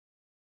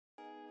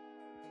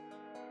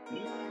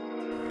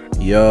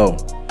Yo,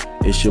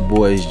 it's your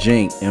boys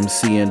Jink,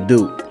 MC, and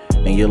Duke,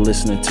 and you're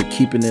listening to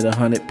Keeping It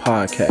 100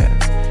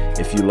 podcast.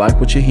 If you like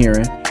what you're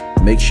hearing,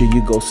 make sure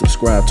you go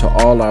subscribe to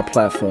all our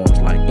platforms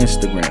like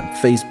Instagram,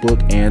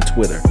 Facebook, and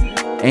Twitter.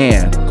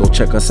 And go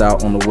check us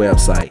out on the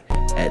website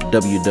at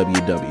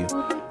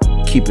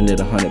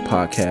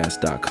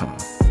www.keepingit100podcast.com.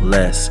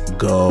 Let's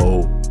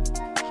go.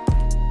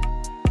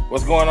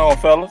 What's going on,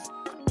 fellas?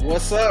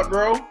 What's up,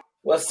 bro?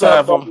 What's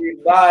up,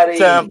 everybody?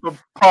 Time for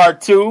part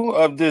 2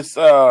 of this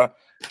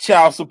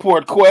child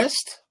support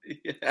quest.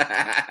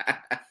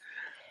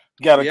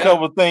 Got a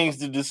couple things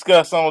to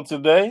discuss on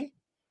today.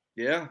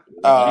 Yeah.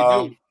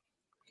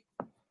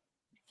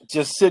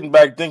 Just sitting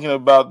back thinking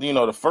about,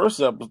 the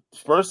first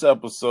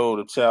episode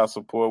of child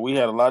support. We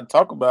had a lot to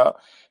talk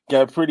about.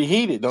 Got pretty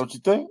heated, don't you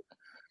think?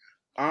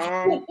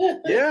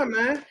 Yeah,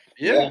 man.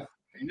 Yeah.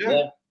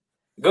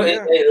 Go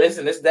ahead. Hey,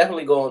 listen, it's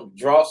definitely going to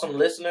draw some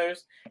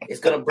listeners. It's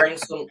going to bring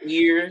some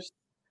ears,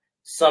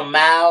 some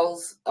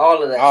mouths,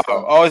 all of that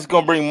stuff. Oh, it's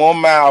going to bring more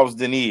mouths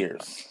than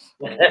ears.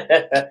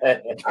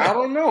 I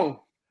don't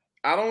know.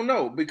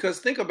 Because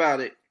think about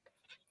it.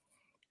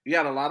 You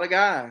got a lot of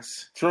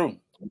guys. True.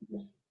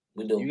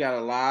 We do. You got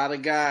a lot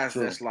of guys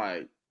that's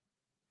like,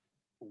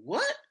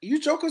 what? You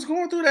jokers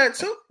going through that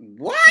too?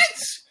 What?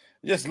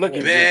 Just look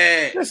at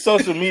it. The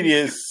social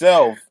media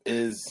itself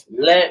is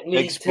Let me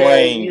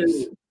explains. tell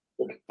you.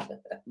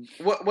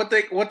 What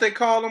they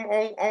call them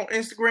on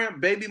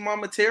Instagram? Baby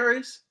mama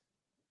terrorists?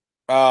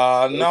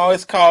 No,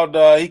 it's called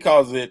he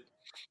calls it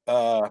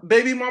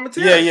baby mama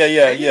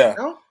terrorists. Yeah.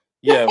 No?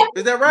 Yeah.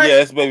 Is that right?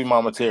 Yeah, it's baby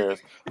mama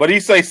terrorists. But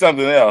he say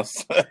something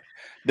else.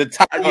 The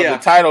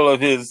title of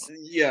his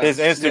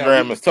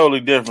Instagram is totally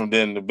different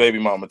than the baby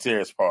mama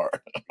terrorist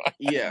part.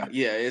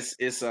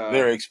 It's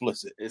very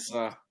explicit. It's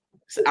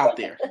out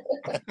there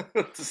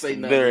to say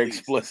nothing. Very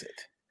explicit.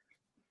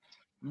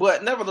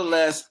 But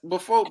nevertheless,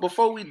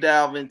 before we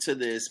delve into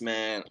this,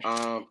 man,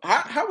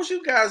 how was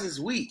you guys'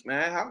 week,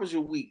 man? How was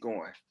your week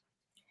going?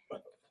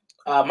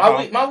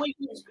 My week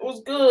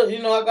was good.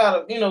 I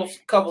got a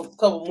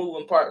couple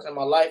moving parts in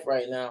my life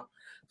right now.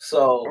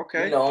 So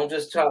I'm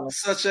just trying to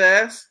such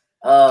as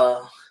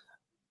come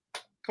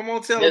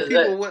on, tell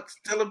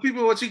the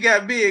people what you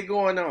got big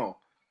going on.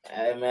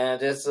 Hey man,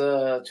 just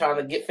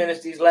trying to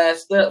finish these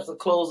last steps to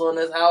close on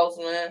this house,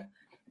 man.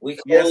 We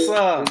close, yes,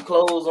 sir. We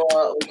close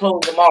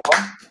tomorrow.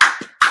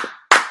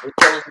 We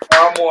close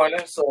tomorrow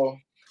morning, so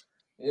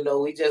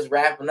we just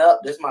wrapping up.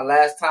 This is my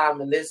last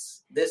time in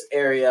this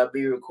area I'll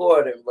be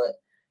recording,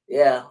 but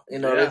this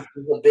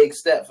is a big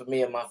step for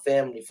me and my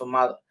family, for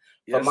my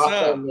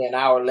family and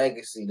our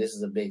legacy. This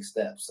is a big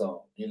step.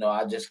 So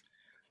I just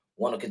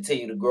want to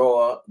continue to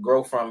grow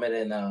from it,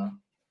 and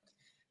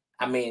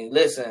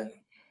listen,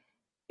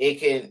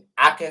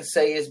 I can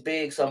say it's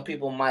big. Some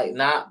people might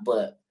not,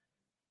 but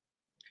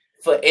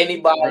for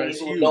anybody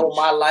who know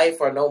my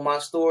life or know my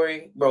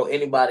story, bro,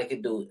 anybody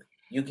can do it.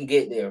 You can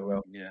get there,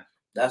 bro. Yeah.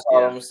 That's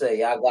all I'm going to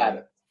say. Y'all got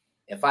it.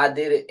 If I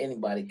did it,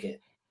 anybody can.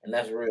 And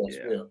that's real. It's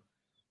real.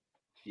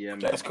 Yeah, man.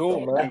 That's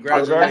cool, man.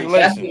 Congratulations.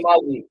 That's my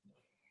week.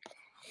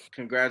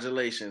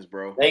 Congratulations,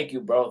 bro. Thank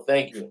you, bro.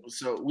 Thank you.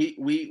 So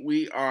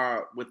we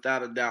are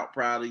without a doubt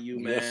proud of you,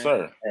 man. Yes,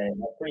 sir. Hey, I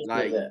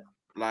appreciate that.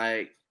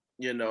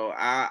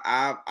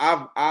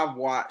 I've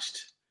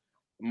watched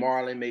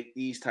Marlon make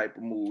these type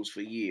of moves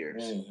for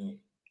years,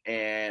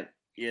 and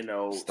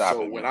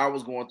when I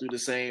was going through the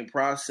same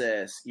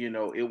process,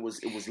 it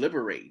was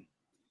liberating,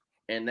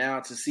 and now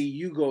to see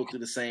you go through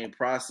the same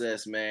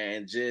process,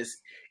 man,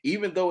 just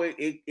even though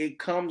it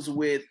comes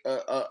with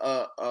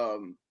a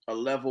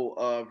level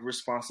of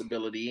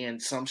responsibility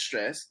and some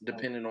stress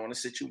depending on the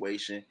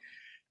situation,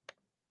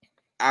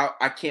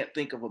 I can't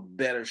think of a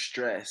better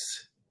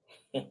stress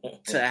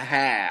to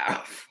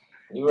have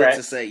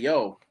to say,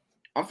 yo,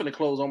 I'm finna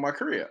close on my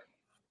career.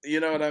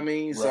 You know what I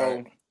mean? Right.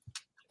 So,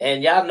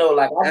 and y'all know,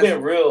 like, I've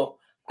been real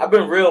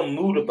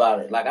mood about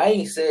it. Like, I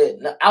ain't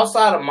said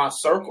outside of my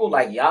circle,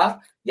 like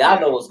y'all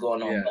know what's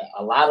going on. But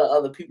a lot of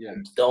other people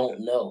don't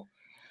know.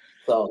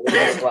 So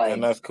it's like,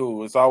 and that's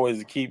cool. It's always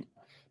you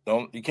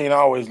can't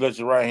always let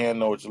your right hand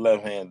know what your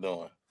left hand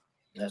doing.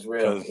 That's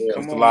real. Because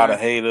there's a lot of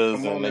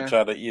haters, and they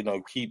try to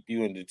keep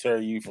you and deter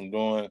you from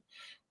doing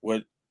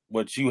what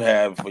you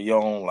have for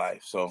your own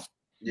life. So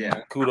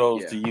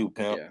kudos to you,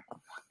 pimp.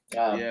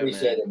 I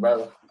appreciate it,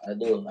 brother. I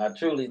do. I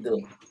truly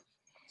do.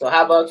 So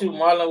how about you,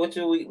 Marlon? What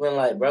your week been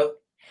like, brother?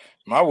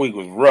 My week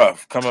was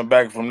rough. Coming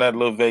back from that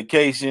little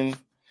vacation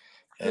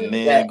and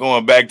then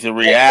going back to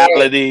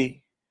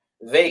reality.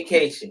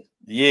 Vacation.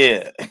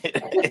 Yeah.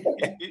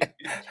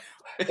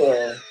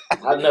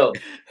 I know.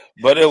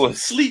 But it was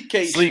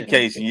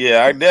sleepcation.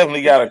 Yeah, I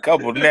definitely got a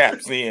couple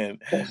naps in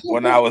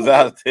when I was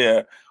out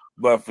there.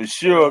 But for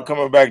sure,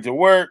 coming back to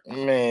work,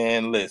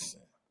 man,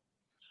 listen.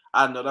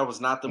 I know that was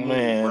not the move.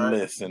 Man, right?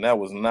 Listen, that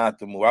was not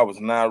the move. I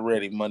was not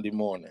ready Monday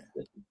morning.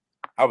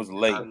 I was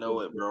late. I know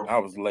it, bro. I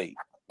was late.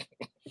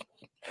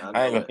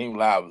 I ain't gonna even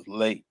lie, I was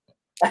late.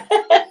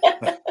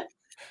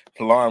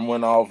 Alarm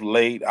went off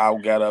late. I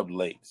got up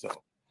late. So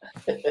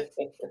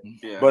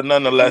But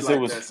nonetheless,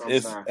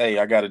 it's hey,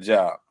 I got a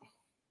job.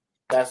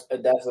 That's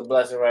a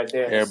blessing right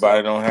there.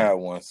 Everybody don't have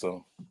one,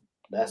 so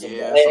that's a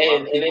blessing.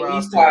 And in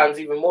these times,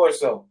 even more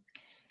so.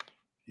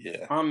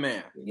 Yeah. Oh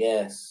man.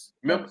 Yes.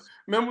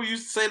 Remember we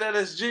used to say that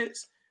as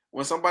jits?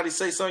 When somebody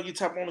say something, you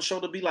tap on the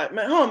shoulder, be like,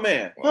 man.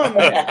 That.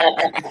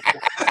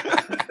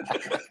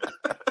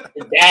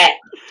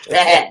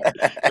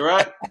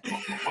 Right?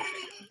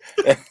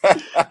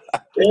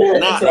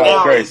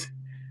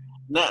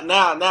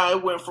 Now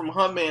it went from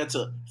man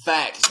to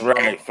facts. Bro.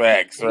 Right,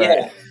 facts,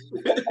 right.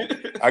 Yeah.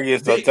 I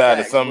get so tired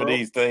of some of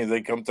these things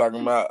they come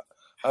talking about.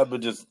 I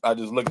just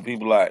look at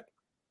people like,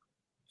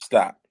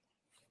 stop.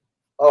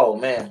 Oh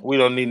man. We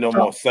don't need no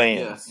more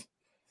sayings. Yeah.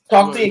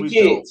 Talk to your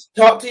kids.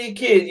 Talk to your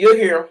kids. You'll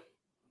hear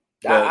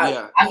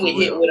them. I get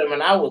hit with them,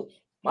 and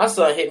my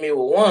son hit me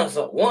with one.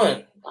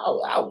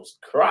 I was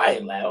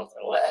crying loud. I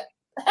was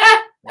like,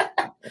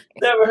 what?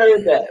 Never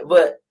heard that.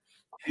 But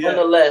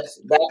nonetheless,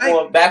 back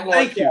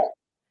on track.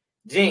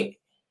 Jink,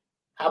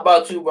 how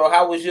about you, bro?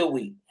 How was your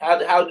week?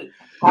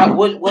 What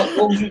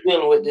was you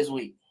dealing with this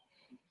week?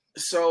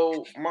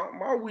 So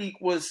my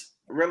week was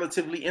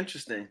relatively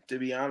interesting, to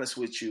be honest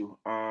with you.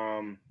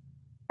 I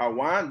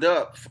wound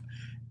up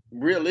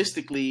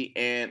realistically,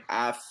 and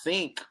I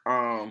think,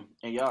 and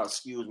y'all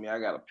excuse me, I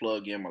got to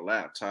plug in my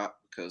laptop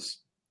because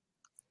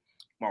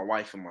my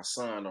wife and my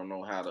son don't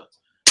know how to,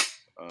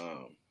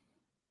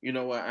 you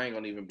know what? I ain't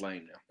going to even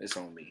blame them. It's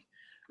on me.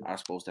 I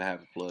was supposed to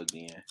have it plugged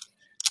in.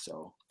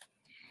 So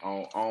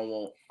I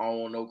don't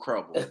want no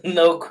trouble.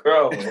 No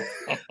trouble.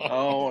 I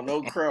don't want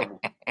no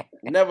trouble.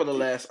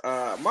 Nevertheless,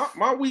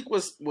 my week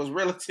was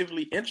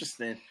relatively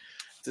interesting,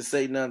 to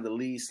say none the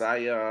least.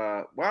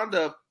 I wound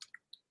up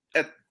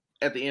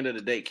at the end of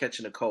the day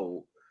catching a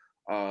cold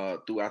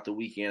throughout the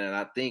weekend, and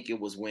I think it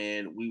was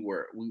when we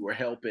were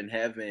helping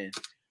Heaven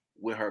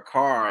with her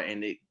car,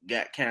 and it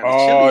got kind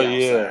of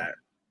chilly outside,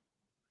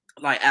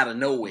 like out of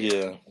nowhere.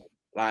 Yeah,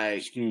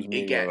 like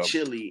it got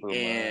chilly,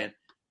 and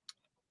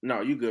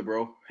no, you good,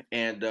 bro.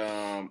 And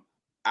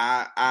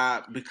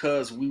I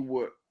because we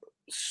were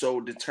so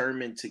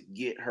determined to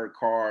get her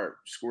car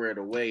squared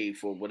away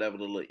for whatever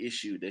the little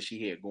issue that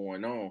she had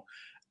going on,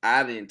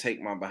 I didn't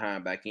take my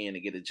behind back in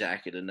to get a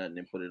jacket or nothing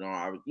and put it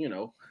on.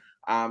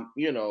 I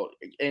was,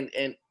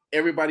 and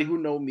everybody who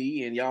know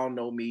me and y'all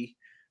know me,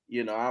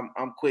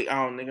 I'm quick.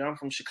 I'm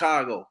from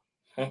Chicago.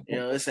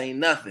 This ain't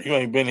nothing. You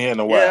ain't been here in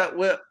a while. Yeah,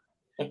 well,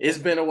 it's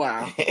been a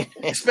while,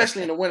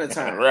 especially in the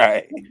wintertime.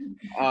 Right.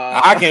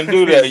 I can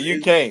do that.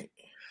 You can't.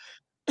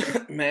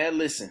 Man,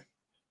 listen.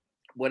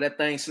 Well, that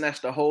thing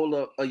snatched a hold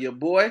of your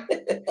boy,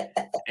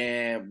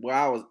 and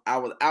I was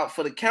out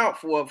for the count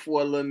for a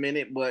little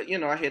minute, but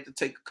I had to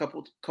take a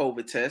couple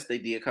COVID tests. They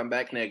did come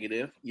back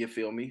negative. You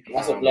feel me?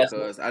 That's a blessing.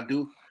 Because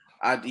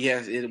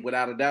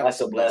without a doubt,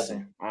 that's a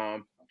blessing.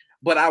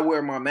 But I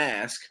wear my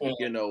mask,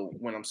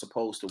 when I'm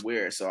supposed to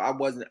wear it, so I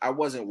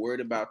wasn't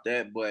worried about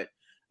that. But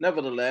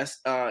nevertheless,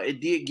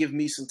 it did give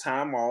me some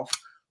time off,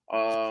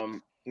 to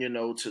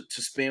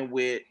spend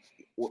with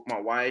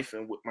my wife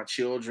and with my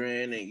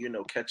children,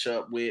 and catch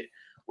up with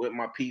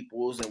my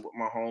peoples and with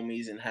my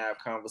homies, and have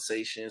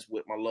conversations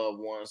with my loved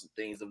ones and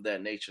things of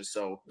that nature.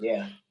 So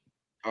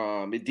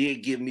it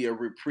did give me a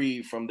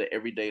reprieve from the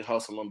everyday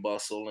hustle and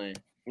bustle, and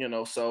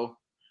so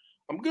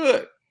I'm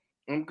good.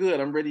 I'm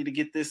ready to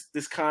get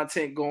this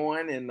content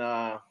going, and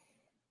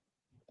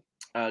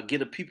get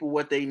the people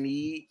what they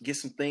need, get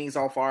some things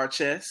off our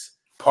chest.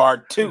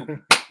 Part 2.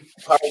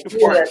 Part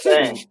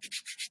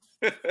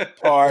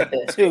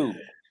 2.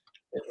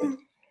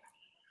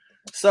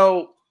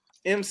 So,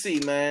 MC,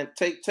 man,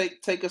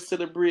 take us to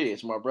the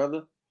bridge, my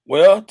brother.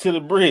 Well, to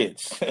the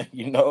bridge,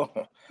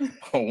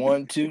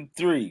 1, 2,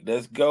 3,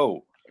 let's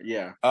go.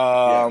 Yeah.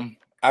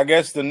 I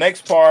guess the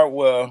next part,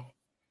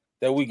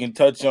 that we can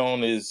touch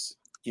on is,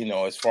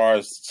 as far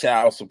as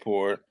child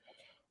support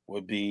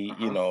would be,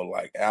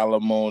 like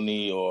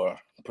alimony or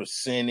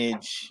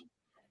percentage.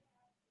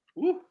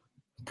 Woo.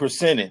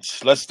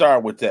 Percentage. Let's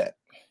start with that.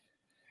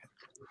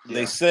 Yeah.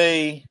 They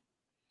say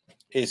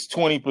it's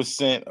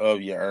 20%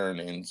 of your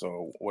earnings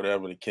or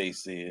whatever the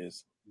case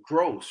is.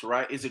 Gross,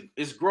 right?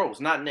 It's gross,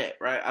 not net,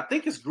 right? I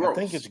think it's gross. I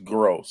think it's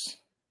gross.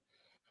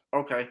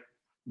 Okay.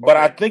 But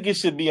I think it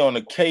should be on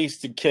a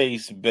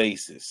case-to-case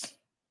basis.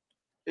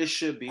 It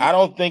should be. I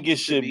don't think it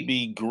should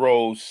be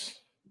gross.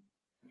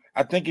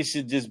 I think it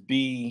should just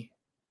be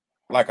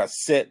like a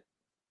set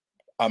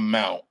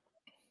amount.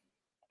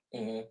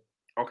 Mm-hmm.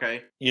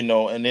 Okay.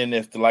 And then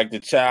if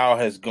the child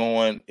has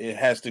gone, it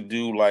has to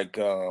do like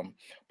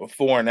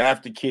before and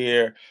after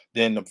care,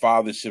 then the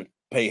father should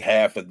pay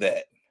half of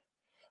that.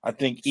 I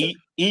think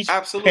each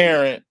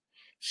parent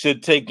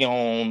should take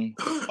on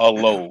a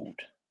load.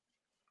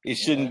 It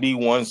shouldn't be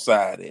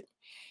one-sided.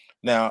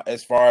 Now,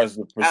 as far as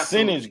the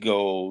percentage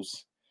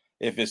goes,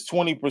 if it's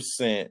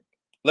 20%,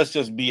 let's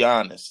just be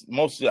honest.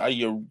 Most of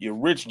your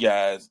rich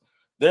guys,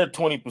 their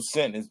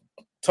 20% is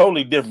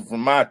totally different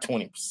from my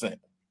 20%.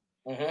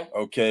 Mm-hmm.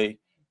 Okay,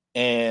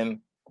 and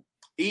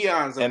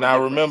eons. And I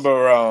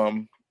remember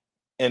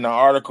in the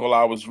article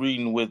I was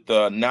reading with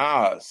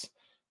Nas,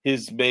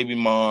 his baby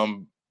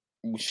mom,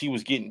 she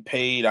was getting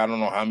paid, I don't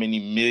know how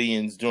many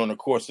millions during the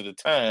course of the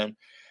time,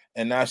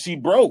 and now she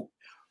broke.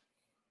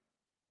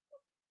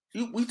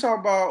 We talk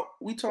about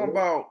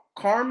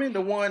Carmen,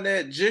 the one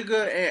that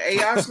Jigga and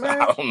AI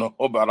smashed. I don't know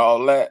about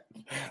all that.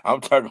 I'm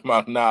talking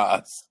about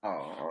Nas.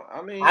 Oh,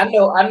 I mean, I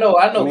know.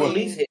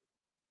 Police hit.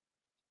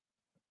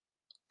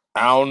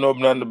 I don't know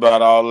nothing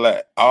about all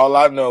that. All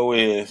I know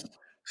is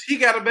he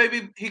got a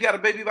baby. He got a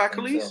baby by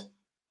Khalees. So.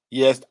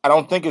 Yes, I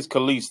don't think it's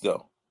Khalees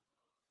though.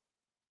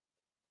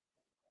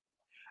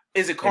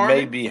 Is it Carmen? It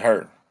may be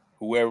her.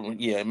 Whoever,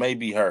 yeah, it may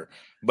be her,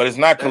 but it's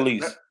not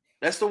Khalees.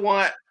 That's the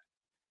one.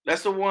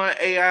 That's the one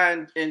AI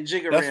and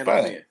Jigga ran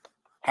up in.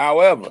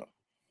 However,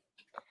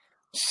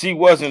 she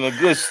wasn't a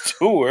good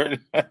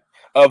steward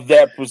of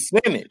that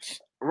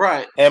percentage.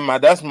 Right. And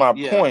that's my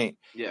point.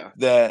 Yeah.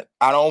 That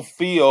I don't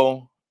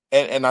feel,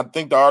 and I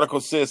think the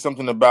article says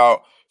something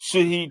about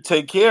should he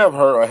take care of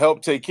her or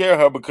help take care of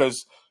her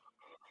because,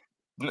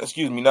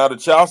 excuse me, now the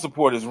child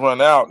support is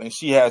run out and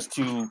she has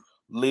to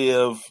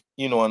live,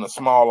 in a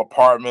small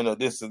apartment or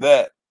this or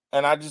that.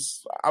 And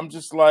I'm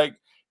just like,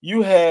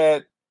 you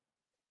had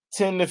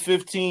 10 to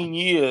 15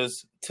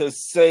 years to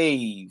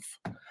save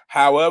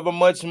however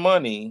much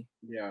money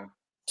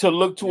to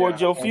look towards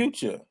your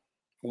future.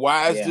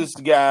 Why is this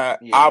guy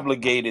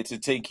obligated to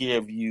take care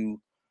of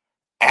you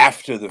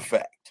after the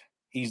fact?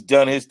 He's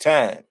done his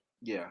time.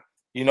 Yeah.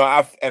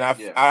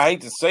 I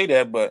hate to say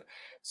that, but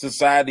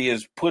society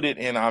has put it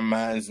in our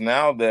minds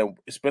now that,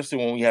 especially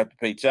when we have to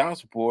pay child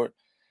support,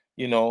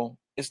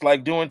 it's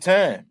like doing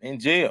time in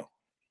jail.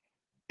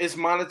 It's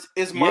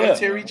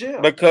monetary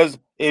jail. Because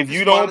if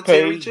you don't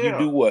pay, you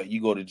do what?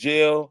 You go to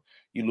jail,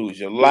 you lose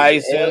your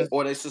license,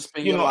 or they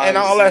suspend your license. And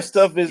all that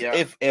stuff is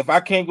if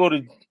I can't go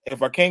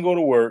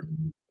to work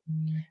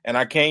and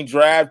I can't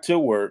drive to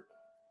work,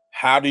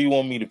 how do you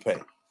want me to pay?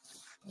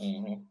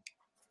 Mm-hmm.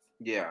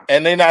 Yeah.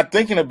 And they're not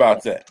thinking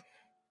about that.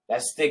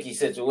 That's a sticky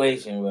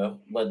situation, bro.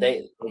 But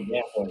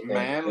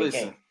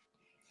listen.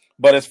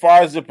 But as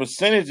far as the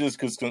percentages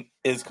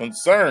is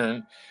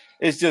concerned,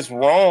 it's just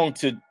wrong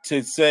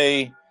to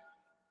say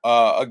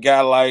a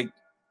guy like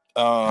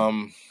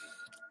LeBron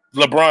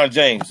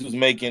James, who's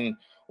making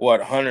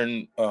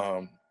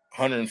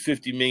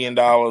 $150 million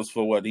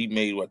for what he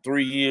made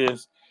 3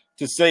 years,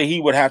 to say he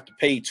would have to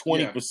pay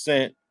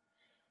 20%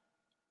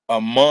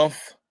 a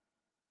month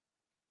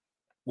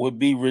would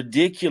be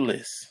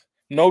ridiculous.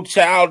 No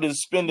child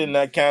is spending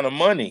that kind of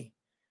money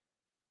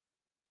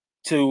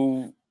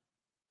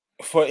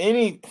for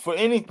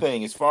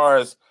anything as far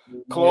as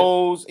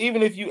clothes.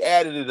 Even if you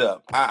added it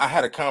up, I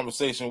had a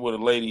conversation with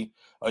a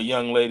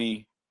young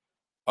lady,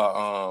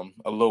 a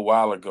little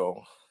while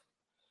ago,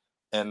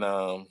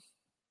 and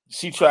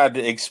she tried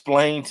to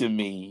explain to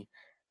me.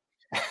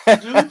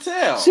 Do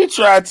tell. She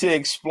tried to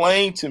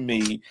explain to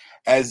me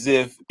as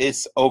if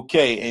it's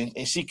okay,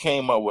 and she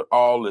came up with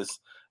all this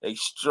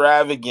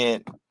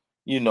extravagant,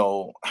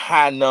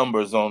 high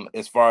numbers on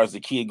as far as the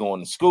kid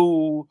going to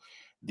school,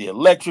 the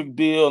electric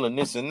bill, and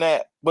this and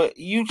that. But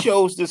you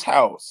chose this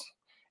house.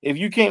 If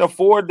you can't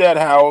afford that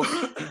house,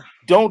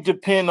 don't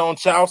depend on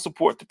child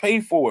support to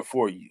pay for it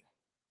for you.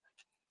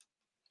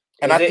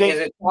 And is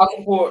it child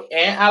support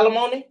and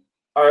alimony,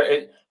 or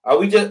are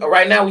we just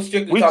right now?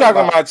 We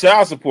talking about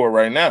child support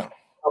right now.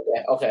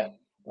 Okay.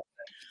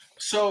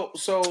 So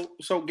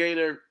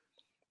Gator.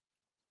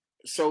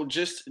 So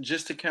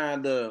just to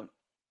kind of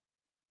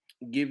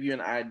give you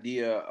an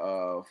idea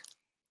of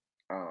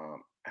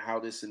how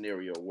this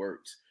scenario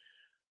works,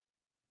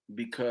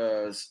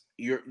 because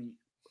I'm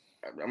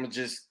gonna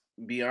just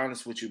be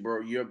honest with you,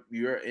 bro.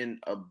 You're in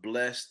a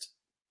blessed,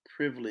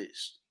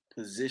 privileged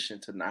position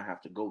to not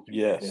have to go through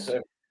this.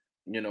 Yes.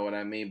 You know what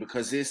I mean?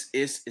 Because it's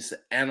an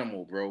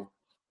animal, bro.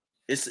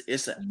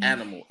 It's an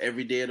animal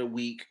every day of the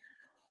week,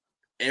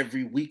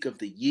 every week of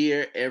the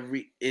year,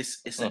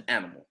 it's an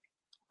animal.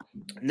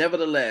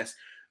 Nevertheless,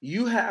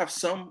 you have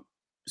some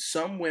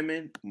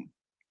women,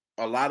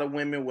 a lot of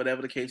women,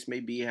 whatever the case may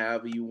be,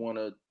 however you want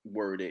to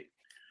word it.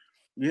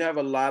 You have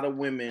a lot of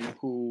women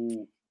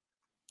who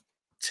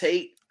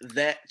take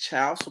that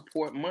child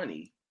support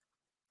money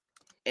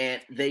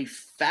and they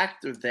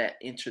factor that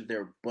into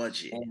their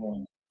budget.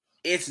 Mm-hmm.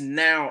 It's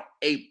now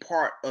a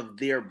part of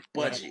their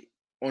budget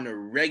on a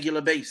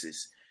regular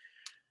basis.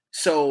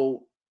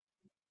 So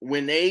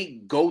when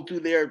they go through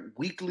their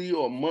weekly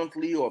or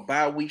monthly or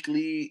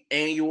bi-weekly,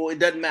 annual, it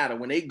doesn't matter.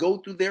 When they go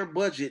through their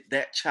budget,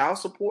 that child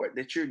support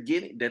that you're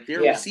getting, that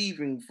they're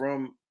receiving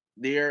from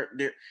their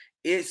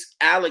it's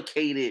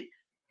allocated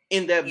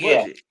in that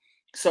budget.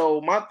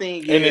 So my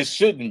thing is, and it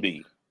shouldn't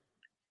be.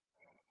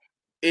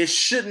 It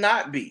should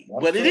not be,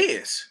 but it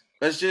is.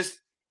 Let's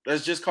just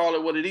call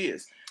it what it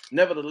is.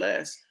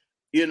 Nevertheless,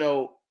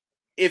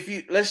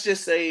 let's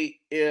just say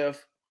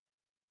if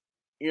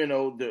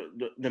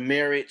the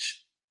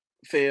marriage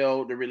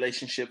failed, the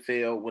relationship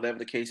failed, whatever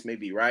the case may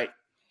be, right?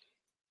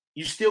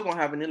 You're still gonna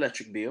have an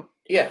electric bill,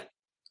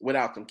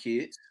 without them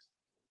kids.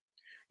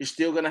 You're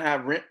still gonna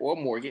have rent or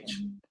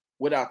mortgage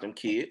without them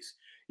kids.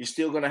 You're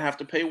still gonna have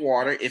to pay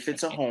water if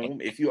it's a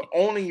home. If you're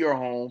owning your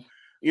home,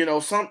 You know,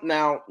 some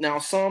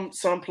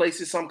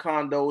places, some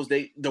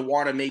condos, the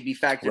water may be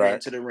factored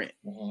into the rent.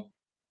 Mm-hmm.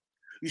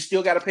 You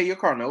still got to pay your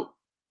car note,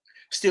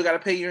 still got to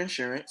pay your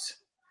insurance.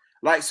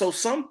 Like, so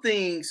some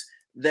things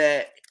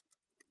that,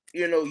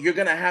 you know, you're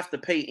gonna have to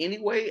pay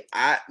anyway.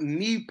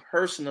 Me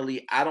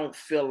personally, I don't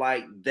feel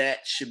like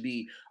that should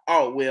be,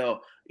 oh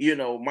well, you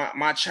know,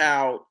 my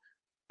child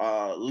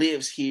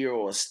lives here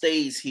or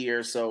stays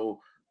here, so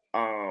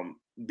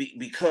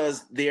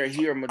because they're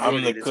here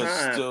majority of the time.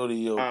 I'm the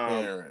custodial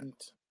parent.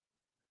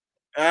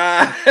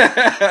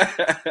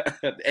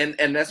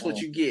 And that's what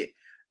you get.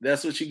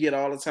 That's what you get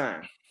all the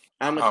time.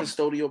 I'm the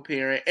custodial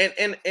parent.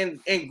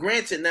 And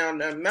granted,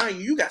 now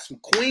you got some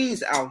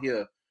queens out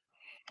here.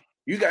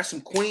 You got some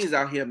queens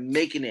out here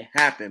making it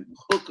happen.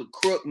 Hook or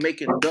crook,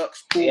 making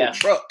ducks pull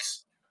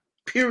trucks.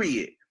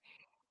 Period.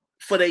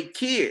 For their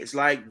kids,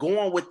 like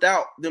going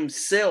without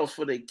themselves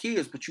for their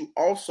kids. But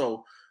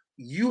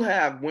you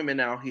have women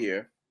out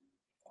here,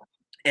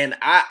 and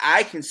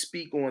I can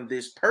speak on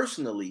this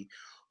personally,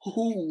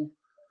 who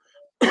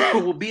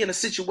will be in a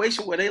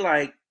situation where they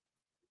like,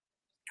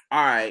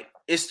 all right,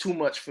 it's too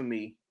much for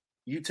me.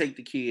 You take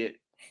the kid,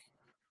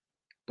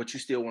 but you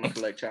still want to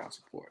collect child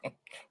support.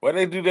 Where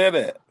they do that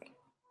at?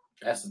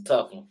 That's a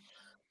tough one.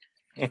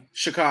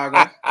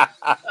 Chicago.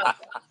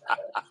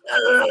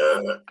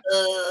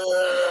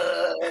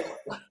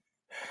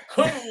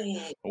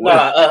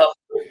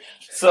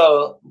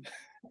 So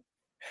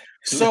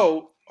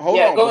hold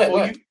on. Go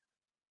ahead.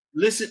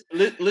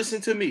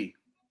 Listen to me.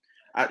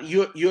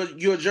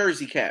 You're a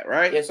Jersey cat,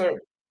 right? Yes, sir.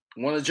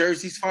 One of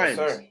Jersey's finest.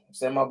 Yes, sir.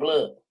 It's in my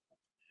blood.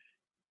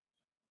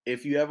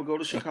 If you ever go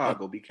to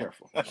Chicago, be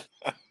careful.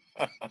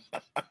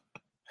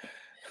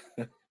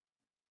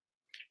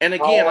 And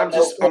again,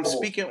 I'm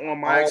speaking on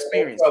my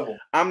experience.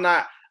 I'm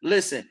not,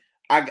 listen,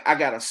 I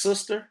got a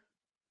sister.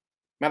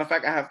 Matter of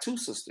fact, I have two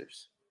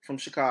sisters from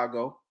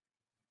Chicago.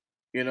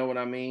 You know what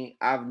I mean?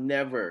 I've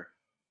never,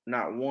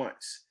 not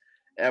once,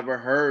 ever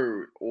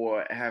heard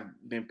or have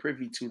been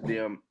privy to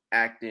them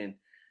acting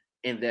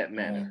in that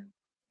manner.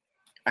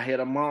 I had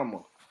a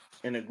mama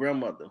and a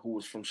grandmother who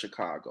was from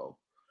Chicago.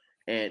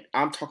 And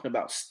I'm talking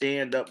about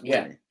stand-up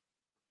women.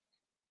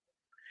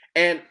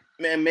 And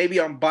man, maybe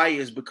I'm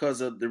biased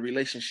because of the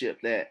relationship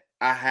that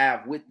I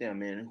have with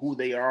them and who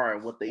they are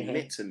and what they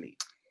meant to me.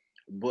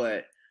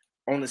 But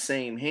on the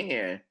same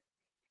hand,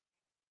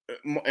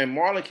 and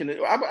Marlon can,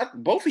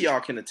 both of y'all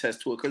can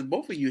attest to it, because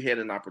both of you had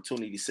an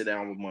opportunity to sit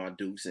down with Ma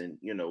Dukes and,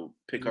 you know,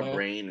 pick her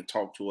brain and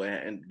talk to her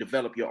and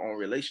develop your own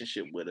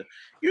relationship with her.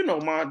 You know,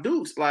 Ma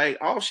Dukes, like,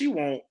 all she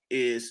want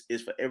is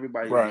for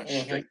everybody to be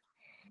straight.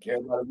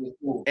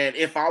 Cool. And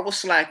if I was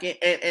slacking,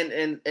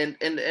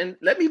 and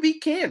let me be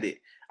candid,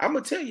 I'm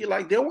gonna tell you,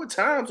 like, there were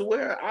times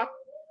where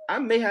I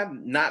may have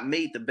not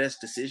made the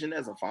best decision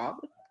as a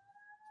father.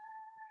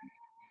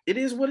 It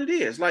is what it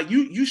is. Like,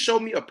 you show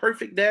me a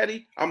perfect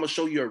daddy, I'm gonna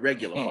show you a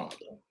regular father.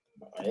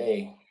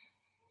 Hey,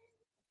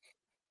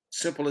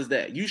 simple as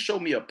that. You show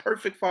me a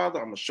perfect father,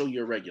 I'm gonna show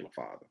you a regular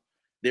father.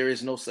 There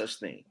is no such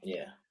thing.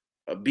 Yeah.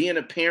 Being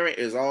a parent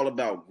is all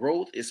about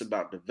growth. It's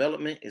about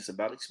development. It's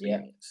about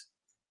experience.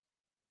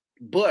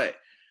 But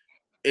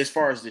as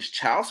far as this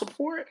child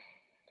support,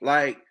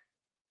 like,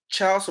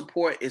 child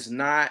support is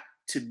not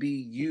to be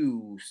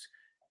used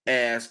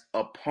as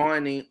a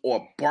pawning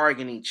or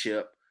bargaining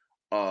chip,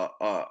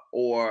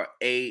 or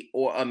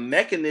a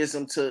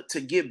mechanism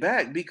to get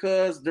back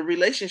because the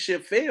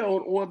relationship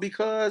failed, or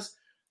because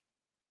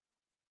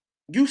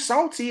you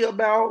salty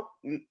about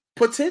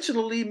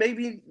potentially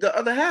maybe the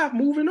other half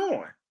moving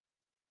on.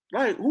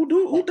 Like,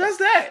 who does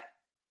that?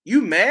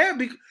 You mad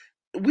because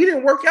we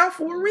didn't work out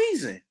for a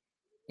reason.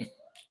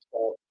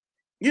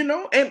 You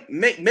know, and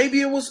maybe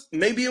it was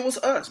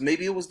us,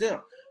 maybe it was them.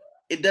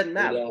 It doesn't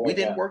matter. We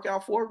didn't work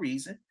out for a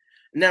reason.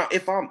 Now,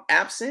 if I'm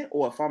absent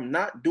or if I'm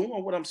not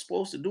doing what I'm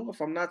supposed to do, if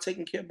I'm not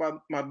taking care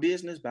of my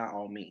business, by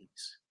all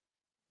means,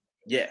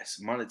 yes,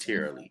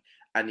 monetarily,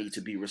 I need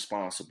to be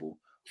responsible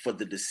for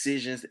the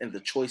decisions and the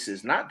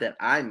choices, not that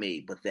I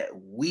made, but that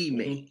we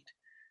made.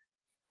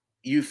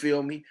 You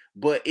feel me?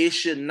 But it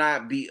should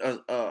not be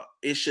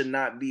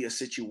a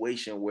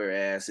situation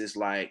whereas it's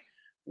like,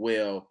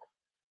 well,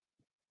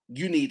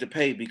 you need to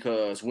pay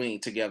because we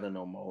ain't together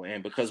no more,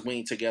 and because we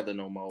ain't together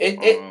no more.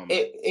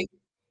 It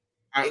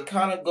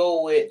kind of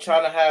go with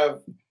trying to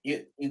have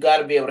you got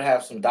to be able to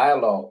have some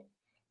dialogue.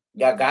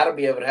 Y'all got to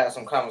be able to have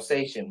some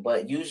conversation.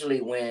 But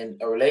usually when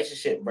a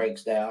relationship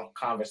breaks down,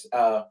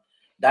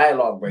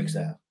 dialogue breaks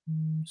down.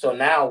 So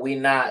now we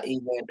not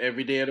even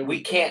every day of the week.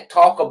 We can't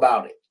talk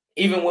about it,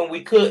 even when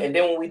we could. And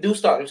then when we do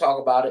start to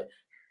talk about it,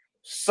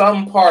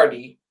 some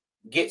party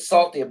gets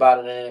salty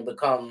about it, and it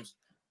becomes,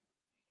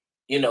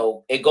 you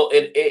know,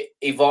 it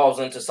evolves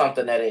into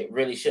something that it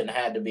really shouldn't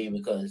have to be,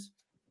 because,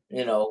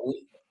 you know,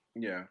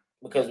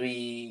 because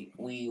we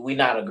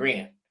not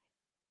agreeing.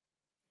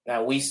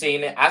 Now I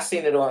seen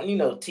it on, you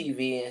know,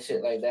 TV and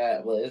shit like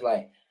that, but it's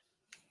like,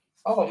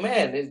 oh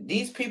man,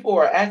 these people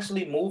are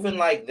actually moving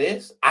like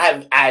this.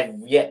 I've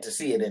yet to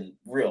see it in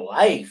real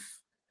life,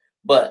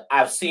 but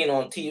I've seen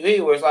on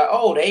TV where it's like,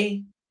 oh,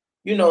 they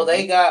you know,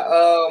 they got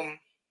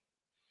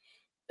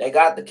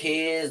the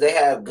kids, they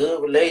have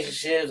good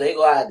relationships, they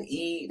go out to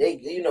eat, they,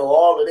 you know,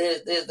 all of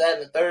this, that,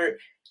 and the third.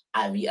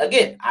 I've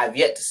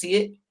yet to see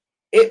it.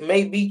 It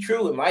may be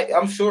true. It might.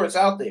 I'm sure it's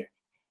out there.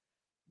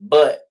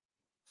 But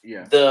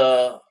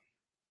the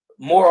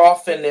more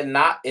often than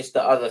not, it's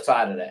the other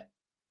side of that.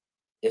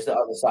 It's the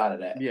other side of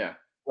that. Yeah.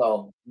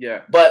 So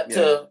But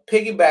to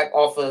piggyback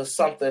off of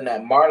something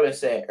that Marlon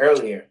said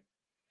earlier,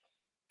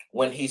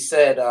 when he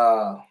said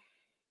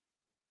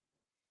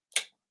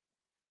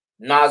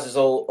Nas's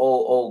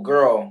old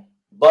girl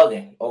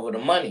bugging over the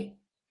money,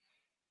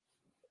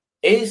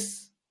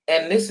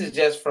 and this is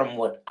just from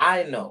what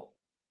I know.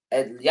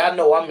 And y'all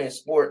know I'm in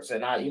sports,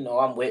 and I'm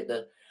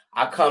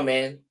I come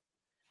in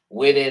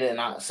with it,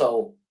 and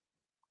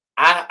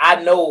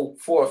I know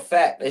for a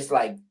fact it's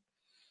like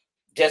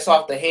just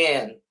off the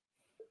hand,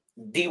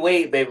 D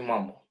Wade baby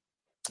mama.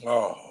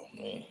 Oh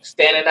man,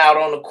 standing out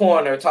on the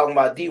corner talking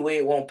about D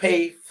Wade won't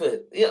pay for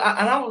it, and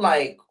I was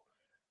like,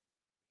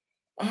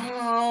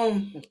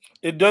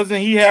 it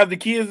doesn't he have the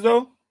kids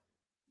though?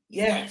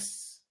 Yes.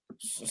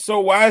 So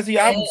why is he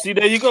obligated? See,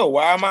 there you go.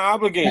 Why am I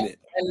obligated?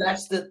 And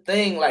that's the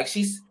thing. Like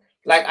she's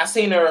like I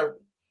seen her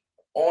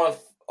on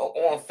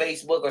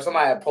Facebook or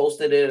somebody had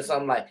posted it or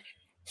something like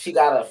she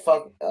got a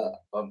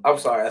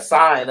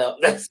sign up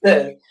that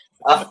said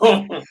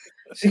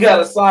she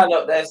got a sign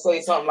up that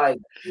say something like,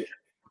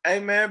 "Hey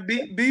man,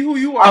 be who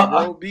you are,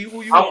 bro. Be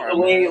who you are." I'm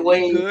Dwayne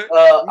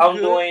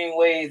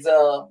Wade's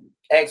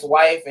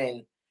ex-wife,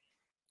 and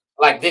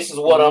like this is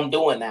what I'm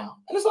doing now.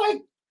 And it's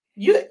like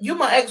you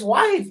my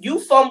ex-wife. You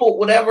fumbled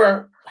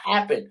whatever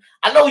happened.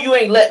 I know you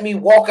ain't let me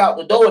walk out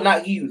the door and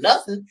not give you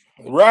nothing.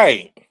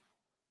 Right.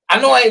 I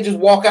know I ain't just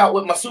walk out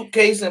with my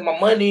suitcase and my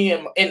money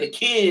and the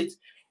kids,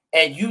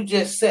 and you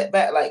just sit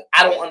back like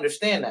I don't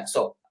understand that.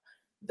 So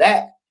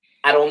that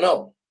I don't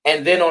know.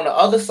 And then on the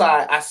other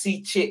side, I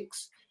see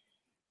chicks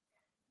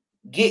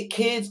get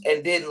kids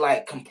and then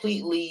like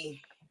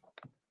completely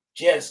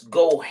just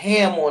go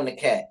ham on the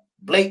cat.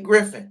 Blake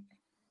Griffin.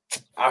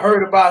 I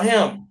heard about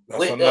him. That's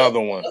with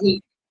another one.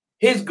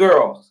 His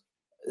girls,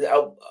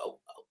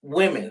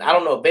 women. I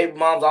don't know, baby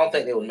moms. I don't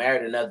think they were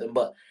married or nothing.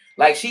 But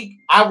like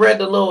I read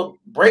the little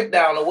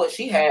breakdown of what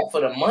she had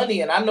for the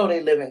money, and I know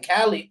they live in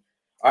Cali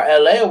or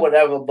LA or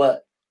whatever.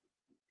 But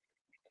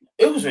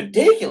it was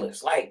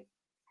ridiculous. Like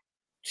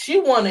she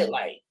wanted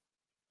like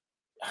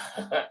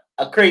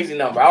a crazy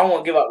number. I don't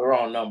want to give out the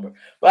wrong number,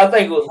 but I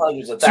think it was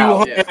hundreds of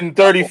thousands.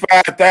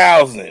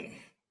 235,000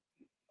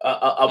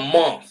 a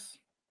month.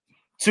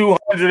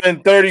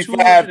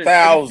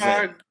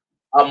 235,000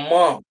 a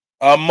month.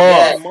 A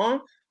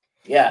month.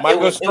 Yeah.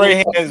 Michael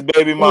Strahan's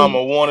baby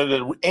mama wanted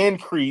an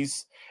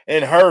increase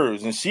in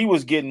hers, and she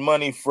was getting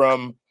money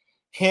from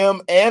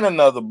him and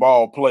another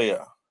ball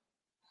player.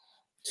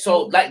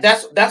 So, like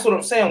that's what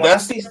I'm saying. When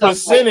that's I see stuff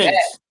percentage. Like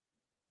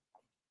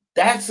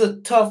that's a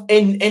tough,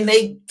 and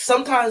they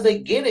sometimes they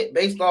get it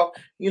based off,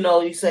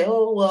 you say,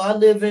 oh, well, I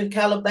live in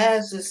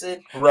Calabasas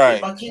and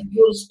right. my kids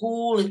go to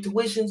school and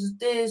tuitions is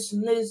this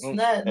and this and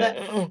that.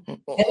 And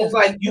it's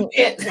like, you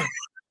can't. Hey,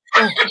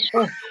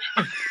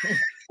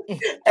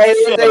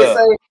 what they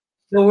say,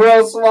 the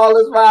world's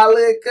smallest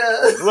violin,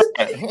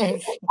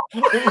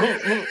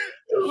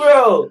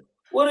 bro,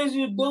 what is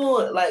you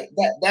doing? Like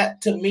that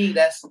to me,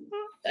 that's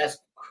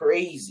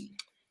crazy.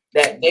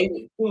 That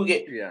they would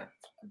get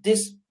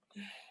this.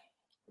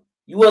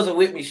 You wasn't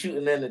with me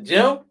shooting in the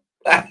gym.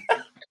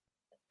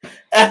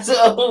 That's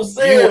what I'm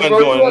saying. You wasn't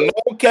doing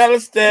no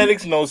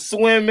calisthenics, no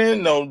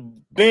swimming, no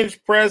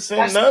bench pressing,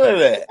 none of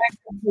that.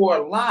 For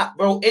a lot,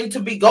 bro, and to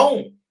be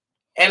gone.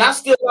 And I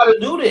still got to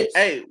do this.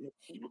 Hey,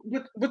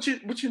 but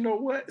you know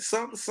what?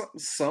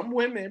 Some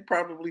women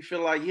probably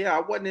feel like, yeah, I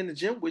wasn't in the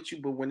gym with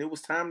you, but when it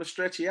was time to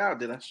stretch you out,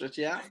 did I stretch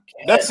you out?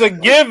 That's a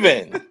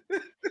given.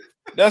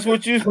 That's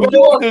what you're supposed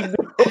to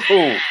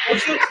do.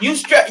 You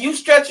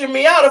stretching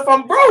me out if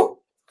I'm broke.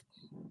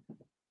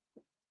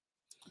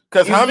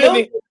 Because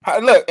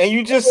look, and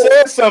you just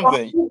said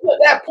something. You put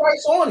that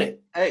price on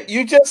it. Hey,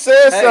 you just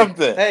said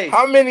something. Hey,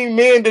 how many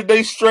men did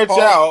they stretch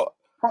out?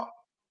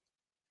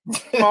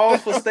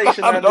 Pause for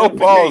station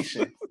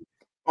identification.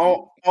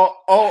 On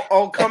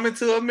Coming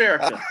to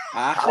America.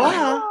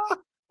 How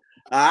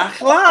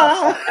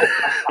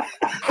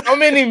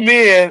many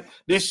men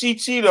did she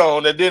cheat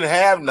on that didn't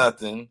have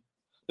nothing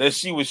that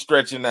she was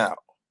stretching out?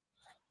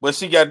 But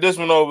she got this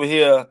one over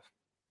here.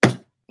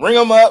 Ring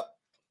them up,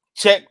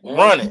 check,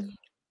 run it.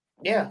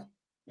 Yeah.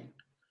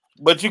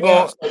 But you're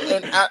going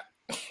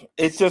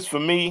it's just for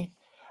me,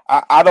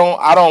 I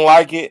don't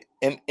like it.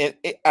 And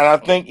I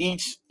think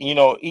each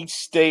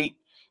state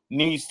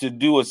needs to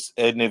do an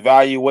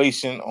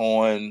evaluation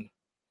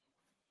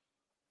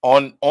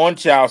on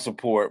child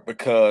support,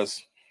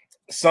 because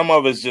some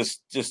of it's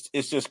just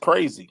it's just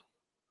crazy.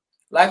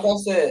 Like I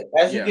said,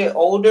 as you get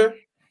older,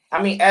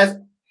 I mean, as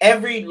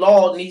every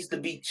law needs to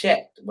be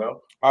checked,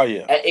 bro. Oh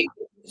yeah.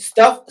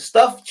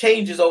 Stuff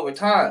changes over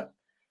time.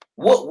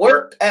 What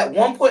worked at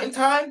one point in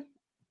time,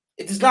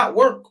 it does not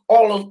work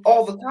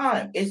all the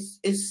time. It's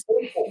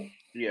simple.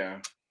 Yeah.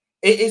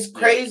 It's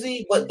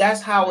crazy, but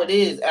that's how it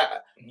is.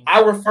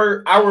 I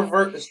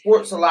revert to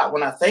sports a lot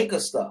when I think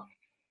of stuff.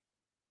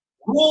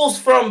 Rules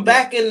from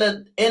back in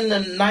the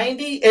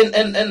 90s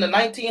and the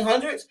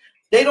 1900s,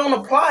 they don't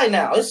apply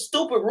now. It's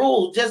stupid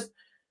rules. Just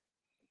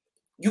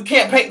you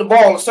can't paint the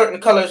ball a certain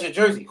color as your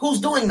jersey.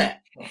 Who's doing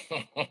that?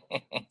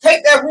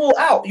 Take that rule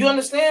out. You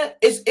understand?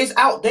 It's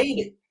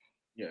outdated.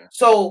 Yeah.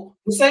 So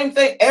the same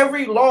thing.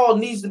 Every law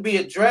needs to be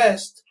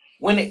addressed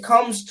when it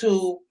comes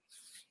to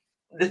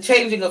the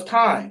changing of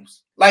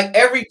times. Like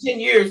every 10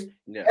 years,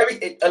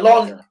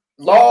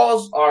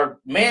 laws or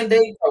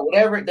mandates or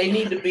whatever, they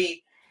need to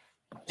be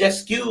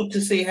just skewed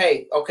to see,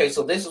 hey, okay,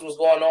 so this is what's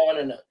going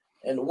on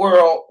in the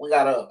world. We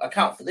gotta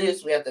account for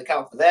this. We have to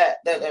account for that.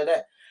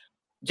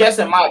 Just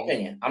in my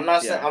opinion, I'm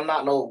not saying I'm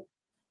not no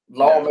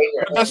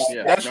lawmaker. That's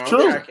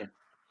true.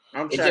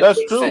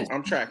 That's true.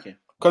 I'm tracking.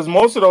 Because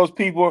most of those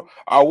people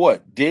are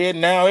dead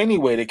now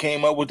anyway. They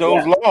came up with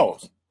those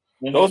laws.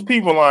 Mm-hmm. Those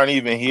people aren't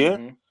even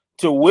here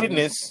to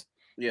witness.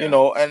 You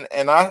know,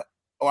 and I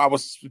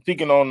was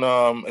speaking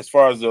on as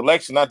far as the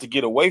election, not to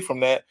get away from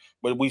that,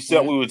 but we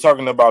said we were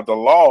talking about the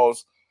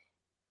laws.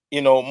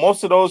 You know,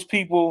 most of those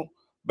people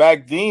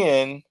back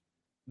then,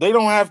 they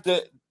don't have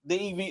to.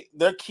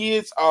 Their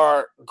kids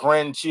are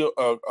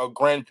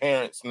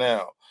grandparents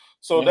now,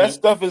 so that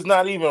stuff is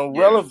not even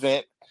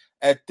relevant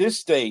at this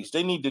stage.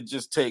 They need to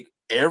just take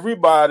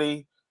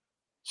everybody,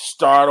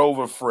 start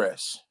over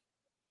fresh,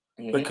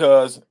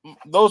 because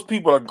those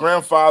people are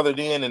grandfathered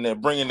in, and they're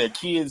bringing their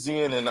kids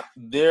in, and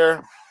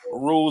their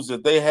rules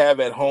that they have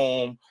at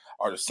home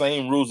are the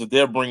same rules that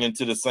they're bringing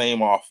to the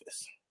same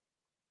office,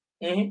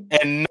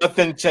 and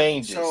nothing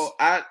changes.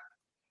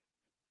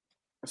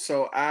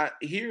 So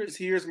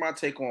here's my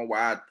take on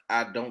why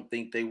I don't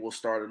think they will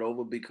start it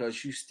over,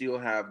 because you still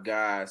have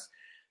guys,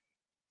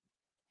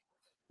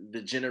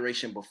 the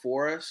generation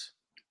before us,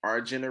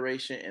 our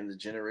generation, and the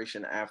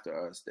generation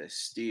after us that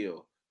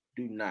still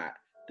do not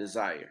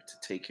desire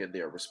to take care of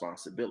their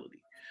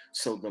responsibility.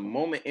 So the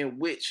moment in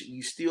which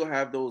you still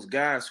have those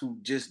guys who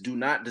just do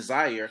not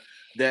desire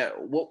that,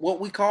 what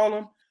we call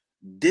them,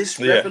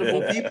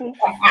 disreputable people.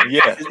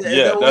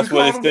 That's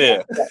what it's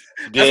there.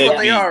 That's what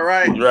they are,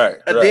 right? Right.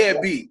 A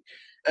deadbeat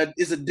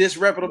is a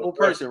disreputable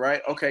person,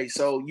 right? Okay,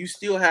 so you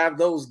still have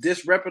those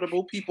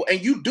disreputable people,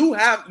 and you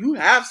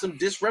have some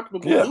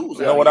disreputable dudes.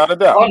 No, without a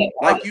doubt.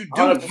 Like you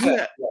do.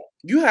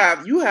 You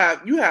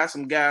have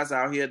some guys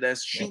out here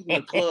that's shooting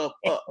the club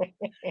up,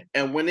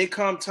 and when it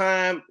come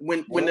time,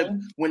 when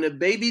the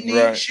baby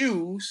needs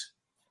shoes,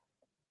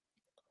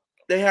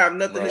 they have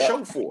nothing to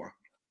show for.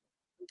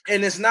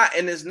 And it's not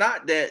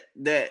that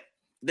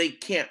they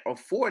can't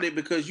afford it,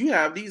 because you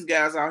have these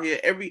guys out here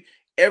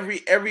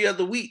every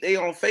other week they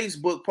on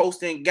Facebook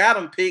posting got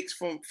them pics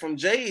from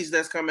Jay's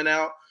that's coming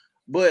out,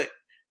 but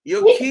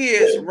your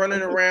kids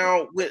running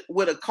around with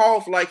a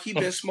cough like he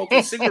been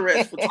smoking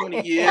cigarettes for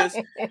 20 years,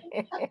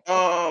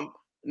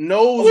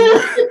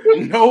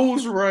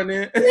 nose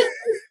running.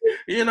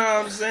 You know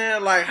what I'm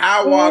saying? Like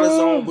high water's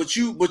on, but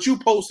you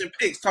posting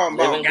pics talking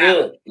living about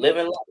good,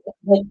 living life.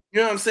 You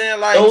know what I'm saying?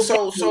 Like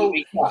so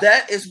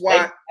that is why.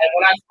 And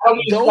when I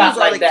those shot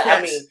like that, cats.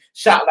 I mean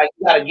shot like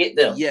you gotta get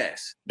them.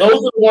 Yes, those are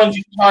the ones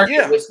you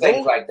target with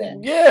things like that.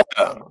 Yeah,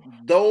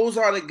 those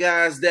are the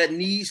guys that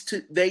need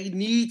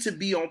to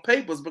be on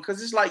papers,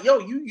 because it's like, yo,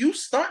 you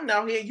stunting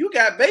out here. You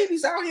got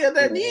babies out here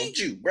that need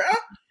you, bro.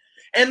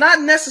 And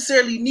not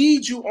necessarily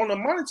need you on a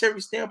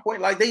monetary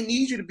standpoint. Like they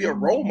need you to be a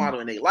role model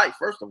in their life,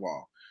 first of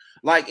all.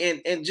 Like,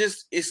 and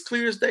just it's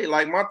clear as day.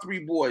 Like my three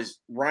boys,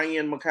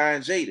 Ryan, Makai,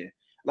 and Jaden.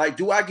 Like,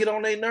 do I get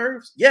on their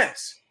nerves?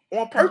 Yes,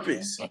 on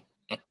purpose.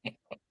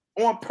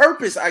 On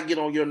purpose, I get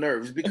on your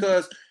nerves,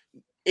 because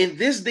in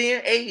this day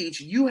and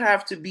age, you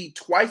have to be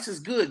twice as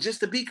good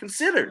just to be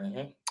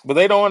considered. But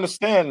they don't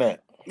understand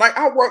that. Like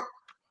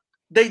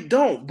they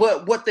don't.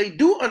 But what they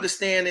do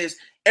understand is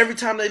every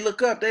time they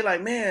look up, they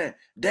like, man,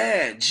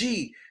 Dad,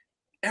 G,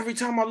 every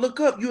time I look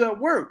up, you at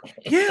work.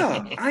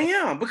 Yeah, I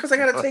am, because I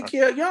got to take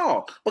care of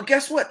y'all. But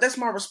guess what? That's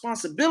my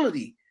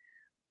responsibility.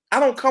 I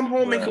don't come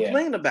home and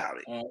complain about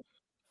it.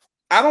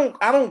 I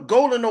don't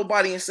go to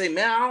nobody and say,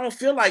 man, I don't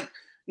feel like.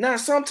 Now,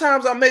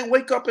 sometimes I may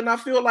wake up and I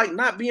feel like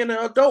not being an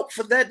adult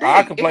for that day.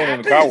 I complain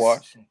in the car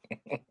wash.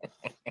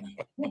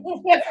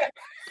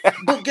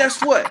 But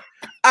guess what?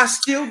 I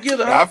still get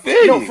up. I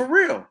feel you. For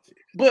real.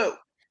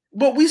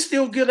 But we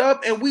still get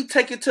up and we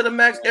take it to the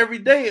max every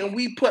day, and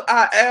we put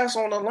our ass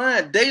on the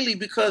line daily,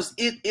 because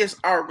it is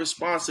our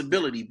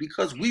responsibility,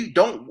 because we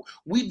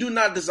do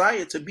not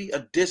desire to be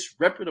a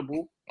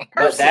disreputable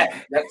person.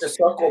 But that's a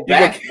circle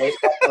back.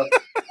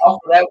 Off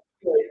of that.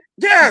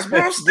 Yes, bro,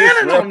 I'm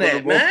standing on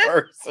that,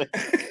 man.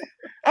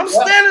 I'm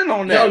standing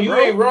on that. No, you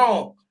ain't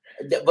wrong.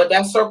 But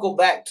that circle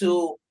back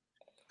to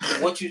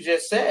what you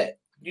just said.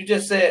 You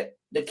just said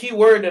the key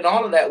word in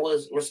all of that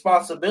was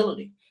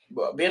responsibility.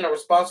 Being a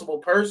responsible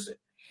person.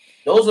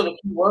 Those are the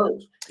key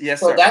words. Yes,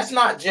 so sir. That's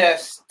not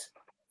just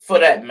for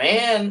that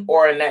man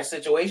or in that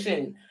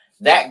situation,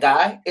 that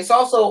guy. It's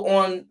also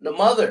on the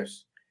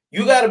mothers.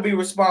 You got to be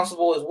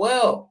responsible as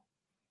well.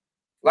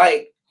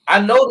 Like, I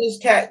know this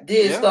cat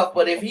did stuff,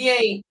 but if he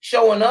ain't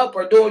showing up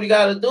or doing what he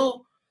got to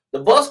do, the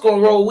bus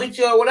gonna roll with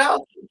you or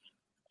without you.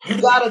 You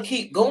gotta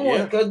keep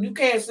going because you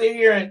can't sit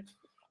here and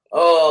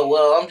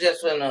I'm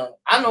just gonna.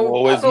 I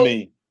know. It's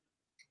me.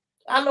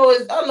 I know.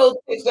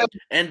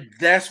 And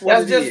that's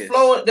what that's just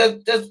flowing.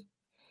 That's just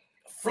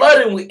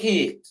flooding with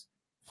kids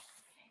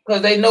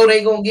because they know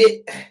they gonna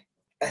get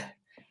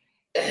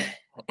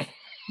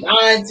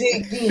 9,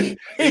 10 kids.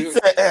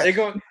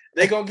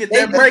 They gonna get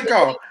that break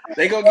off.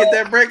 They gonna get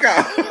that break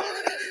off.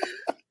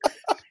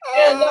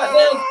 And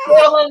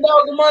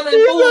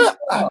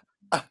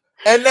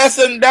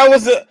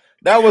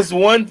that was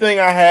one thing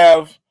I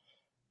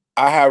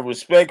have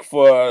respect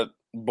for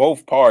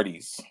both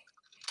parties,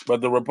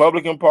 but the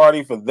Republican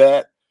Party for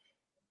that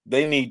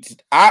they need to.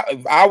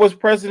 If I was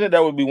president,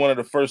 that would be one of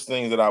the first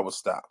things that I would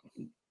stop,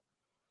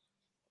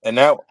 and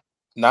that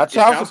not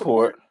child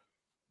support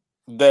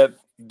that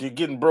they're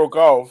getting broke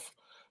off.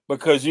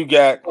 Because you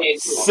got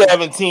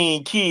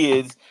 17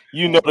 kids,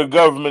 you know the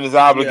government is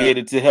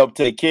obligated to help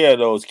take care of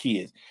those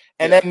kids.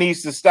 And that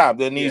needs to stop.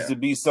 There needs to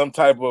be some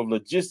type of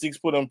logistics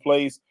put in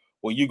place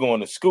where you're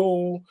going to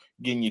school,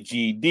 getting your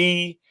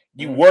GED,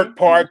 you work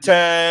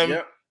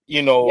part-time,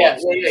 you know.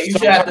 You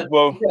should have to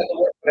work for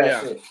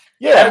that shit.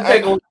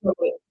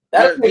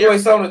 That'll take away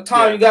some of the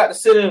time you got to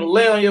sit and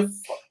lay on your...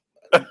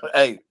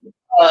 Hey.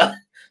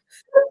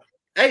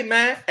 Hey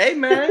man. Hey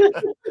man.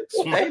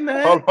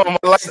 Hold on,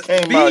 my light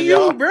came out,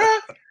 y'all. Bro.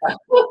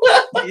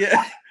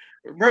 Yeah.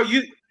 Bro,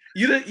 you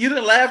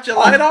didn't laugh your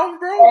light off,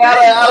 bro?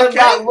 I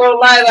about to blow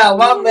light out,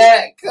 my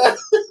bad.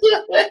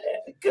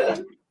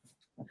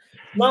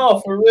 No,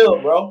 for real,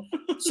 bro.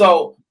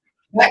 So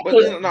back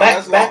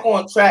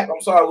on track.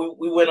 I'm sorry,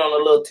 we went on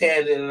a little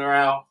tangent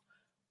around.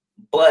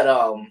 But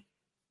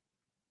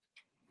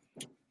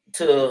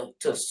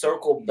to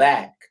circle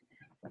back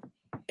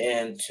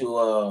and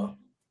to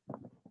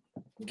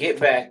get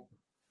back.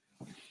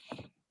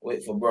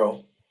 Wait for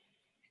bro.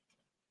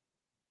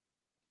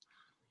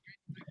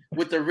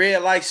 With the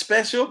red light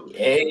special.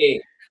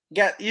 Hey.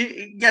 Got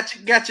your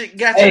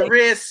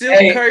red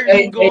silk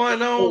curtain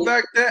going on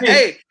back there.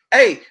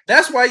 Hey,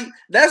 that's why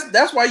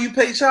you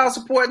pay child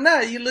support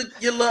now. You look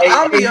your little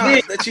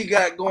ambiance that you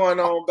got going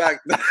on back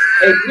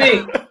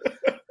there.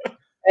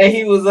 And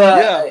he was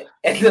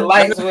and the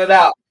lights went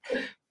out.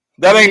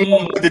 That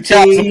ain't the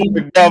child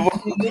support devil.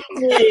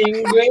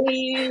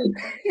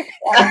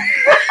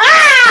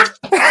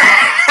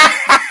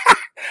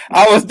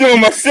 I was doing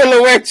my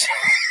silhouette.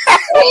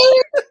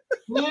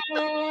 In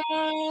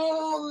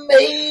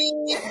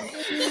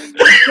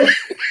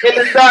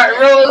the dark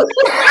room.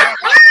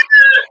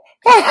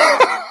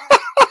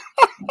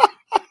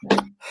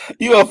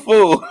 You a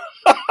fool.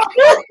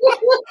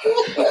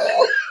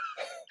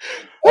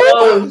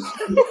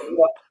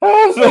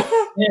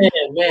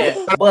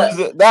 Man.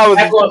 But that was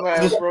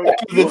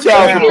the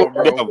child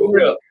support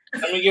devil.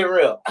 Let me get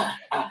real.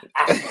 All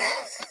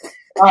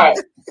right.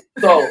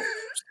 So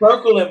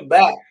circling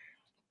back,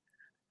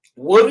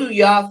 what do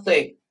y'all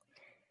think?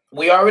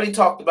 We already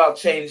talked about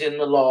changing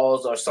the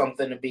laws or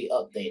something to be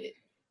updated.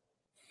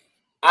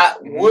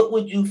 What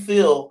would you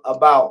feel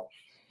about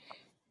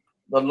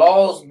the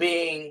laws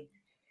being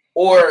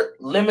or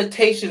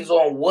limitations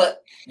on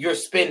what you're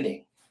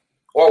spending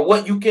or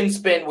what you can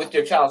spend with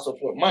your child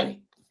support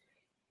money?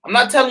 I'm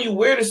not telling you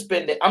where to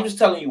spend it. I'm just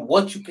telling you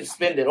what you can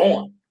spend it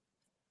on.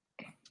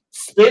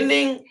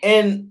 Spending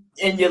and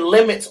your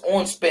limits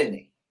on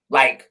spending.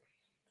 Like,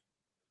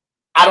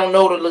 I don't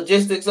know the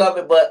logistics of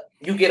it, but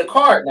you get a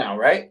card now,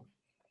 right?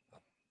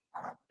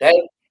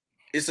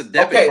 It's a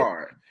debit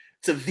card.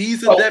 It's a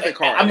Visa debit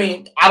card. I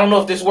mean, I don't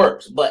know if this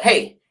works, but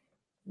hey,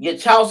 your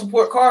child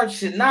support card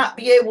should not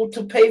be able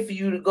to pay for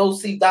you to go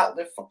see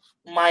Dr.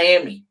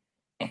 Miami.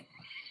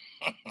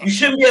 You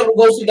shouldn't be able to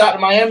go see Dr.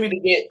 Miami to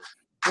get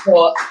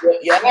your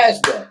ass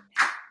done.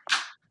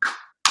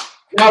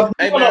 Now,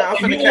 hey man, I'm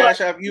finna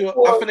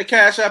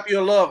cash up you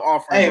a love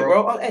offering,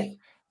 bro. Hey,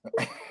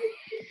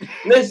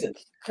 listen,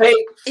 pay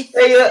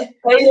your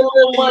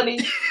little money.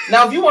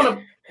 Now, if you want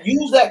to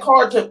use that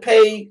card to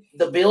pay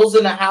the bills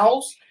in the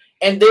house,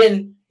 and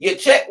then your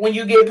check when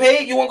you get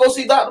paid, you want to go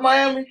see Dr.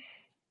 Miami,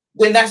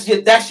 then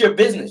that's your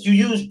business. You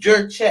used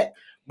your check,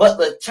 but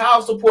the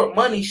child support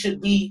money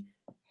should be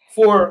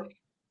for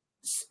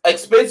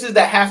expenses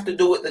that have to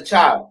do with the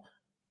child.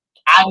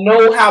 I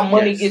know how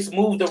money gets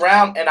moved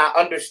around, and I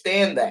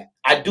understand that.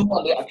 I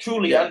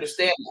truly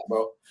understand that,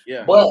 bro.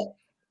 Yeah. But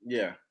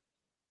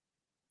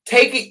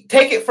take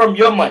it from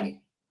your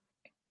money.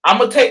 I'm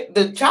gonna take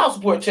the child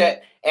support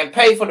check and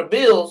pay for the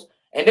bills,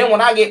 and then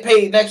when I get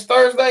paid next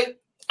Thursday,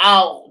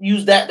 I'll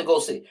use that to go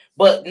see.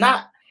 But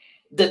not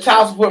the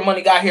child support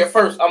money got here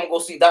first. I'm gonna go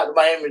see Dr.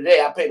 Miami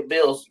today. I pay the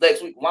bills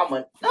next week with my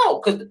money. No,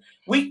 because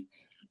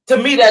to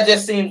me that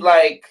just seems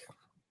like,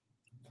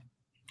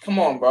 come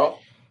on, bro.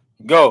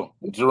 Go,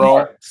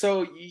 Jerome.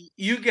 So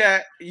you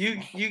got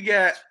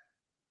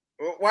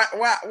why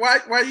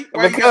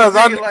because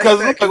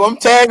I'm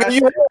tagging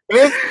you. We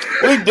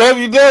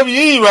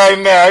WWE right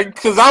now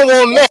because I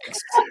want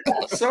next.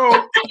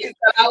 So okay,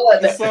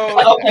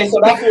 so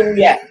that's where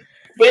we at.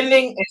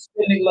 spending and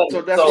spending limit.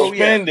 So that's what we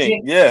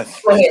spending.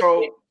 Yes.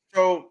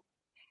 So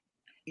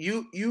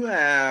you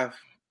have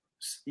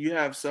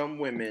some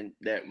women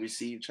that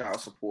receive child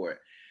support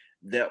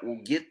that will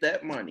get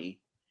that money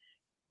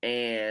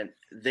and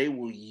they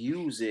will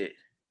use it,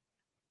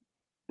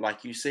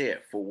 like you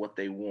said, for what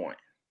they want.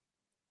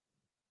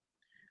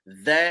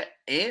 That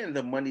and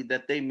the money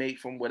that they make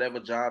from whatever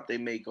job they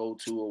may go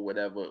to or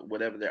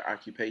whatever their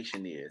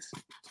occupation is.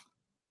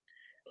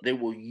 They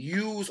will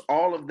use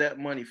all of that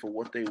money for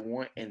what they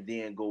want and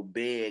then go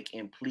beg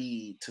and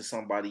plead to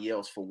somebody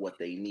else for what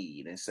they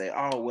need and say,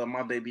 oh, well,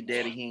 my baby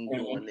daddy, he ain't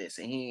doing this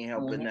and he ain't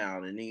helping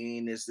out and he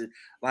ain't this.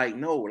 Like,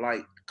 no,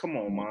 like, come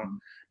on, Mom.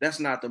 That's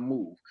not the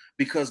move.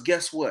 Because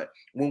guess what?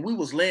 When we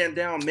was laying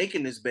down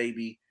making this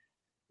baby,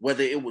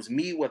 whether it was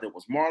me, whether it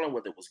was Marlon,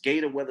 whether it was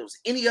Gator, whether it was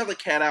any other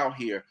cat out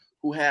here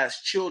who has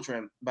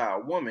children by a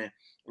woman,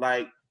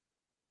 like,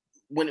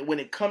 when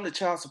it comes to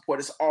child support,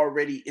 it's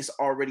already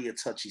a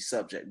touchy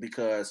subject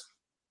because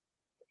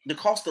the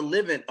cost of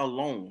living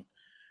alone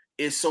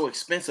is so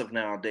expensive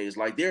nowadays.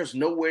 Like there's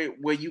nowhere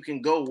where you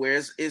can go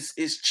where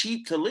it's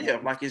cheap to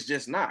live. Like it's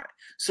just not.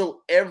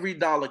 So every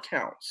dollar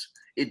counts.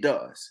 It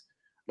does.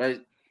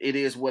 Like it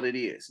is what it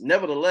is.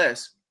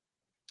 Nevertheless,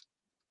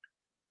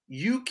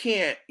 you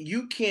can't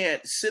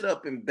sit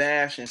up and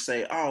bash and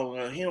say,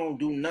 oh, he don't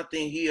do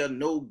nothing here,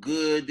 no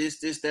good, this,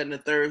 that, and the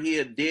third, he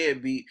a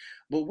deadbeat.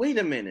 But wait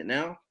a minute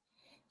now.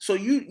 So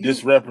you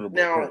disreputable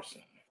now,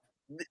 person.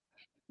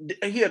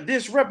 He a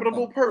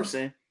disreputable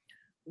person,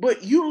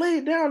 but you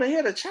laid down and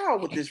had a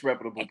child with this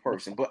reputable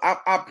person. But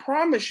I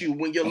promise you,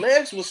 when your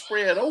legs were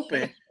spread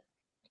open,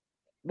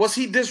 was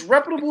he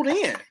disreputable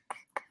then?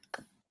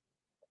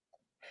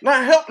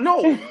 Now help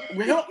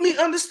me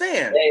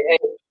understand. Hey.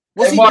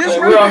 Was he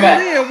disreputable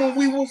then when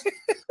we was?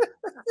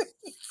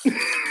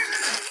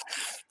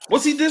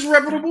 Was he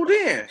disreputable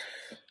then?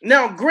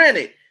 Now,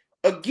 granted,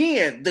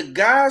 again, the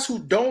guys who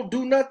don't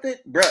do nothing,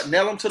 bro,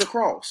 nail them to the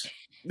cross.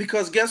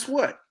 Because guess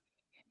what?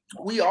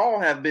 We all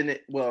have been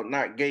it. Well,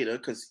 not Gator,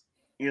 because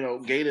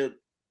Gator.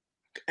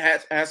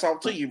 Hats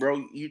off to you,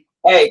 bro.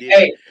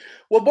 Hey.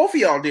 Well, both of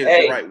y'all did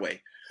it the right way.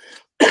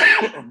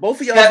 Both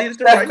of y'all did it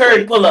the right Curry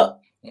way. Pull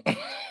up.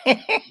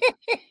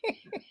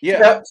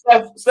 Yeah,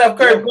 Steph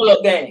Curry pull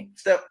up game.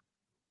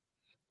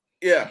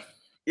 Yeah.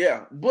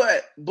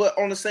 But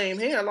on the same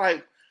hand,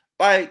 like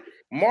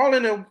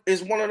Marlon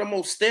is one of the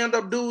most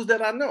stand-up dudes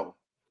that I know.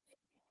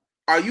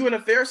 Are you in a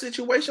fair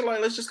situation?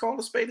 Like, let's just call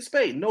a spade a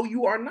spade. No,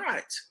 you are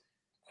not.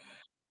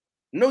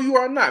 No, you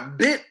are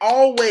not.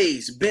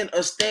 Always been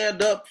a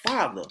stand-up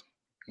father,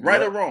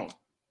 right or wrong.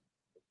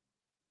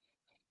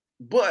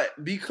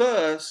 But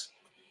because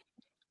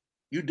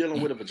you're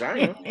dealing with a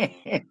vagina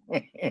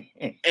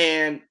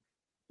and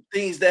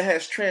things that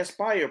has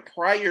transpired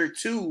prior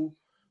to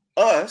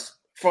us,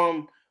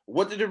 from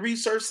what did the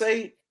research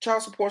say?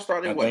 Child support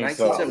started in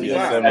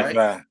 1975,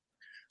 right?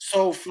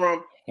 So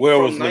from it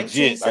was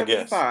legit, I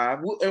guess.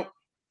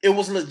 It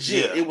was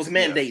legit. Yeah, it was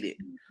mandated.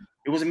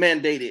 It was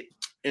mandated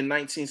in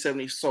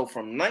 1970. So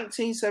from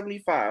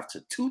 1975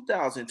 to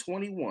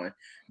 2021,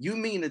 you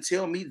mean to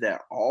tell me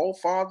that all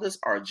fathers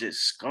are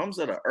just scums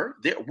of the earth?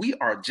 We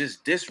are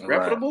just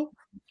disreputable? Right.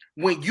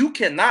 When you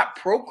cannot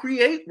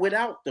procreate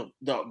without the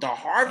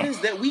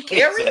harvest that we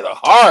carry? The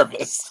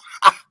harvest.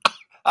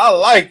 I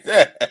like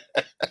that.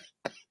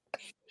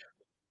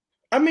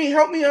 I mean,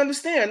 help me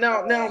understand.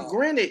 Now,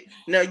 granted,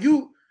 now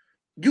you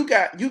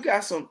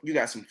got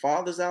some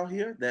fathers out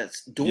here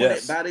that's doing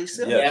it by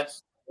themselves.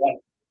 Yes.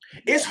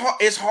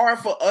 It's hard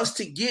for us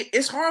to get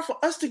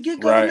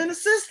government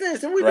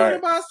assistance, and we're doing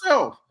it by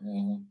ourselves.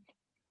 Mm-hmm.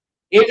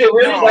 Is it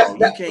really?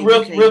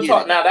 Real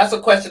talk. Now, that's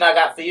a question I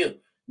got for you.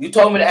 You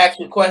told me to ask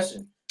you a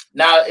question.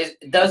 Now, is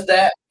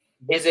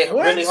it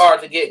really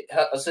hard to get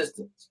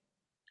assistance?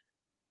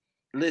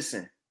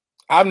 Listen,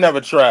 I've never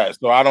tried,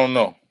 so I don't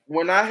know.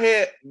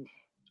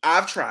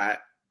 I've tried.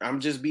 I'm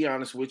just be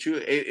honest with you.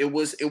 It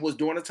was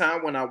during a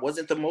time when I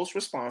wasn't the most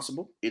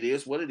responsible. It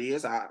is what it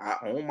is. I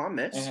own my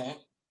mess.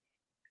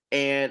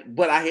 Mm-hmm.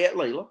 But I had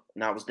Layla,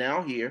 and I was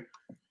down here,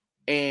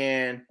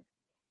 and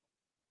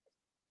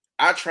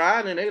I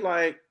tried, and they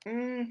like,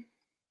 no,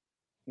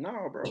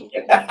 bro.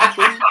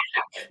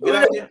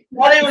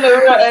 Not even a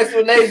real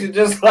explanation,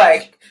 just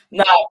like,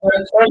 nah,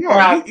 turn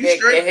around, get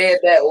your head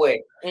that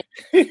way.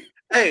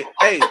 Hey,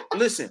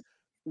 listen,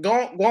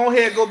 go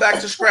ahead, go back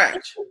to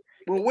scratch.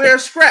 Well,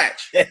 where's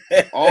scratch?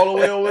 All the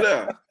way over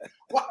there.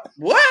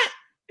 What?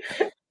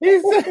 He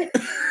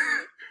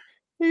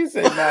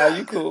said, nah,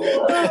 you cool.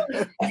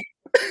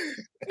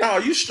 No,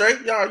 you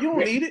straight, y'all. You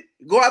don't need it.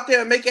 Go out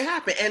there and make it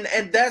happen.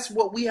 And that's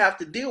what we have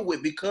to deal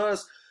with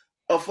because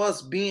of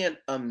us being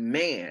a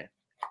man.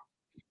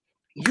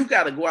 You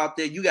got to go out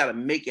there. You got to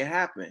make it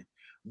happen.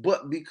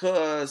 But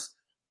because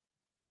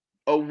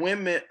a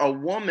woman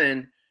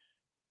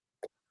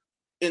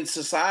in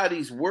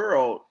society's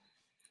world,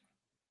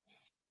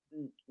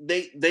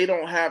 they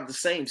don't have the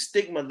same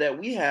stigma that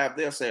we have.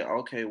 They'll say,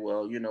 okay,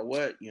 well, you know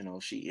what,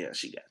 she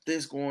got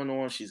this going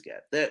on, she's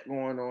got that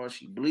going on,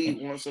 she bleed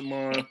once a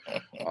month,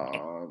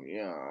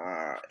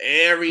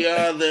 every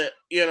other,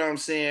 you know what I'm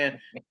saying,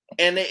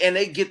 and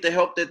they get the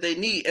help that they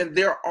need, and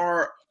there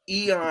are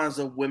eons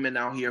of women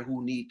out here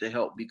who need the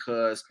help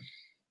because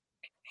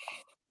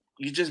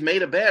you just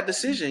made a bad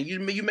decision. You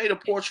made a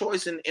poor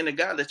choice in a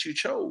guy that you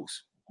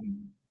chose.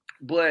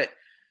 But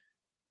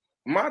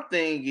my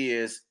thing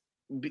is,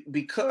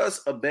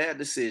 because a bad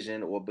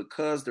decision or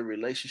because the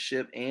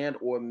relationship and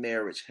or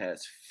marriage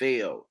has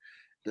failed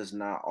does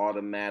not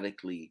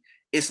automatically,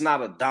 it's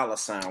not a dollar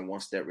sign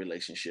once that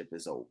relationship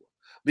is over.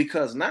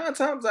 Because 9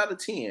 times out of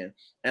 10,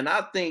 and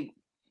I think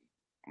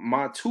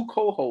my 2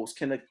 co-hosts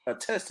can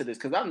attest to this,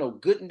 because I know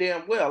good and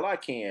damn well I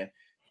can,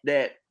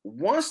 that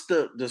once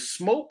the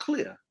smoke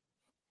clear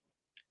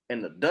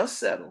and the dust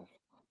settle,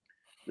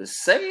 the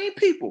same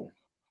people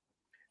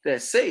that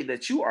say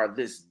that you are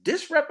this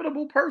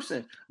disreputable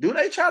person, do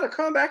they try to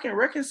come back and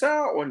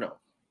reconcile or no?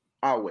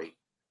 I'll wait.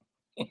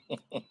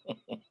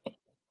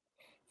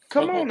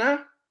 Come on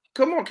now.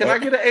 Come on. Can I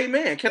get an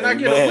amen? Can I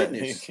get a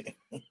witness?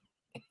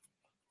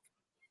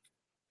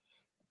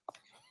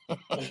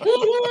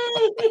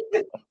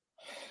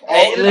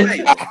 Hey,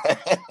 listen.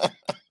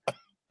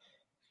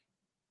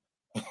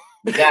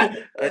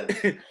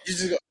 You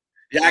just go,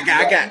 yeah,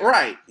 I got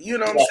right. You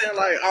know what I'm saying?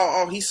 Like,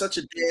 oh, he's such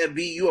a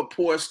deadbeat. You're a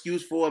poor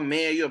excuse for a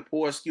man. You're a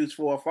poor excuse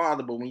for a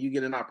father. But when you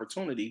get an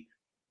opportunity,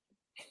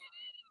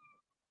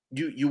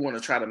 you want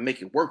to try to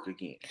make it work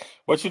again.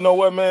 But you know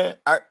what, man?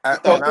 I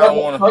don't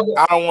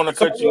want to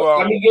cut you off.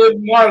 Let me give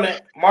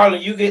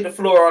Marlon. You get the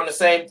floor on the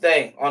same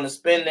thing, on the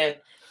spending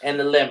and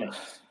the limit.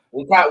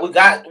 We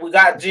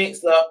got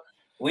Jinx up.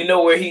 We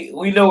know where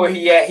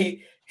he at.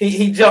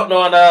 He jumped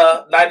on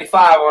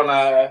 95 on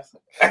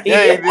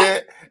yeah, he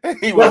did.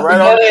 He was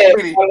right on the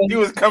 80. He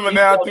was coming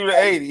down through the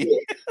 80.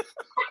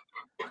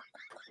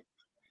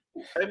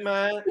 Hey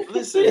man,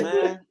 listen,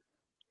 man.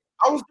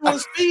 I was doing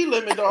speed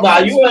limit, though. Nah,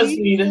 you weren't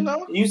speeding.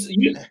 You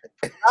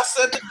I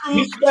said the cruise.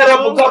 You sped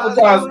up a couple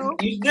times.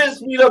 You did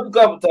speed up a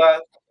couple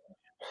times.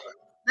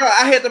 Bro,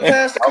 I had to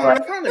pass the car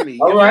in front of me.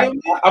 All right,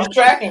 I'm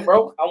tracking,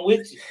 bro. I'm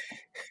with you.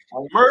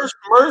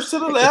 Merge to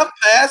the left,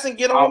 pass, and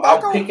get on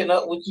back. I'm picking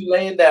up what you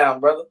laying down,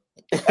 brother.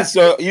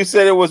 So you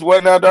said it was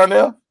what now,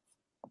 Darnell?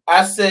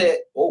 I said,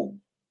 oh.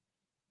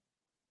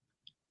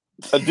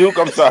 A Duke,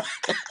 I'm sorry.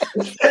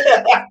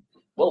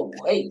 Whoa,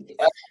 wait.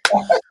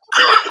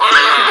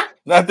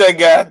 Not that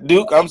guy.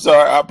 Duke, I'm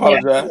sorry. I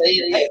apologize.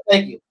 Yeah,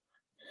 thank you.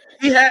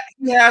 He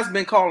has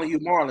been calling you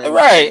Marlon.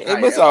 Right.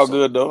 It's all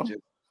good, though.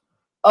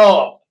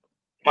 Oh,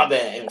 my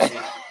bad.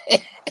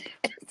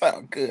 It's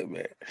all good,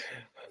 man.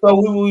 So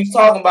what we was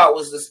talking about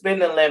was the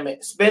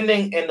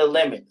spending and the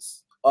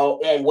limits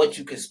on what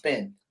you can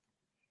spend.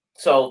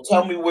 So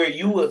tell me where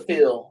you would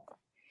feel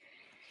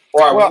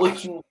or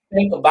what you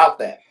think about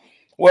that.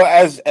 Well,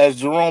 as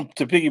Jerome,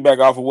 to piggyback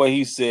off of what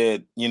he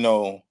said, a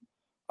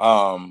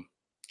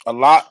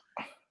lot.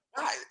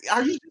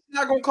 Are you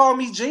not gonna call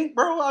me Jink,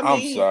 bro?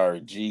 I'm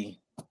sorry, G.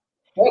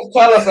 Let's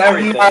tell us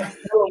everything.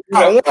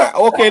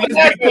 Okay,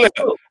 let's be clear.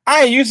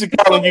 I ain't used to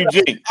calling you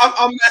Jink.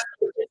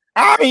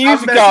 I ain't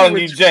used to calling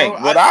you Jink,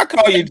 but I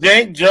call you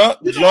Jink, junk,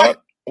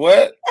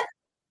 what?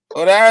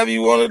 Whatever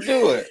you want to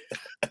do it.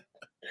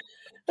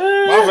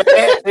 My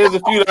bad. Here's a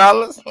few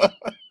dollars.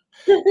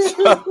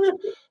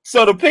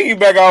 So to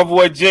piggyback off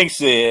what Jink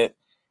said,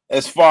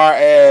 as far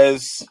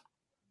as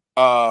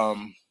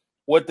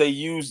what they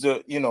use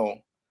to,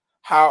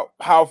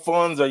 how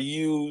funds are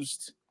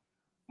used.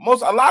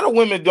 A lot of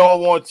women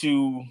don't want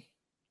to.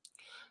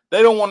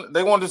 They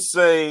want to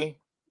say,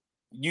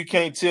 you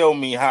can't tell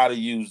me how to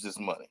use this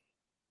money.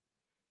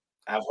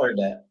 I've heard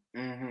that.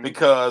 Mm-hmm.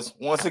 Because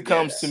once it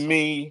comes to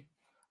me,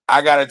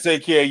 I gotta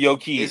take care of your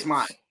kids. It's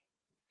mine.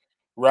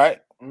 Right?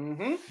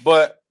 Mm-hmm.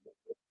 But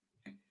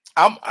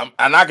I'm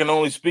and I can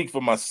only speak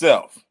for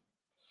myself.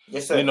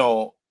 Yes, sir.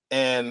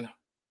 And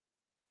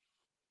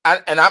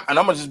I'm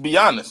gonna just be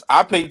honest.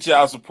 I pay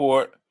child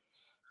support,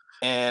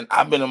 and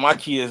I've been in my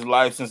kids'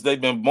 life since they've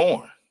been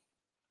born.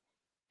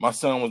 My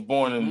son was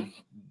born in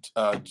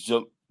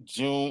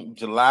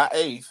July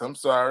 8th. I'm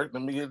sorry.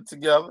 Let me get it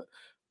together.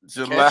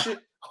 Catch it.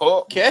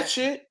 Catch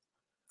it.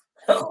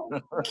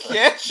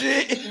 Catch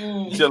it.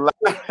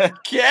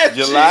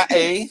 July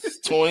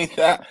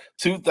 8th,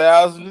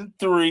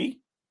 2003.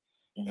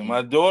 And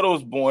my daughter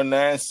was born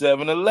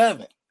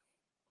 9/7/11.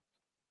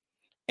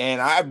 And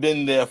I've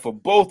been there for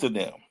both of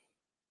them.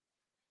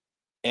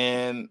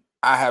 And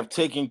I have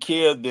taken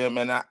care of them.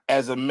 And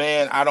as a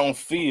man, I don't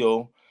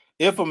feel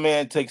if a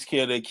man takes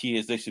care of their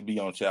kids, they should be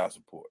on child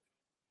support.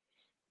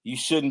 You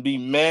shouldn't be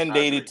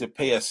mandated to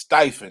pay a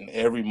stipend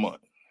every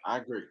month. I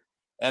agree.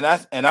 And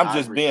I'm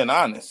just being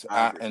honest.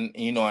 And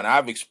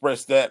I've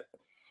expressed that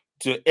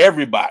to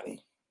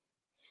everybody.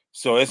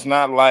 So it's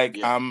not like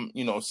I'm,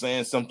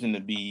 saying something to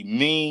be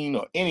mean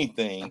or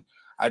anything.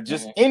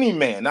 Any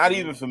man, not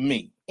even for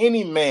me,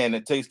 any man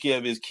that takes care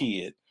of his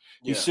kid,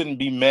 he shouldn't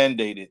be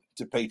mandated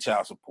to pay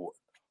child support.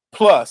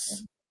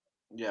 Plus,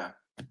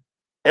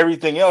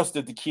 everything else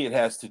that the kid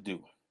has to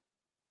do.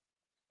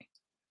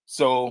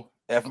 So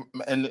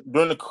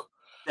during the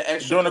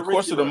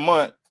course of the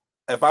month,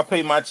 if I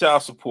pay my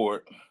child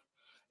support,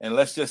 and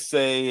let's just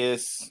say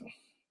it's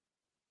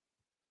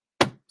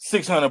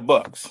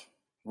 $600,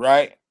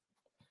 right?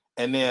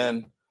 And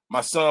then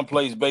my son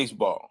plays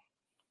baseball.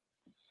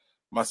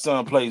 My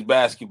son plays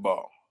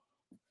basketball.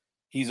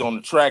 He's on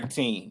the track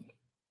team.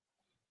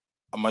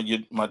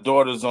 My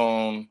daughter's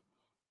on.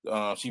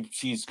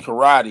 She's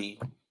karate,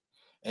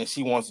 and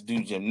she wants to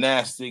do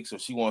gymnastics, or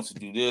she wants to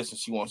do this, and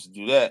she wants to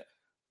do that.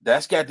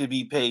 That's got to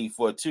be paid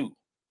for too.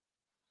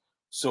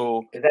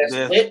 So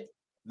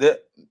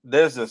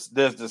there's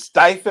the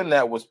stipend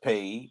that was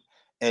paid,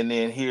 and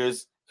then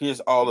here's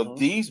all of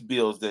these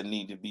bills that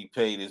need to be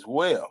paid as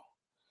well.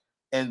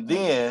 And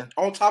then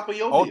on top of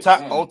your on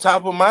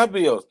top of my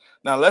bills.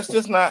 Now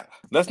let's not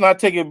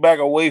take it back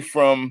away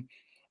from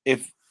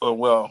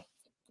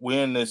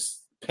we're in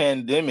this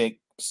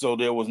pandemic, so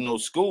there was no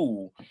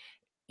school.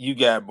 You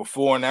got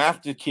before and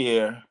after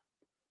care.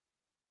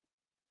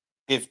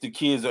 If the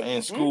kids are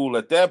in school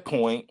at that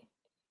point,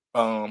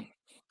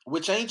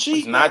 which ain't cheap,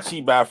 it's not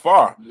cheap by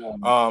far.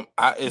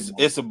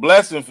 It's a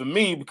blessing for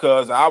me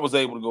because I was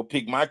able to go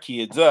pick my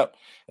kids up,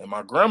 and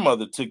my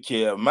grandmother took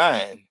care of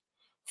mine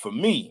for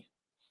me.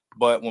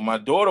 But when my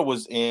daughter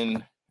was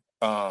in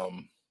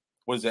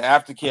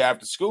aftercare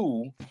after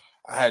school,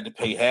 I had to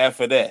pay half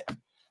of that.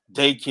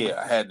 Daycare,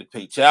 I had to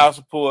pay child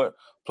support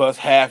plus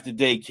half the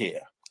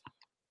daycare,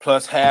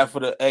 plus half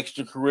of the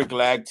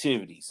extracurricular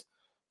activities.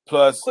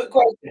 Plus, quick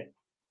question.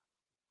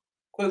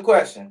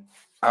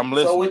 I'm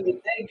listening. So with the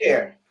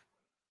daycare,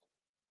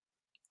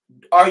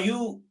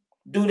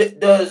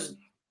 does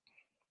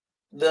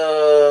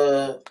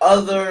the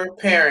other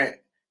parent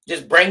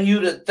just bring you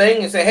the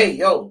thing and say, "Hey,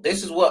 yo,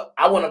 this is what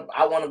I want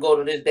to go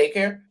to this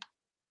daycare"?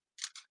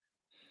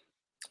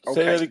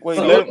 Okay.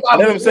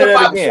 Let him say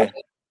that again.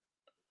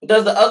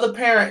 Does the other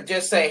parent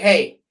just say,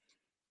 "Hey,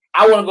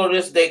 I want to go to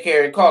this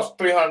daycare. It costs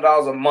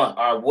 $300 a month,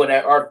 or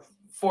whatever, or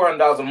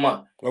 $400 a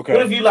month"? Okay.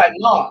 What if you like,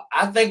 no,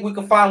 I think we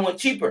can find one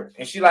cheaper,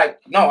 and she like,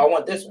 no, I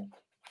want this one.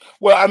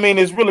 Well, I mean,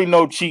 there's really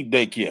no cheap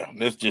daycare.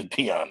 Let's just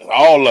be honest.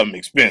 All of them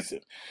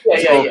expensive.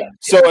 Yeah.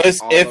 So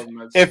it's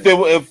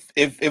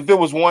if it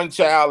was one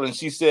child and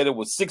she said it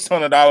was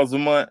 $600 a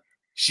month,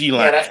 she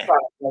lying. Yeah, that's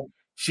probably.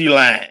 She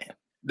lying.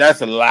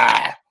 That's a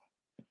lie.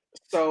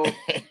 So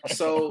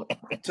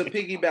to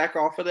piggyback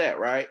off of that,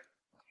 right?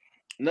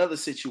 Another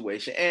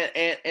situation,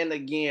 and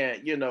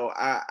again, you know,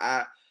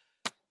 I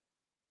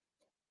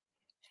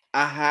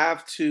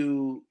have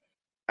to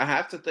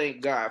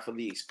thank God for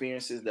the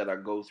experiences that I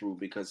go through,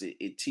 because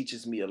it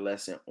teaches me a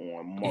lesson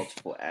on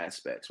multiple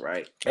aspects,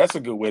 right? That's a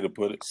good way to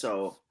put it.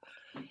 So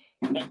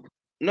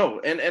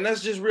no, and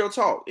that's just real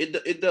talk.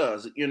 It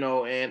does, you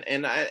know,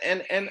 and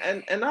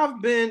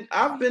I've been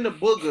a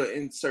booger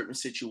in certain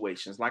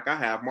situations. Like I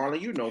have, Marlon,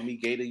 you know me,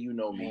 Gator, you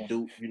know me,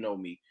 Duke, you know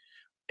me,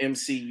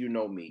 MC, you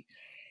know me.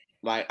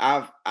 Like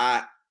am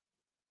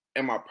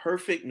I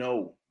perfect?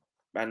 No,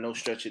 by no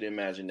stretch of the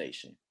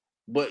imagination.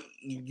 But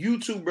you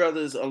two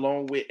brothers,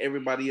 along with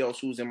everybody else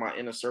who's in my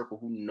inner circle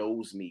who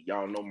knows me,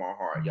 y'all know my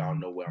heart. Y'all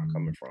know where I'm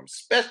coming from,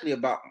 especially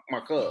about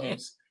my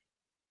cubs.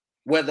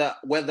 Whether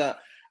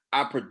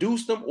I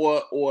produce them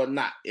or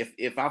not.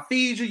 If I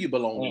feed you, you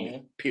belong to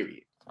me,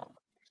 period.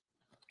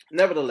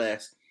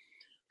 Nevertheless,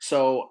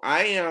 so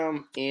I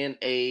am in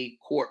a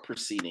court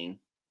proceeding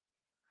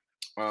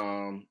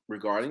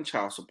regarding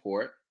child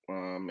support.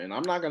 And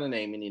I'm not going to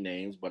name any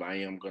names, but I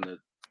am going to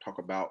talk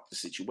about the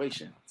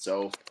situation.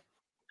 So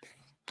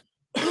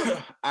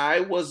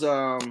I was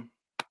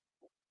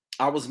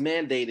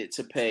mandated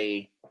to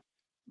pay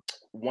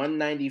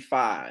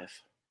 $195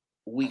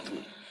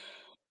 weekly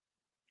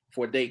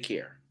for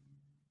daycare.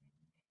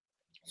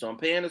 So I'm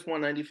paying this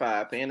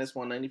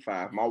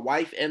 $195. My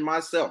wife and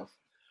myself,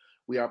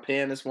 we are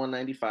paying this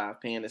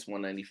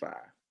 $195.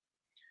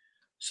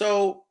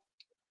 So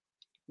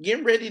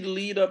getting ready to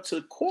lead up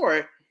to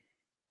court,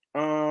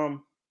 I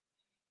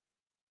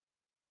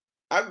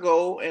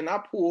go and I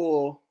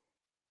pull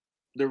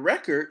the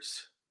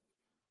records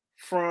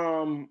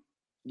from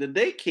the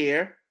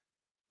daycare,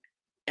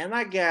 and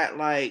I got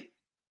like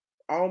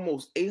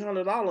almost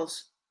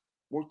 $800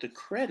 worth of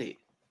credit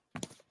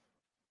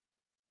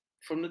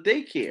from the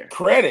daycare.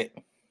 Credit?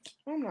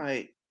 I'm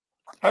like,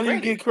 how do you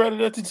get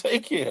credit at the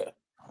daycare?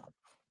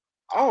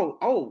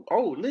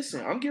 Oh!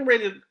 Listen, I'm getting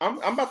ready. I'm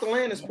about to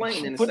land this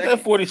plane in a second. Put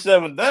that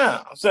 47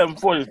 down.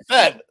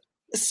 747.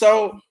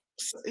 So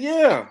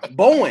yeah,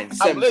 Boeing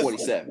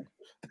 747.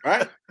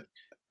 Right.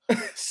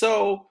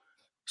 So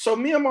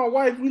me and my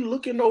wife, we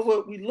looking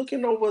over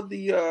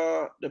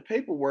the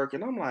paperwork,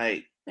 and I'm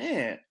like,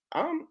 man,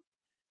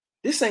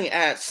 this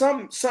ain't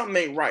something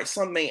ain't right.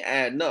 Something ain't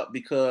adding up,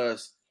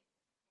 because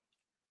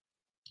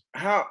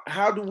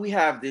how do we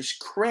have this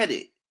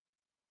credit?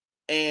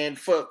 And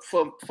for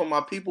my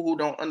people who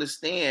don't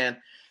understand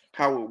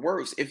how it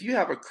works, if you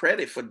have a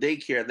credit for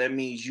daycare, that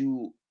means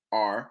you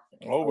are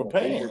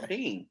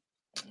overpaying.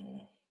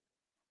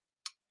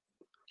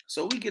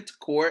 So we get to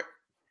court,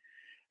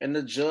 and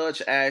the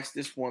judge asked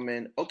this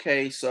woman,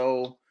 okay,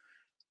 so,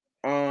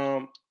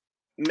 ma'am,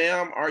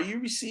 are you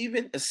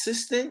receiving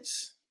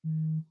assistance?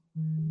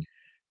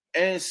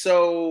 And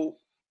so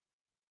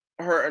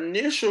her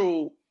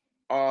initial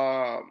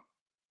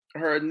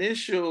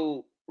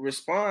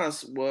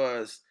response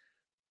was,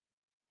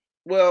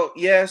 well,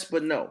 yes,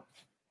 but no.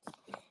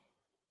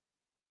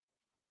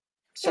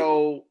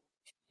 So,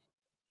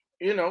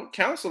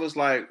 counsel is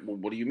like, well,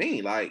 what do you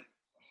mean? Like,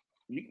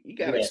 you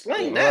got to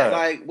explain that.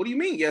 Right. Like, what do you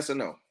mean, yes or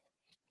no?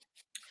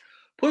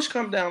 Push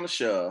come down to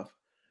shove.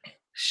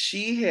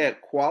 She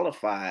had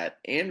qualified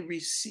and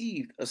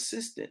received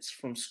assistance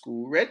from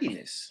School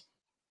Readiness,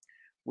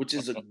 which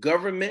is a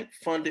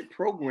government-funded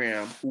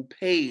program who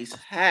pays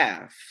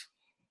half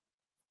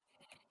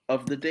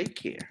of the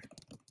daycare.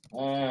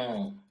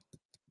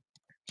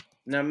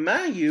 Now,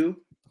 mind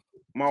you,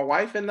 my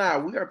wife and I,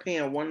 we are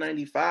paying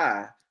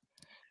 $195,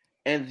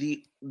 and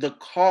the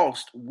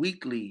cost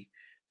weekly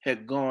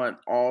had gone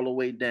all the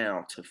way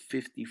down to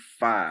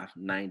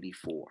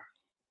 $55.94.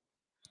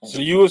 So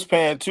you was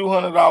paying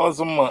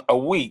 $200 a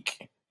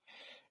week,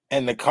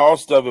 and the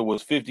cost of it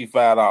was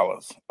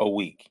 $55 a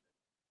week.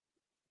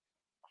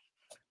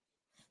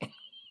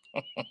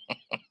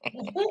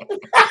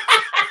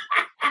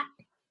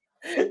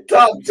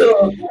 Talk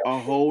to him. A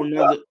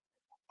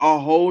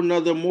whole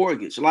nother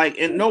mortgage. Like,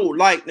 and no,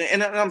 like,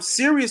 and I'm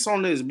serious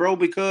on this, bro,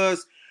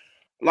 because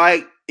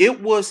like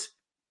it was,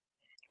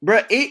 bro,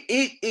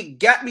 it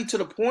got me to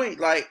the point,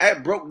 like, I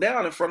broke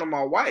down in front of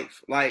my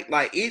wife. Like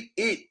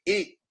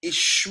it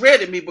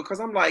shredded me,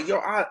 because I'm like, yo,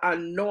 I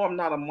know I'm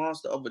not a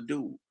monster of a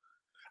dude.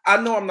 I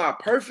know I'm not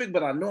perfect,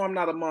 but I know I'm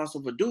not a monster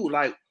of a dude.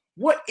 Like,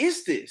 what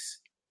is this?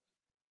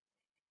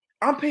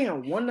 I'm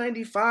paying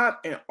 $195,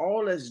 and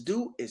all that's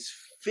due is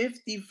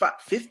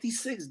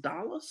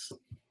 $56.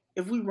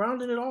 If we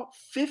rounded it off,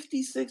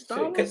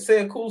 $56. Could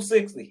say a cool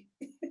 60.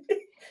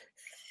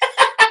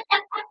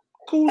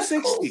 Cool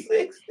 60.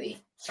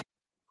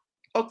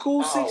 A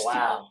cool 60.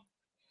 Wow.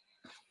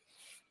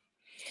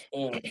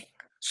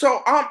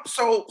 So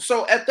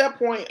at that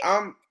point,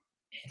 I'm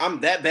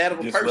that bad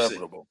of a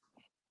person.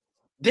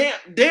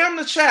 Damn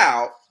the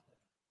child.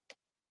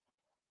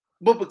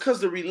 But because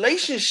the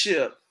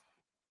relationship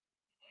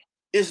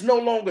is no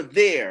longer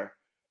there,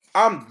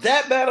 I'm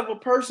that bad of a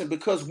person,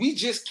 because we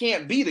just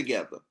can't be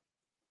together,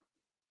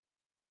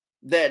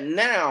 that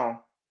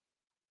now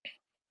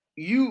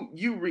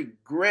you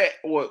regret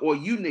or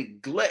you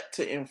neglect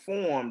to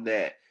inform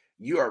that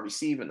you are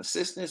receiving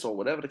assistance or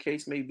whatever the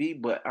case may be,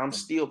 but I'm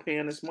still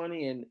paying this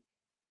money.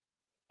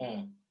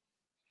 And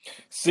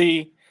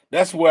see,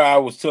 that's where I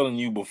was telling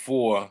you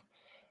before.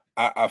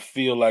 I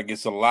feel like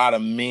it's a lot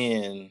of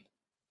men,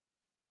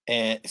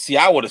 and see,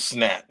 I would have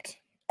snapped.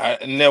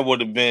 And that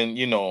would have been,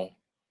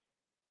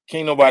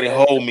 can't nobody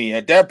hold me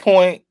at that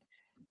point.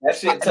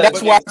 That's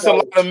why it's a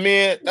lot of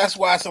men. That's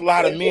why it's a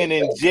lot of men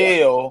in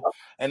jail,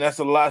 and that's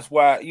why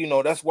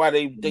that's why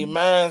they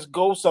minds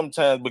go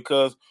sometimes,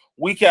 because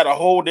we gotta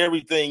hold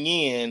everything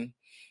in,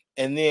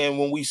 and then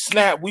when we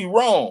snap, we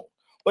wrong.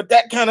 But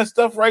that kind of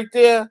stuff right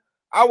there,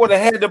 I would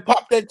have had to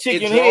pop that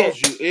chicken head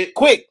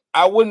quick.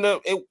 I wouldn't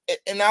have,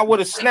 and I would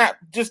have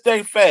snapped just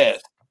that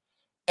fast.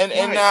 And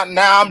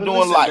now I'm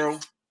doing life. Bro.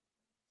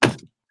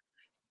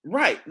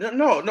 Right.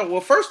 No.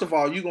 Well, first of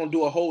all, you're gonna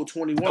do a whole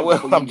 21.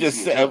 Well, I'm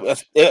just saying.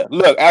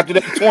 Look, after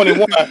that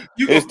 21,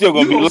 it's still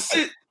gonna be.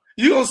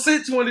 You're gonna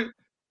sit 20.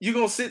 You're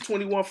gonna sit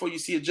 21 before you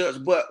see a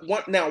judge. But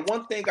one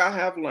thing I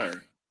have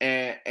learned,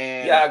 and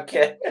yeah,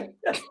 okay.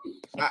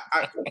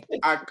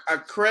 I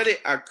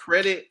credit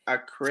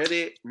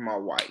my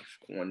wife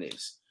on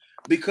this,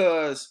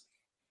 because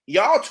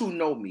y'all two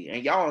know me,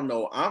 and y'all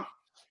know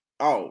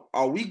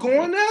are we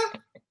going there?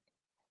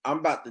 I'm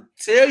about to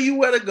tell you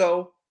where to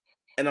go,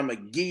 and I'm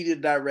gonna give you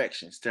the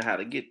directions to how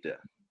to get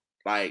there.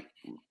 Like,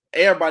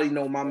 everybody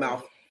know my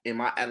mouth and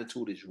my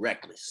attitude is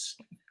reckless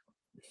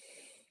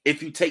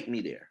if you take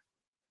me there.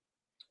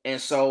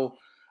 And so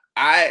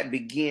I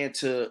began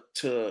to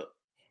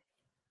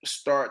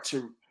start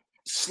to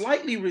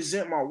slightly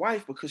resent my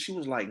wife, because she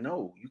was like,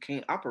 no, you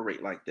can't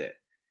operate like that.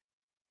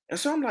 And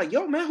so I'm like,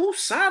 yo, man, whose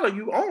side are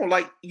you on?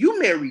 Like,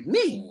 you married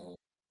me.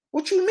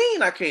 What you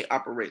mean I can't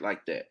operate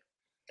like that?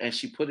 And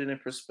she put it in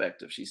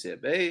perspective. She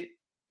said, babe,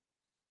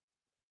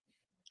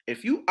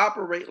 if you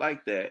operate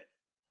like that,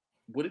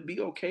 would it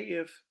be okay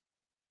if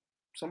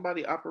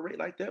somebody operate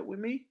like that with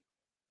me?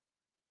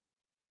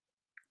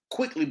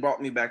 Quickly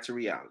brought me back to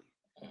reality,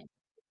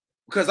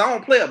 because I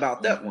don't play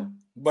about that one.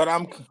 But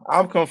I'm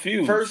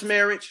confused. First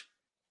marriage,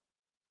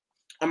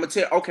 I'm gonna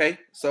tell. Okay,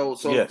 so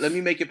yes. Let me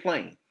make it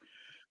plain.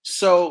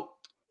 So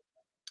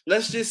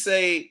let's just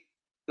say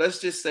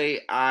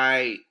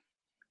I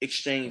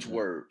exchange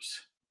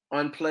words,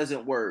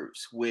 unpleasant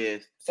words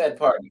with said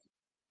party.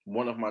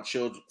 One of my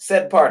children.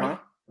 Said party. Huh?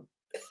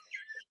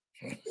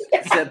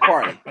 Said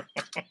party.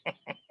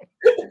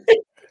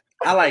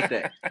 I like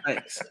that.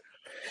 Thanks.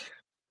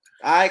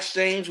 I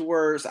exchange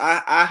words.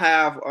 I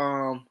have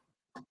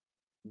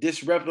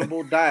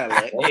disreputable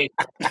dialect.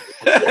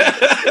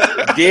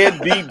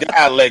 Deadbeat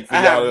dialect, for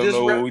y'all don't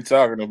know what we're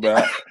talking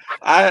about.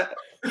 I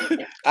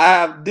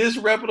have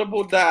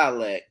disreputable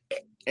dialect,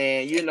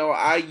 and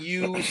I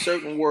use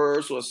certain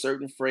words or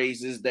certain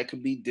phrases that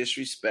could be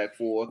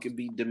disrespectful or could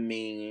be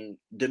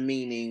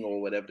demeaning,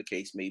 or whatever the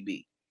case may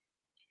be.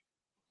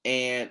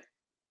 And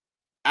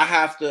I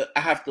have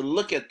to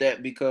look at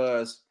that,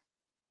 because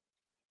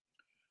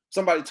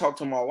somebody talked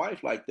to my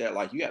wife like that,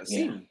 like, you got to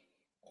see me.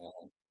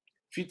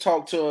 If you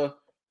talk to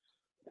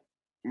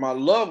my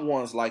loved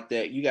ones like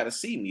that, you got to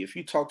see me. If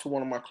you talk to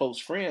one of my close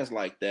friends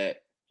like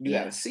that, you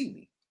got to see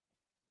me.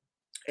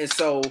 And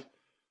so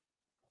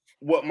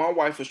what my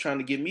wife was trying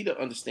to get me to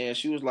understand,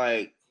 she was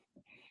like,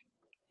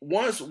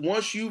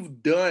 once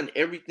you've done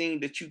everything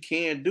that you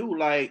can do,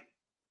 like,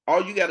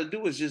 all you got to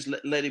do is just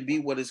let it be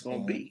what it's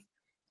going to be.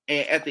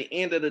 And at the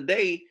end of the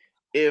day,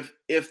 if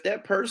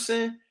that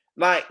person,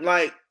 like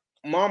my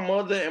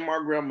mother and my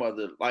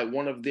grandmother, like,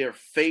 one of their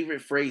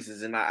favorite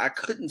phrases, and I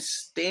couldn't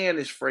stand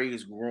this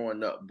phrase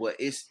growing up, but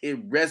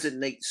it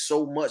resonates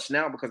so much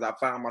now because I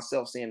find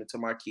myself saying it to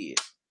my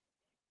kids.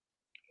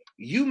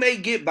 You may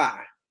get by,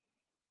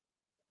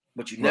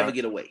 but you never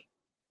get away.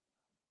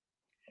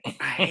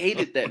 I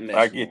hated that message.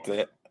 I get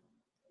that.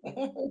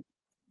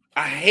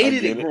 I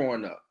hated it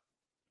growing up.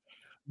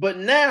 But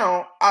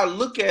now I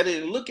look at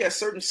it and look at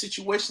certain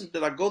situations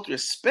that I go through,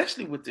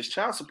 especially with this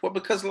child support,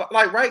 because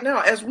like right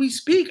now, as we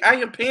speak, I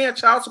am paying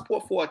child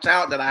support for a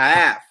child that I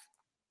have.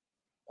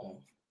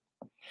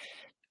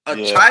 A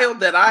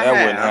child that I have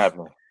wouldn't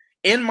happen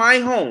in my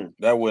home.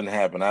 That wouldn't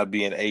happen. I'd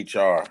be in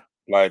HR.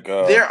 Like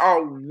there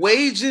are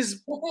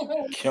wages.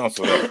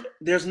 Counselor.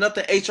 There's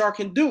nothing HR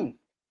can do.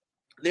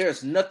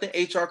 There's nothing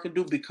HR can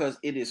do because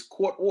it is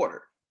court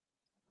ordered.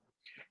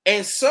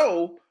 And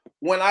so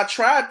when I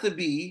tried to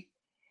be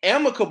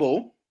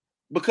amicable,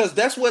 because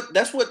that's what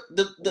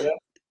the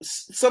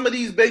some of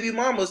these baby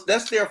mamas,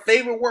 that's their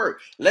favorite word.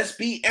 Let's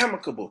be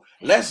amicable.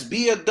 Let's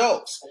be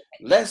adults.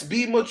 Let's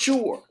be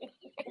mature.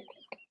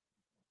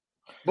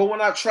 But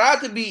when I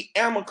tried to be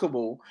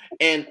amicable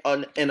and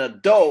an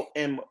adult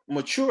and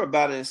mature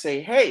about it and say,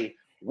 hey,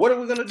 what are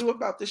we going to do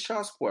about this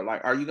child support?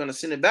 Like, are you going to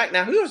send it back?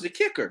 Now, here's the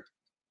kicker.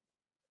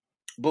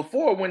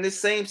 Before, when this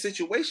same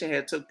situation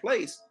had took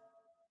place,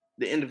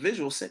 the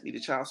individual sent me the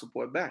child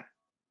support back.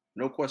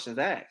 No questions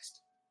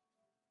asked.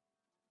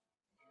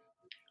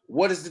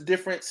 What is the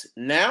difference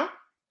now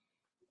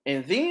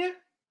and then?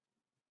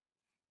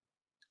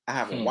 I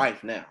have a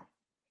wife now.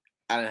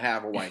 I didn't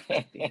have a wife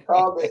back then.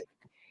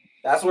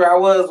 That's where I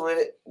was with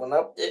it.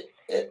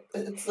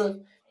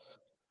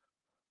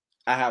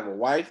 I have a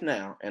wife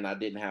now, and I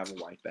didn't have a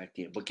wife back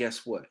then. But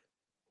guess what?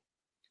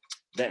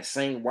 That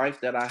same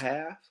wife that I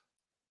have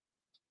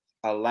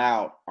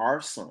allowed our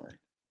son,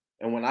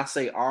 and when I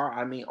say our,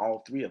 I mean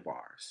all three of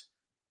ours,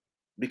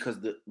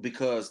 because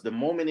the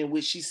moment in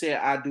which she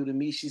said I do to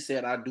me, she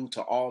said I do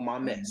to all my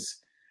mess.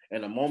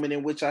 And the moment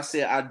in which I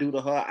said I do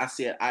to her, I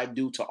said I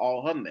do to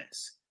all her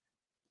mess.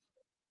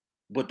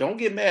 But don't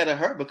get mad at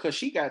her because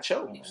she got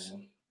chose.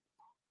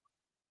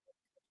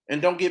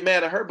 And don't get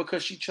mad at her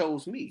because she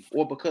chose me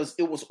or because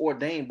it was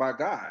ordained by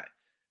God.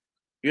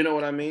 You know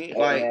what I mean?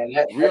 Like,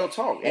 real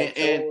talk.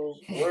 And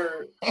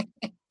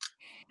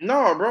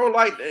no, bro,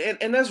 like,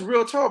 and that's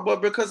real talk.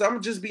 But because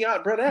I'm just being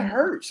honest, bro, that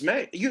hurts,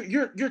 man.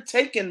 You're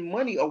taking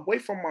money away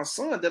from my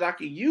son that I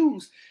can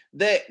use,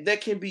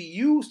 that can be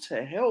used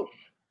to help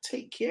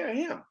take care of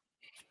him.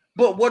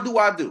 But what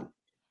do?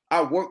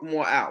 I work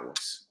more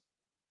hours.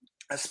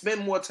 I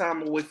spend more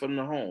time away from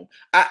the home.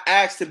 I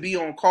ask to be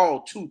on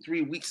call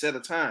 2-3 weeks at a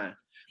time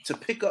to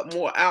pick up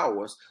more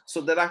hours so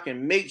that I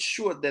can make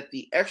sure that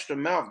the extra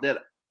mouth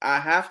that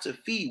I have to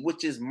feed,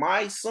 which is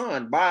my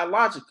son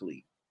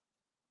biologically,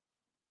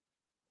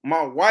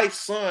 my wife's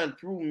son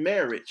through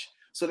marriage,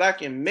 so that I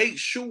can make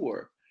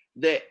sure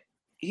that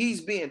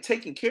he's being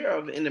taken care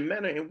of in the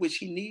manner in which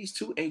he needs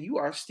to, and you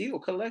are still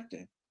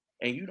collecting,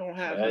 and you don't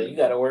have. You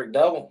got to work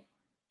double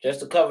just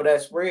to cover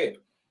that spread.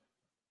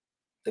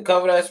 To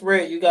cover that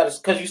spread, you got to,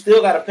 because you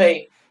still got to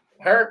pay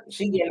her.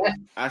 She getting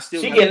that.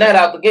 She getting that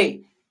out the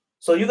gate.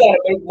 So you got to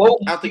make more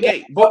out the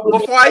gate. But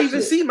before I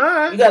even see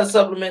mine, you got to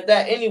supplement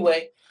that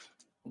anyway.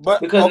 But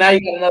because now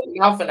you got another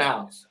mouth in the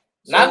house.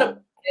 So,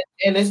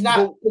 and it's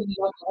not.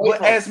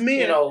 But as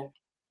men,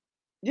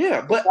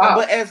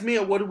 but as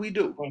men, what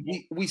do?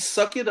 We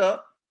suck it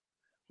up.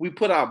 We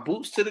put our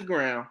boots to the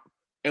ground,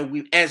 and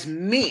we, as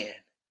men.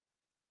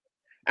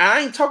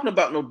 I ain't talking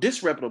about no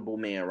disreputable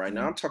man right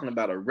now. I'm talking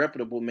about a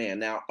reputable man.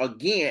 Now,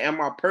 again,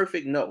 am I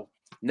perfect? No.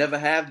 Never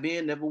have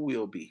been, never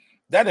will be.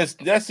 That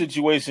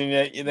situation,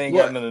 it ain't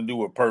got nothing to do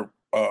with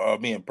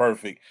being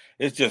perfect.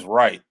 It's just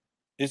right.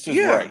 It's just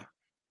right.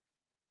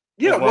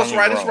 Yeah, what's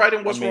right is right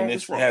and what's wrong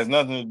is wrong. It has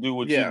nothing to do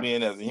with you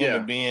being as a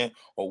human being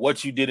or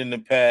what you did in the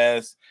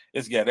past.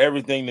 It's got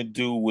everything to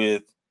do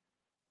with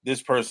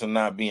this person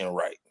not being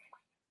right.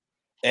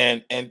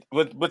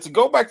 But to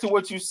go back to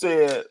what you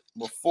said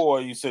before,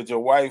 you said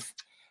your wife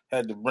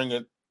had to bring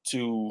it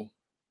to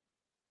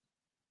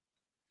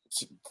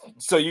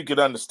so you could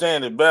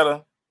understand it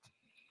better.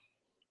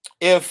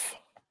 If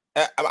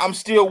I'm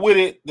still with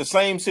it, the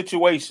same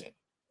situation.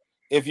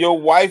 If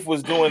your wife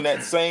was doing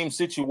that same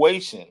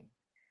situation,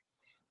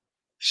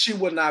 she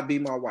would not be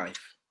my wife.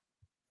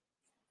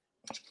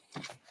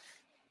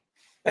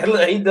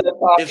 Look, he done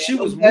talking. If she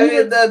was moving,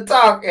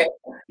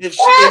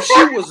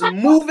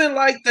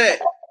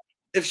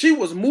 if she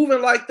was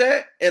moving like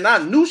that, and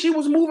I knew she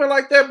was moving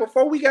like that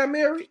before we got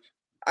married,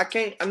 I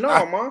can't.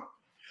 No, Mom.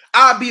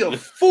 I'd be a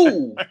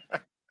fool.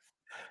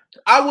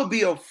 I would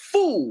be a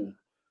fool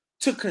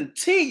to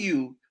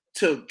continue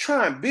to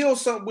try and build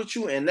something with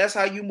you, and that's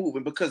how you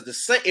moving. Because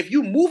if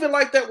you moving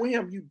like that with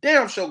him, you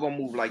damn sure gonna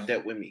move like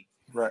that with me.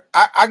 Right.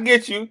 I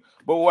get you,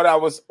 but what I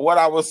was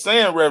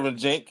saying, Reverend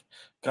Jink,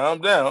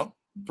 calm down,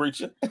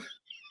 preacher.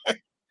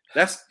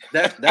 That's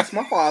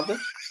my father.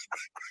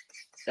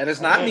 That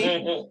is not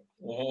me.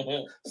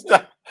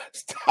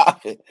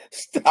 Stop it.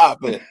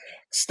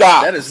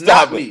 That is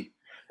not me.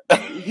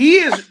 He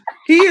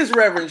is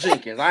Reverend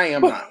Jenkins. I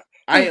am not.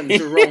 I am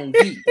Jerome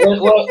B.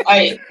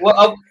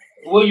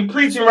 Well, you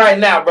preaching right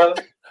now,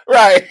 brother.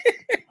 Right.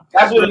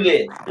 That's what it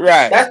is.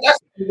 Right. That's what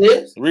it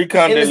is.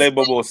 Recondele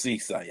Bobo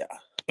Sisa, yeah.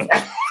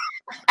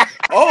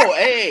 Oh,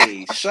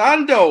 hey,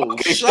 Shondo.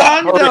 Okay,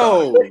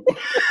 Shondo.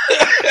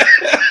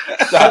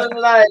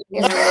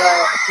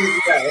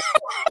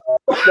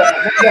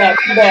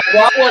 Well,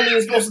 I wasn't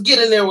even supposed to get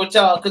in there with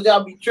y'all because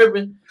y'all be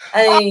tripping.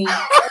 I ain't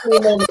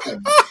know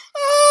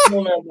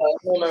none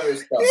of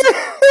this stuff.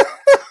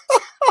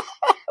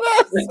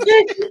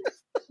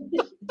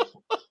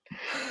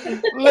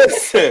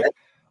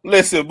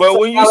 Listen, but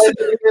when you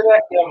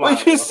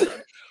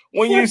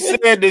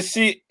said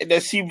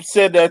that she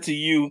said that to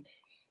you,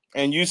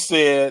 and you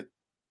said,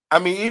 I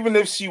mean, even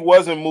if she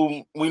wasn't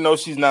moving, we know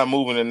she's not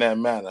moving in that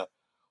manner.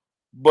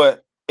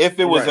 But if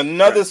it was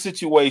another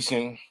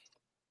situation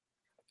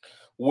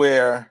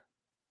where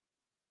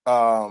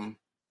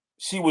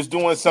she was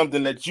doing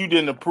something that you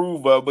didn't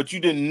approve of, but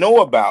you didn't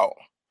know about,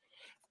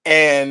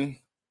 and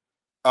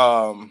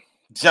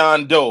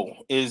John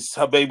Doe is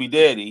her baby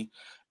daddy,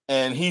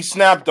 and he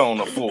snapped on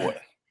her for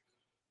it,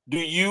 do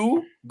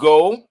you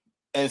go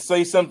and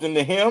say something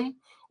to him?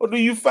 Or do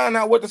you find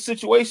out what the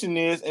situation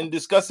is and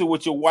discuss it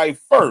with your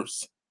wife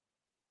first?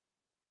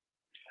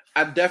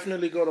 I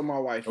definitely go to my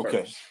wife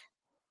first.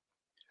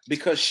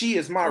 Because she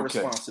is my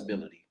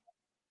responsibility.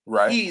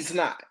 Right. He's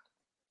not.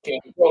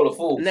 Can't control the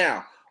food.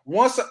 Now,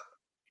 once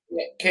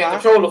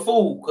can't control the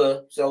food,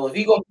 cuz. So if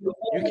he gonna be a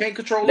fool, you can't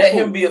control let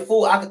him be a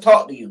fool. I can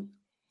talk to you.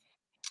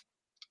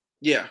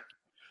 Yeah.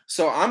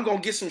 So I'm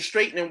gonna get some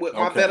straightening with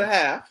my better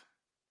half.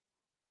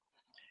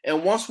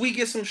 And once we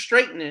get some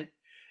straightening,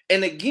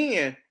 and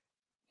again,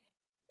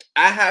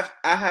 I have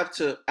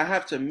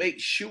to make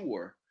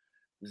sure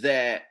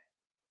that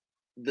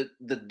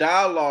the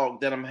dialogue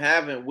that I'm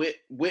having with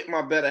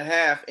my better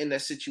half in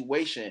that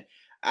situation,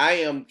 I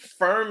am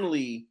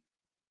firmly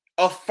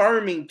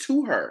affirming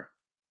to her,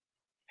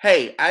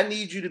 hey, I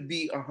need you to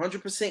be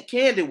 100%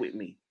 candid with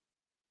me.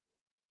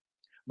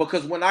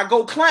 Because when I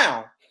go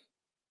clown,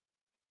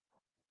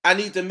 I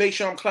need to make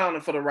sure I'm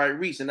clowning for the right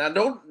reason. Now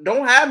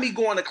don't have me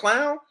going to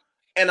clown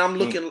and I'm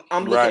looking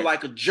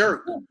like a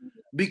jerk.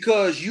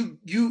 Because you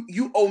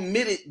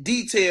omitted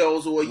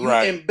details or you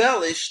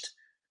embellished,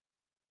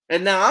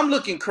 and now I'm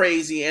looking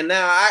crazy, and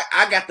now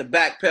I got the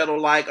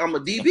backpedal like I'm a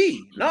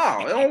DB.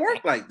 No, it don't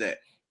work like that.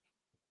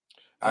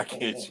 I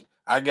get you.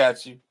 I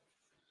got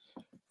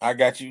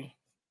you.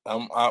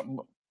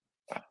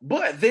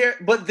 But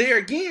there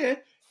again,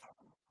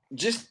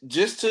 just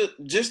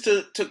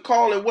to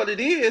call it what it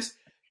is,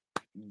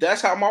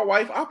 that's how my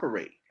wife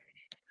operates.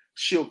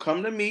 She'll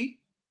come to me.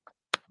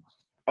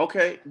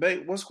 Okay,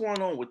 babe, what's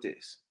going on with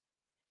this?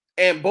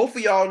 And both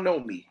of y'all know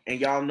me,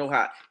 and y'all know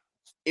how.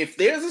 If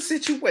there's a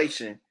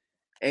situation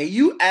and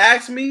you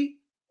ask me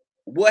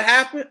what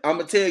happened, I'm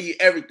gonna tell you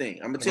everything.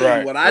 I'm gonna tell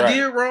you what I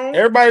did wrong.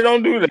 Everybody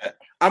don't do that.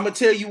 I'm gonna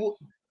tell you.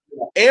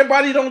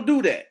 Everybody don't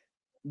do that.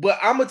 But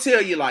I'm gonna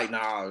tell you, like,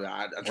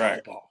 I tried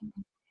to ball.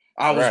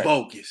 I was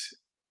bogus.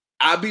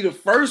 I'll be the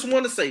first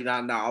one to say, no,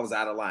 I was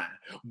out of line.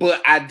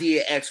 But I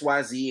did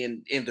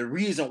XYZ, and the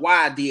reason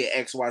why I did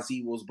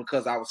XYZ was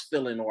because I was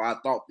feeling, or I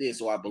thought this,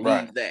 or I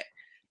believed that.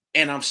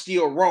 And I'm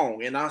still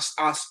wrong. And I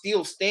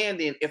still stand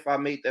in if I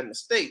made that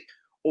mistake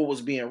or was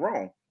being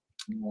wrong.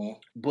 Mm-hmm.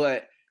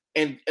 But,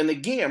 and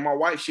again, my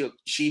wife,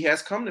 she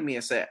has come to me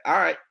and said, all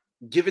right,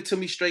 give it to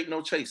me straight,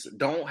 no chaser.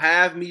 Don't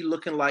have me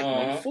looking like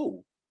no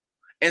fool.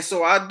 And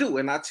so I do.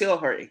 And I tell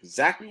her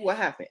exactly what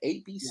happened.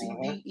 A, B, C,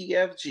 D, E,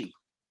 F, G.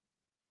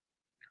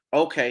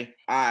 Okay,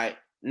 all right.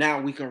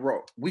 Now we can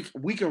roll. We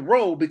can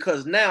roll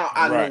because now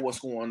I know what's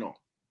going on.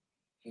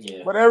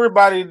 Yeah. But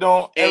everybody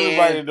doesn't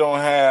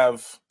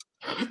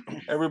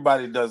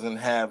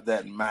have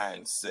that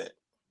mindset.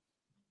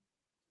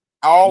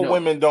 All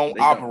women don't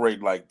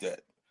operate like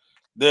that.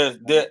 There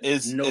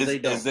is,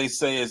 as they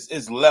say,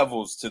 is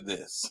levels to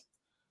this.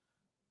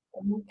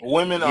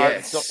 Women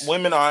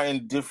are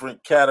in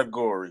different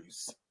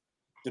categories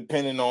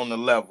depending on the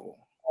level.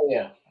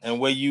 Yeah. And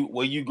where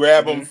you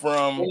grab them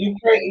from. When you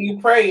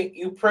pray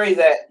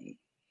that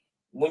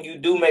when you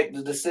do make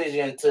the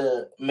decision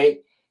to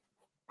make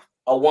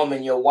a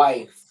woman your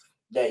wife,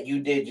 that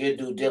you did your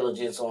due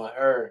diligence on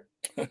her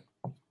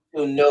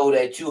to know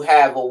that you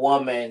have a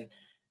woman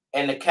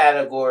in the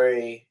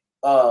category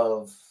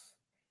of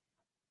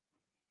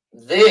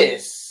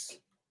this,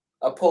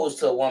 opposed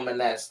to a woman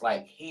that's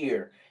like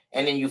here,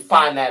 and then you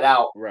find that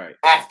out right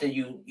after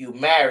you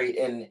married,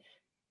 and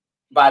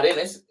by then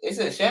it's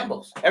in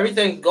shambles.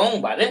 Everything's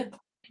gone by then.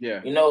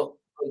 Yeah, you know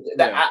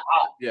that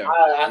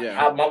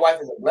my wife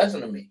is a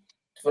blessing to me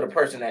for the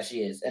person that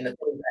she is, and the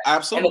thing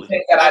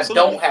that I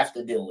don't have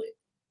to deal with.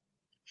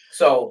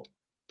 So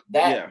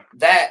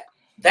that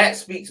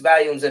speaks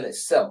volumes in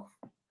itself.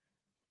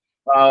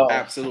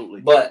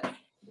 Absolutely. But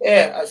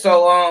yeah,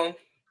 so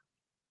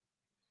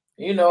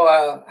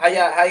how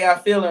y'all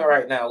feeling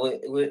right now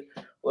with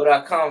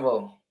our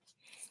convo?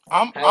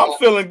 I'm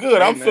feeling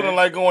good. I'm feeling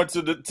like going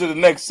to the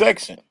next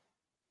section.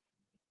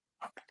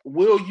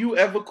 Will you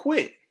ever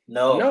quit?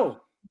 No.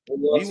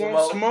 We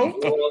want some more.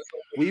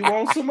 We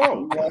want some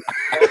more.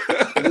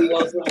 We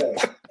want some more.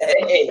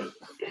 Hey.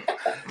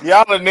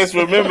 Y'all in this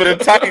Remember the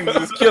Titans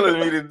is killing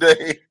me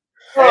today.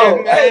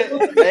 Oh,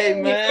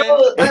 hey man.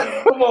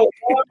 Come on.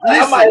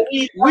 Listen, I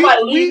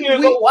might leave here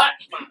and go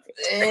watch my.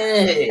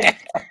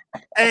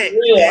 Hey,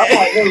 yeah, I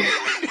might go.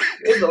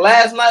 It's the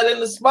last night in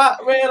the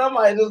spot, man. I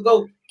might just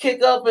go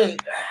kick up and.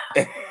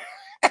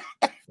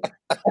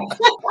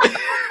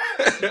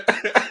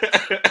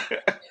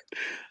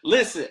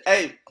 Listen,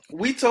 hey,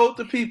 we told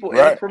the people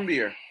at the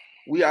premiere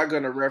we are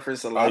going to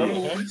reference a lot of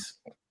movies,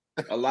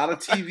 a lot of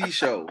TV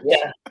shows.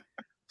 Yeah.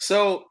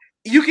 So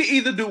you can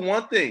either do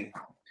one thing.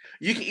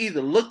 You can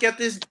either look at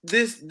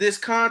this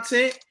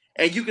content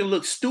and you can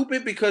look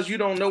stupid because you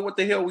don't know what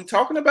the hell we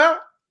talking about,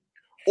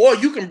 or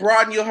you can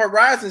broaden your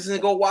horizons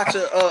and go watch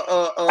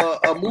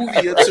a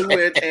movie or two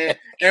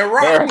and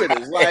rock with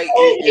us. Like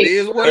it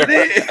is what it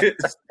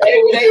is.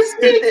 Hey, when they seen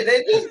it,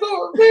 they just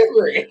don't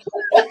remember it.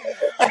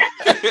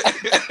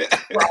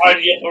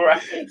 Broaden your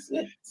horizons.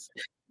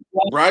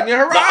 Broaden your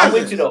horizons. No, I'm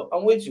with you though.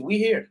 I'm with you. We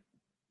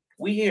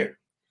here.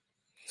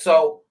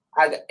 So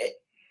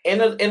in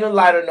a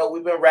lighter note,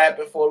 we've been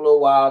rapping for a little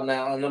while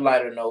now. On a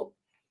lighter note,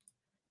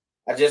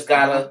 I just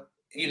got a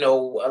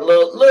little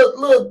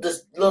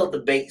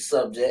debate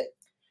subject,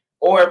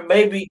 or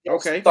maybe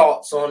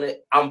thoughts on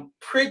it. I'm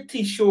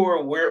pretty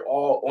sure we're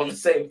all on the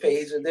same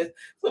page with this,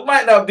 so it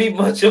might not be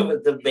much of a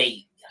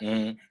debate.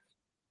 Mm-hmm.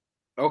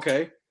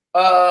 Okay.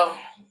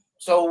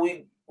 So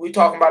we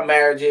talking about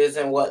marriages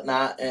and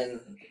whatnot, and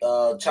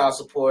child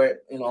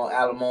support,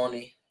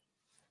 alimony.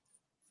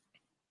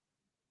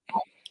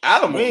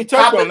 We ain't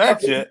talking on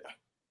that yet.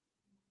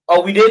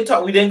 Oh, we didn't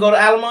talk. We didn't go to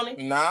alimony.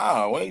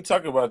 Nah, we ain't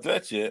talking about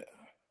that yet.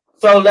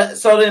 So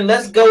then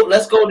let's go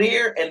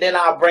there, and then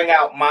I'll bring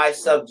out my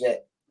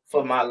subject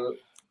for my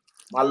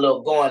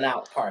little going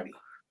out party.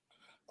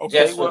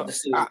 Okay,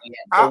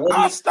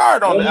 I'll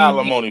start on the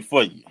alimony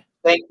for you.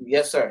 Thank you.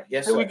 Yes, sir.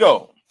 Here we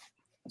go.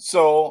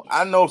 So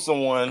I know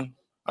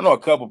a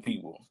couple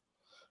people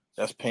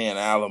that's paying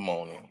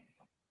alimony,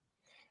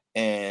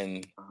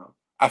 and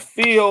I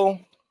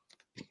feel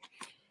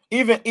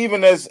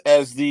even as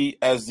the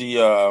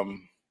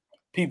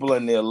people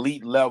in the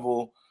elite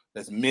level,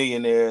 that's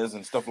millionaires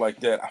and stuff like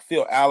that, I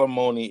feel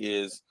alimony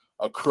is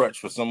a crutch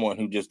for someone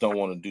who just don't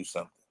want to do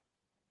something,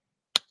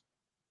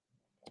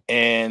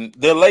 and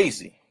they're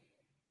lazy.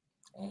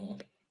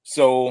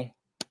 So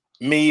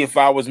me, if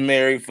I was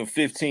married for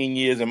 15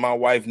 years and my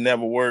wife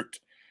never worked,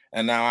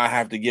 and now I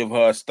have to give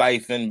her a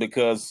stipend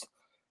because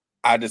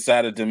I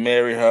decided to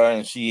marry her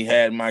and she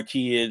had my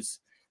kids.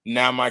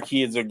 Now my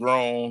kids are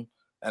grown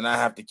and I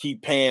have to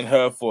keep paying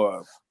her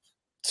for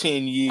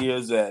 10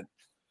 years at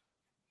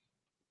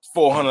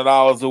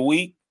 $400 a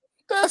week.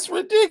 That's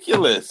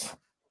ridiculous.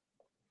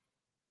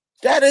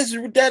 That is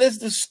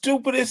the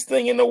stupidest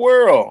thing in the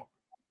world.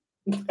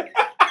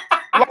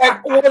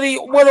 Like,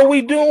 what are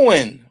we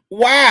doing?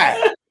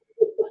 Why?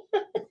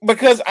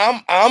 Because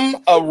I'm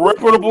a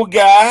reputable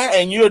guy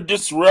and you're a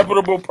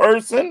disreputable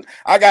person.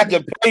 I got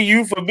to pay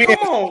you for being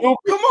Come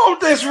on,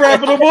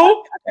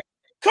 disreputable.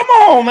 Come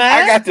on,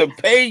 man. I got to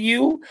pay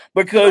you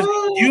because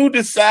you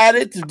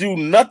decided to do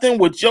nothing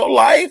with your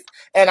life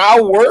and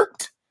I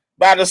worked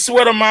by the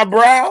sweat of my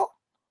brow.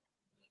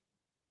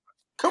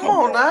 Come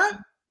on now.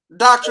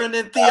 Doctrine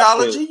and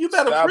theology. You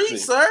better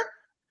preach, sir.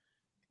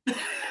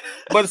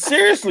 But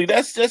seriously,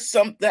 that's just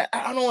something that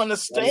I don't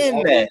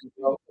understand that.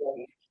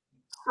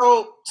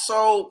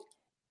 So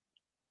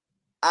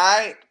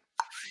I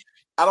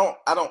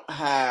don't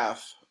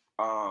have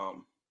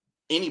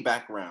any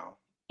background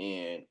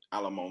in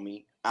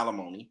alimony. I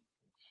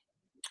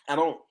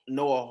don't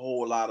know a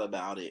whole lot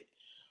about it.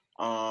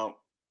 I'm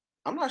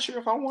not sure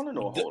if I want to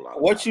know a whole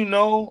lot. What you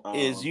know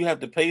is you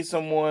have to pay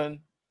someone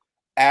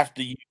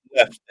after you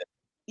left them.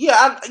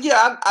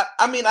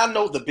 I mean, I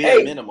know the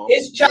bare minimum.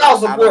 It's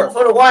child support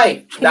for the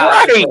wife.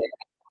 Right.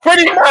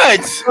 Pretty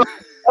much.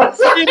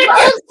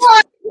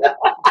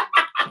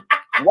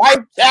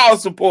 Wife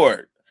child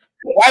support.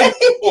 Wife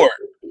support.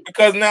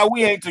 Because now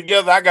we ain't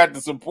together. I got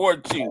to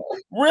support you.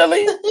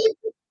 Really?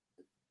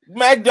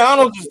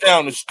 McDonald's is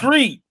down the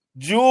street.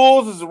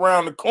 Jules is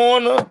around the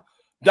corner.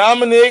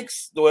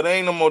 Dominic's, though it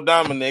ain't no more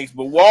Dominic's,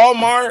 but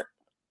Walmart,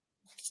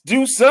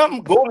 do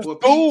something. Go to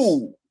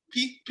school.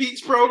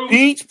 Peach Produce.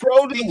 Peach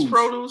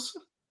Produce.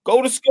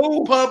 Go to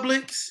school.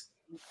 Publix.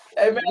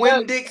 Hey, man,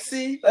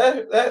 Winn-Dixie.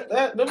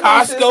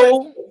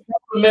 Costco.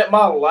 Supplement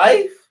my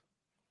life.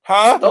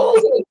 Huh?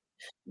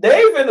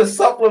 They ain't finna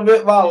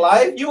supplement my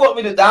life. You want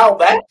me to dial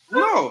back?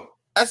 No.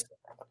 That's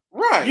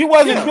right. You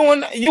wasn't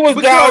doing. You was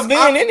dialed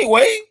in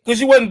anyway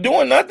because you wasn't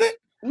doing nothing.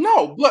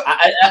 No, but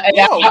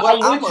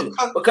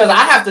because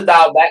I have to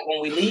dial back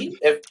when we leave.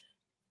 If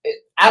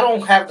I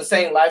don't have the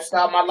same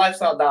lifestyle, my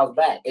lifestyle dials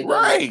back. It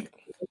doesn't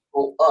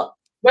go up,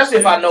 especially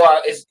if I know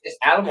it's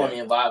alimony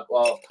involved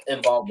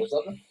with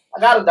something. I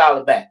gotta dial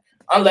it back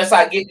unless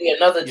I get me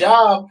another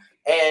job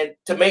and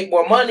to make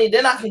more money,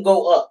 then I can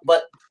go up.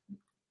 But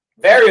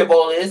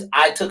variable is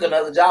I took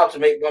another job to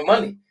make more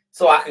money,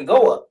 so I can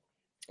go up.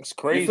 It's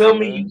crazy. You feel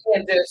me? Man. You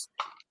can't just.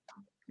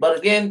 But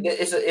again,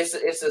 it's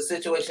a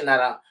situation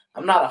that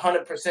I'm not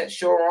 100%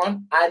 sure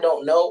on. I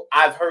don't know.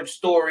 I've heard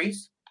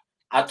stories.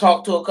 I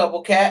talked to a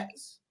couple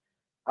cats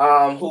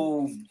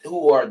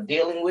who are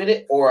dealing with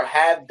it or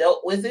have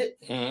dealt with it.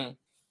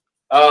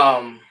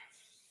 Mm-hmm.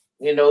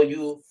 You know,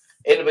 you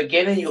in the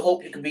beginning you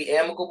hope you can be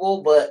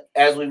amicable, but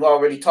as we've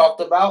already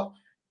talked about,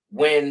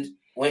 when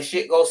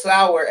shit goes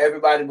sour,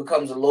 everybody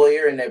becomes a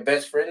lawyer and their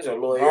best friends are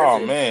lawyers. Oh,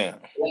 and, man.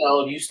 You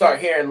know, you start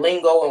hearing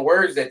lingo and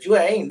words that you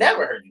ain't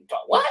never heard you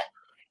talk. What?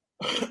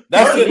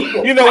 That's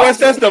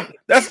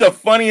that's the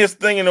funniest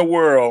thing in the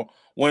world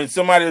when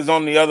somebody is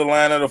on the other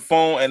line of the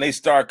phone and they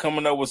start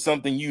coming up with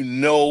something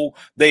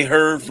they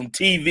heard from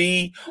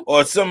TV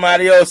or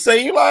somebody else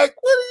say. You like,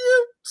 what are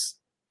you?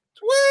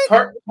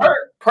 What?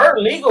 Per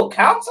legal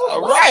counsel?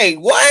 Right?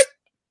 What?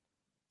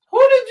 Who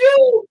did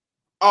you?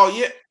 Oh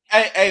yeah.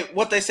 Hey,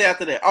 what they say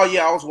after that? Oh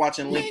yeah, I was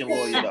watching Lincoln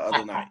Lawyer the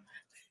other night.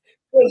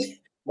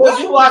 Was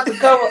you watch a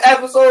couple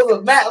episodes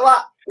of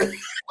Matlock?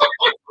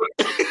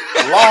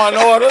 Law and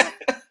Order.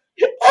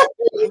 Dude,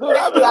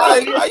 I be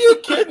like, are you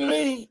kidding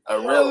me?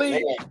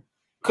 Really?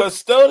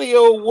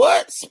 Custodial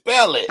what?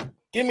 Spell it.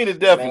 Give me the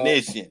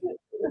definition.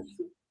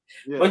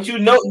 Yeah. But you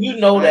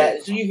know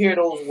that. So you hear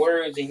those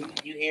words and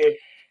you hear,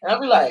 and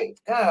I'll be like,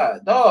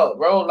 God, dog,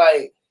 bro,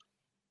 like,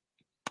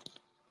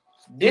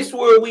 this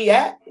where we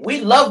at?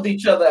 We loved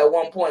each other at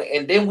one point,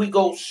 and then we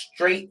go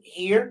straight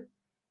here.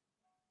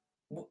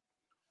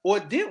 Or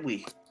did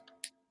we?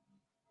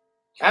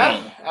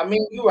 I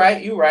mean, you're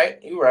right.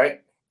 I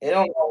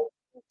don't know.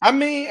 I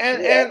mean,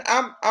 and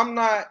I'm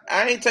not.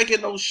 I ain't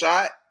taking no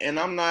shot, and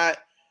I'm not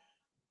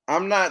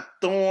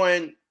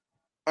throwing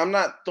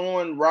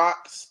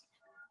rocks.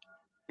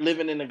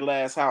 Living in a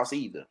glass house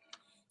either,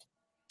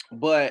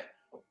 but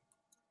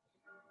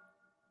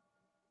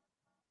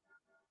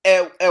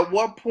at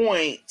what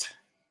point,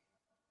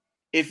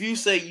 if you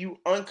say you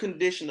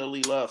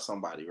unconditionally love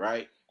somebody,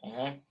 right?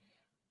 Uh-huh.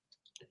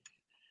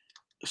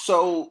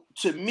 So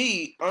to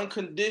me,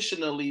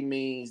 unconditionally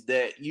means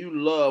that you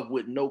love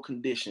with no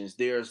conditions.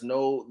 There's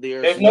no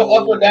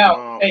up or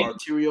down.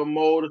 Ulterior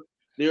motive.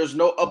 There's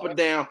no up or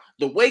down.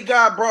 The way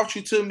God brought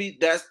you to me,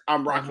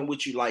 I'm rocking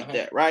with you like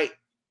that, right?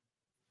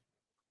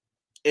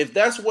 If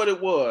that's what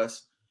it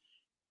was,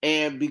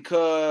 and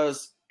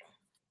because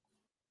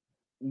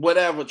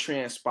whatever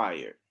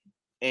transpired,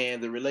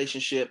 and the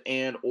relationship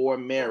and or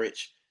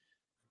marriage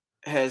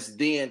has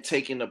then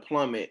taken a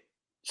plummet,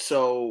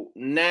 so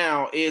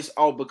now it's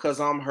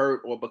because I'm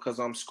hurt or because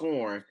I'm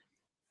scorned,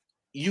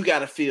 you got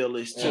to feel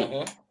this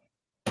too.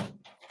 Mm-hmm.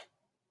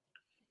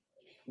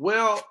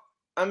 Well,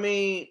 I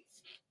mean,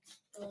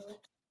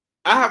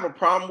 I have a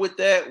problem with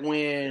that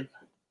when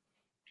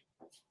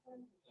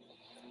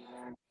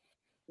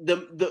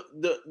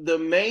the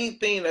main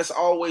thing that's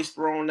always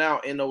thrown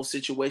out in those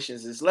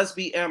situations is let's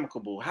be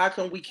amicable. How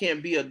come we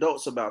can't be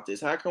adults about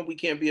this? How come we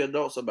can't be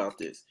adults about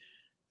this?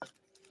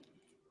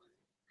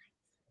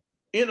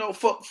 You know,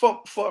 for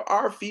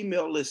our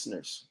female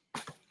listeners,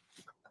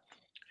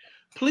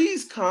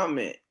 please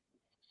comment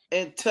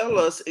and tell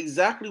us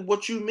exactly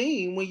what you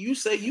mean when you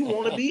say you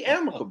want to be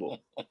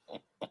amicable.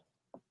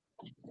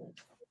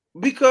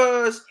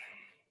 Because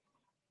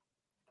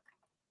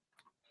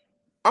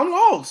I'm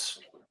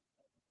lost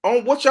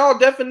on what y'all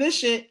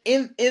definition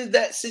in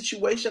that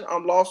situation.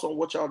 I'm lost on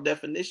what y'all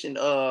definition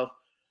of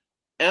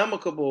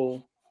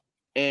amicable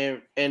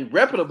and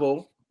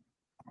reputable.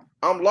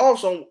 I'm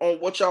lost on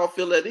what y'all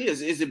feel that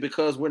is. Is it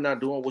because we're not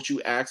doing what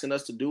you asking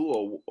us to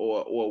do,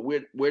 or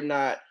we're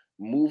not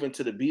moving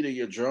to the beat of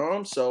your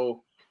drum?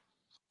 So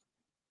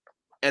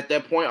at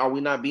that point, are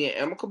we not being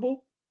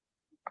amicable?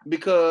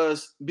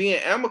 Because being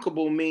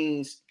amicable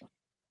means,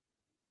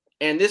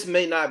 and this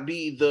may not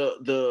be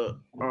the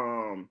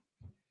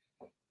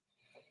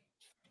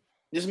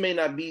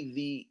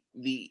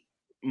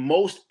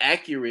most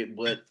accurate,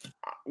 but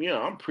you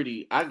know,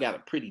 I got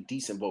a pretty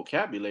decent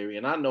vocabulary,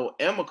 and I know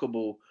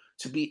amicable.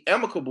 To be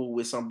amicable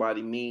with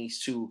somebody means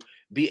to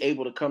be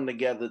able to come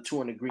together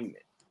to an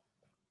agreement,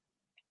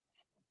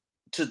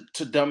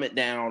 to dumb it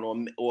down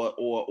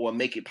or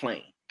make it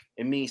plain.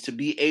 It means to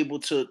be able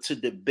to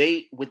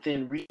debate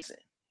within reason.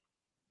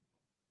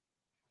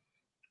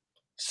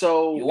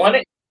 So you want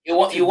it? You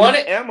want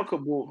it?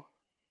 Amicable.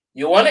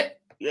 You want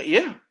it?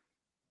 Yeah.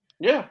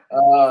 Yeah.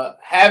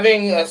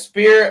 Having a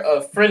spirit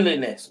of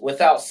friendliness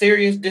without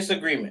serious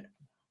disagreement.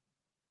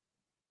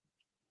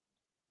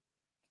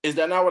 Is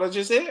that not what I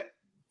just said?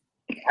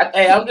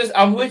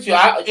 I'm with you.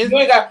 You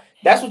ain't got.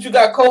 That's what you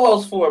got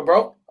co-host for,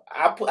 bro.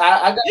 I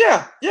got.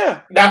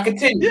 Yeah. Now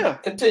continue. Yeah.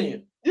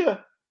 Continue. Yeah.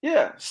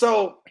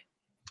 So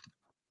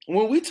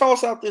when we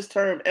toss out this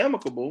term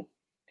amicable,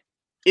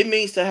 it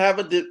means to have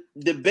a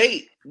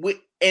debate with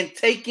and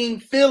taking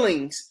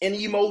feelings and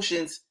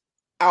emotions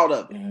out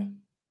of it,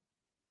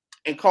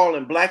 and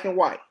calling black and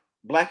white.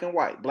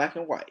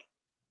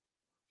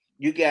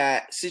 You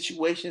got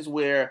situations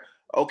where,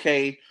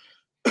 okay,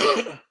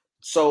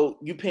 so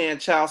you paying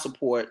child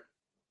support.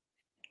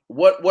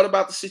 What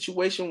about the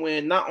situation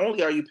when not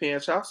only are you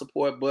paying child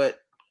support, but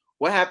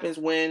what happens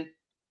when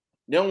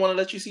they don't want to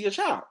let you see your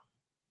child,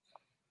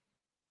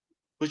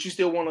 but you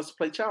still want us to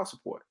pay child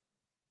support?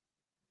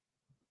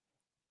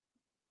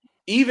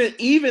 Even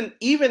in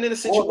a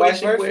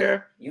situation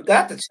where you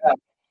got the child,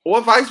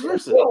 or vice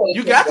versa,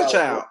 you got the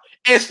child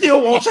and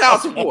still want child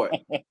support,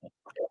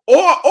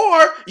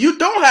 or you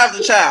don't have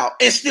the child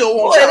and still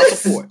want child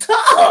support.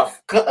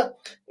 Tough.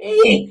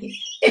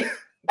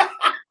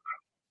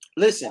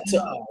 Listen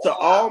to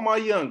all my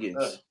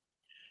youngins.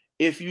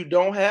 If you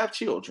don't have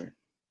children,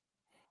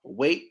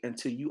 wait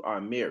until you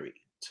are married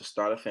to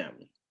start a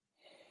family.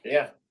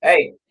 Yeah.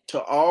 Hey.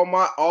 To all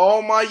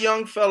my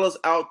young fellas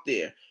out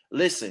there,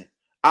 listen.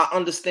 I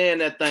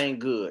understand that thing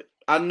good.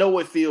 I know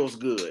it feels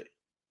good.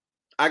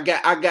 I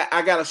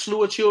got a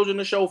slew of children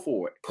to show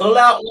for it. Pull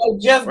out like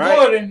Jeff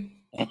Gordon.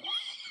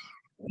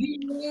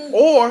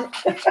 Or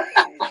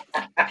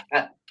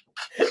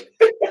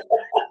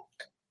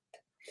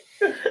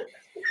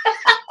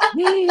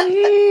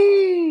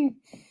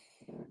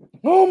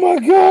oh my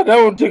God,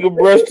 that one took a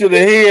brush to the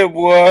head,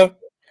 boy.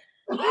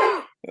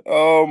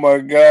 Oh my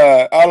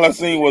God. All I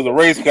seen was a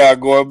race car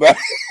going by.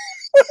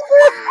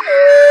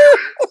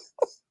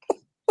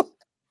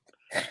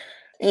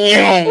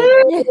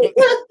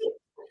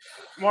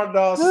 My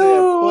dog said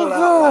pull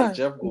out like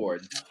Jeff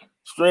Gordon.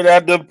 Straight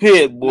out the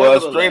pit, boy.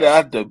 Straight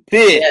out the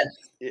pit. Yes.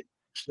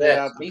 Straight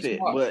out the pit.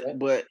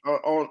 But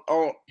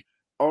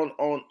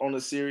on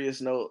a serious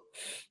note,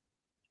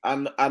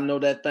 I know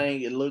that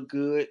thing, it look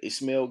good, it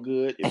smell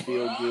good, it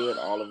feel good,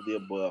 all of the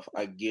above.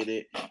 I get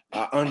it.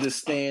 I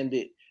understand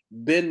it.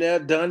 Been there,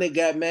 done it,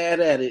 got mad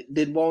at it,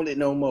 didn't want it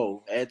no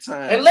more at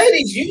times. And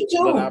ladies, you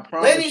too.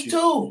 Ladies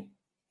too.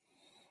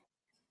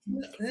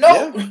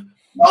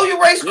 Know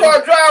your race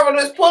car driver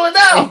that's pulling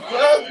out.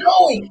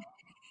 No.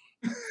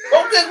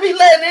 Don't just be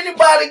letting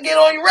anybody get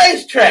on your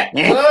racetrack.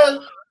 He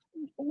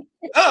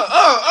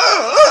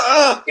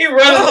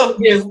running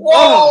against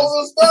walls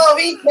and stuff.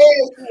 He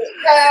can't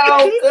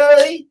down,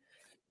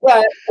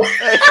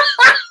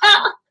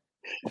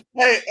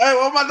 Hey,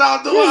 what my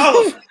dog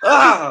doing?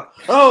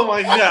 Oh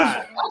my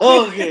God.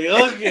 Okay.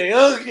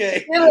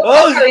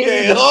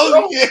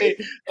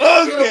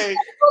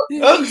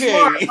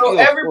 So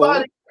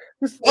everybody.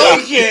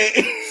 Okay.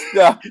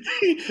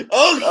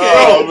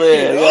 Oh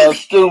man, y'all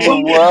stupid,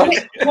 boy.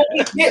 When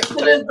we get to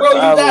this, bro, you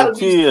gotta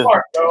be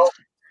smart, bro.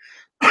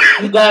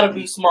 You gotta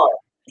be smart.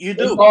 You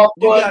do.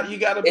 You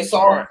gotta be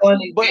smart. All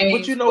funny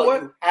but you know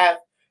what? You have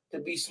to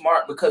be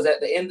smart because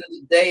at the end of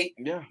the day,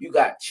 you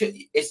got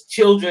it's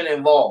children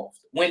involved.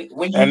 When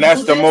and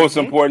that's the most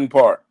important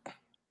part.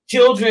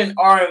 Children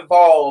are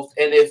involved,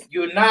 and if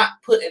you're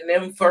not putting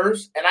them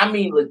first, and I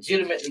mean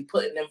legitimately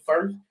putting them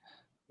first,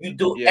 you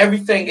do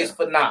everything is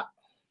for naught.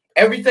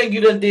 Everything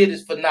you done did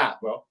is for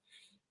naught, bro.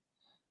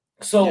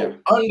 So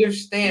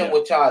understand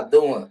what y'all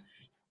doing.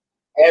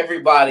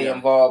 Everybody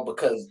involved,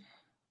 because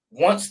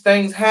once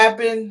things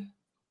happen,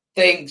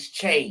 things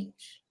change.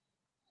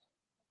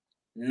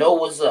 Know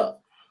what's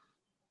up,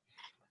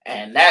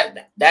 and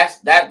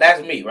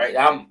that's me, right?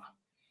 I'm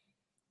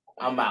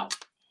out.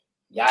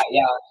 Y'all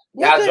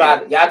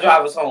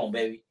drive us home,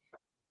 baby.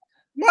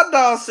 My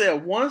dog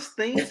said once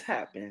things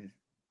happen,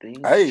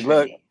 things change.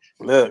 Look.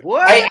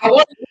 What? Hey,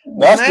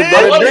 that's the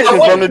benediction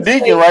from the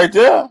deacon right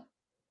there.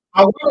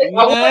 I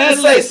wanted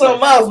to say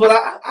something else, but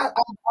I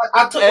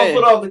took my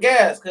foot off the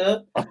gas,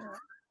 cuz.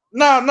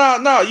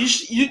 No. You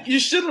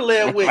should have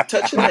led with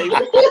touch your neighbor.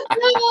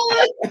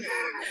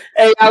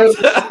 Hey, I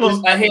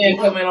was my hand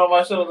coming on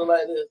my shoulder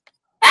like this.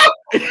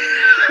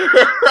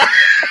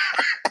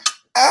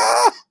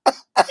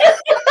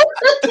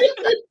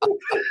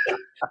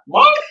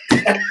 Mom.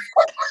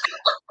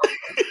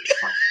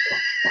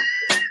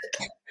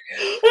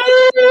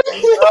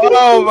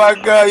 Oh my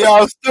God,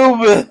 y'all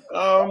stupid.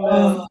 Oh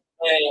man.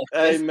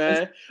 Hey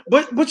man.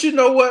 But you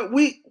know what?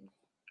 We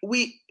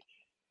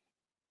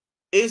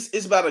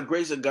it's by the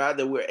grace of God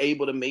that we're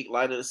able to make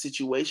light of the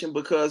situation,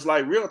 because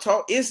like real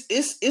talk,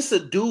 it's a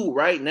dude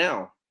right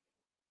now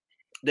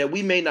that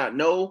we may not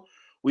know,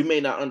 we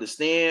may not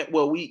understand.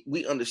 Well,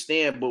 we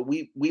understand, but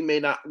we may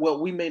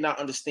not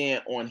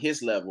understand on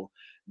his level,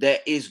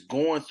 that is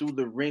going through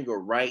the ringer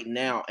right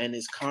now and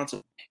is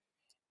contemplating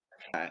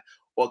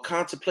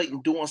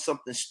doing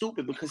something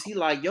stupid because he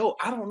like, yo,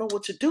 I don't know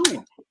what to do.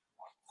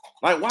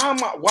 Like, why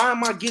am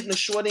I getting the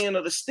short end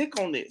of the stick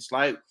on this?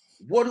 Like,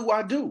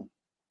 what do?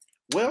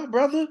 Well,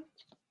 brother,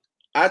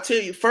 I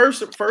tell you,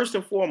 first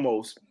and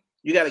foremost,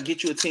 you got to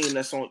get you a team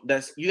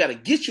you got to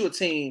get you a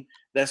team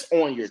that's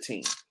on your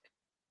team.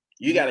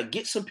 You got to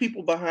get some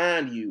people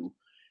behind you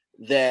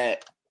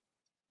that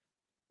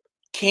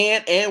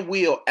can and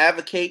will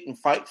advocate and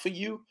fight for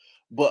you,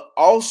 but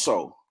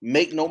also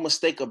make no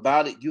mistake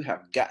about it, you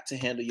have got to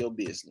handle your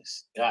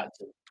business. Got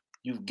to.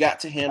 You've got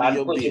to handle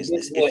your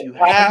business. If you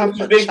have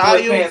a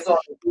child,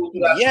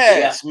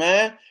 yes,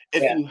 man.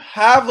 If you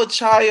have a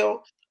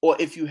child or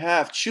if you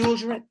have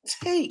children,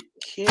 take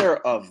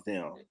care of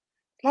them.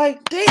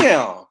 Like,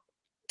 damn,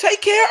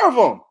 take care of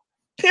them.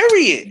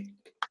 Period.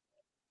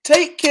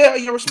 Take care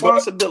of your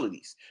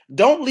responsibilities.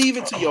 Don't leave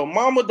it to your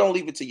mama. Don't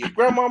leave it to your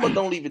grandmama.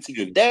 Don't leave it to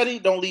your daddy.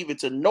 Don't leave it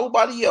to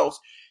nobody else.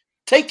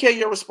 Take care of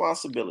your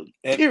responsibility.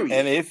 Period.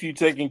 And if you're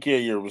taking care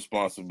of your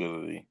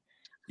responsibility,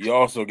 you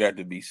also got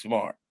to be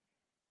smart.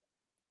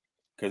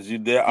 Because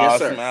there are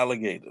some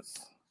alligators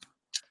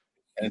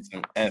and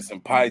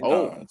some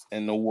pythons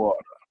in the water.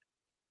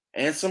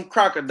 And some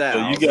crocodiles.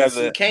 So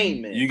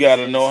you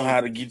gotta know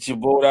how to get your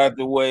boat out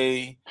the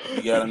way.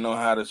 You gotta know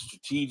how to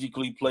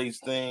strategically place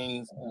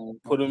things,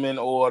 put them in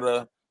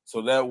order,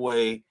 so that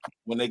way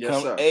when they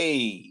come,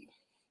 it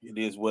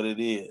is what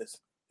it is.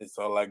 That's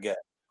all I got.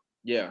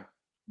 Yeah.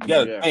 You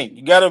gotta think.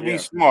 You gotta be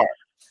smart.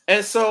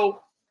 And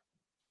so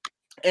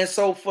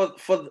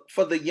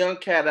for the young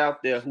cat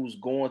out there who's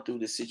going through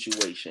the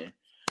situation,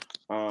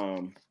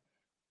 when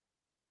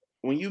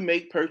you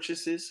make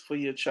purchases for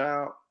your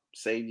child,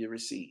 save your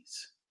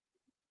receipts.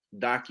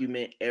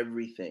 Document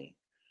everything.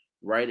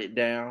 Write it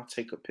down.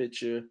 Take a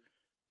picture.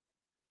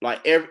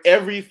 Like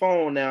every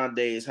phone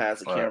nowadays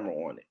has a camera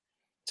on it.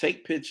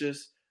 Take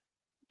pictures.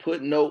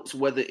 Put notes,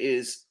 whether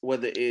it's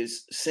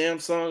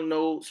Samsung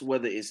notes,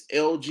 whether it's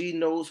LG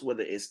notes,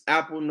 whether it's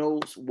Apple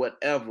notes,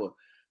 whatever.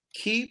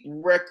 Keep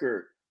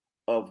record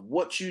of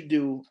what you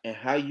do and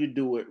how you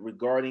do it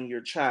regarding your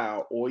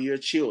child or your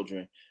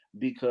children,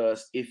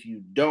 because if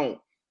you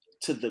don't,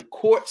 to the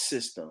court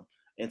system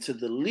and to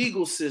the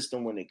legal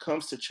system when it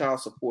comes to child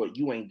support,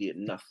 you ain't did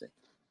nothing.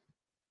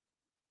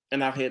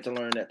 And I've had to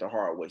learn that the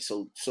hard way.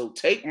 So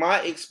take my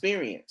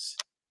experience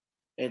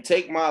and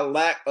take my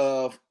lack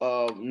of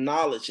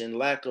knowledge and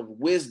lack of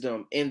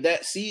wisdom in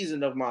that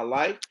season of my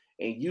life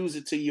and use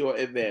it to your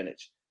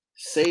advantage.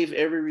 Save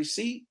every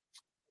receipt,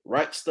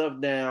 write stuff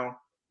down,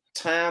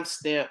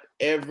 timestamp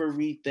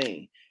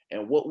everything.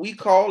 And what we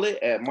call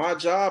it at my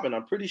job, and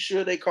I'm pretty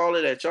sure they call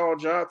it at y'all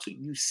job too,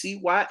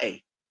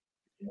 UCYA.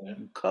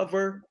 You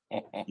cover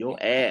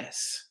your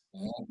ass.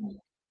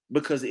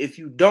 Because if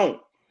you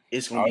don't,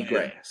 it's going to be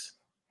grass.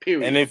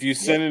 Period. And if you're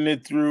sending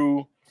it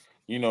through,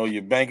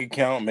 your bank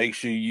account, make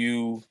sure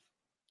you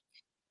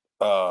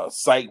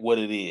cite what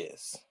it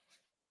is.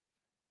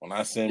 When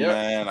I send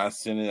mine, I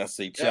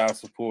say child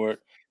support,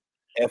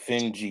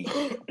 FNG.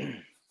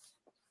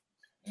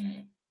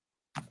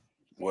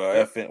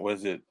 Well,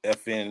 was it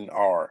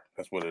FNR?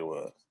 That's what it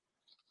was.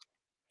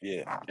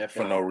 Yeah,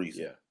 for no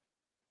reason. Yeah.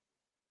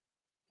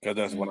 Because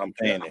that's what I'm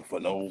paying it for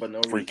no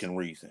freaking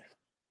reason.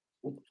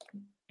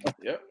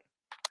 Yep.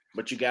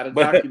 But you got to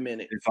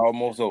document it. It's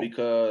almost over.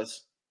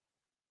 Because,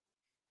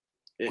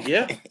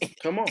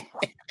 come on. I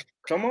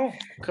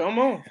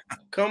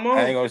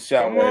ain't going to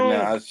shout right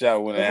now. I'll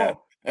shout when it happens.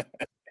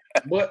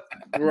 But,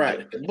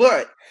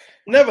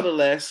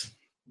 nevertheless,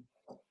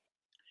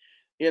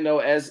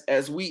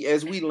 as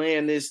we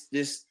land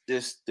this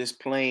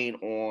plane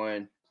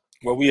on.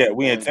 Where we at?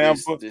 We in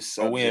Tampa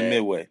or we in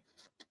Midway?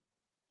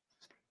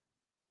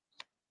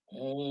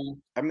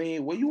 I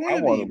mean, where you want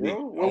to be,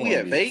 bro? Where we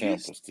at,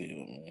 Vegas? Still,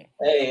 man.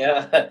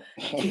 Hey,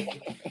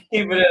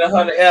 keep it at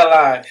 100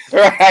 Airlines.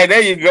 Right,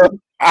 there you go.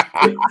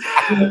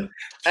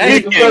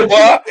 Hey,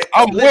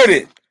 I'm with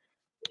it.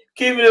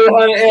 Keep it at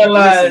 100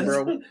 Airlines.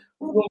 Listen,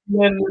 bro.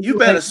 You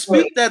better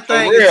speak that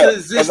thing into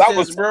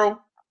existence, bro.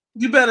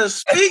 You better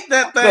speak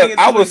that thing. Look,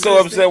 I was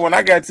so upset when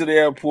I got to the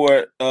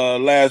airport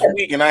last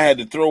week and I had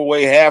to throw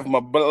away half my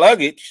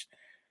luggage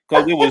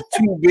because it was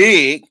too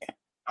big.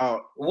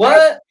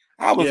 What?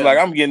 I was like,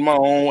 I'm getting my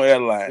own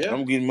airline.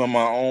 I'm getting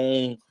my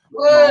own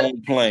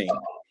plane.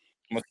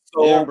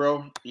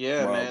 Bro.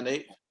 Yeah, man.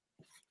 They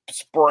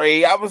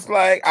spray. I was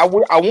like, I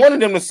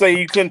wanted them to say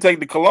you couldn't take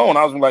the cologne.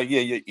 I was like,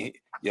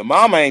 your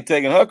mama ain't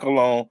taking her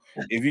cologne.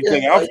 If you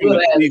think I'm going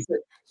to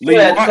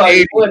leave my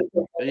 80.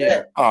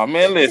 Yeah. Oh,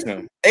 man,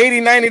 listen.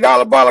 $80,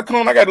 $90 bottle of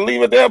cologne, I got to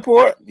leave at the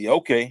airport? Yeah,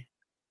 okay.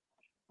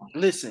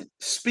 Listen,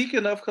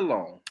 speaking of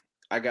cologne,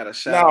 I got a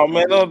shout out. No,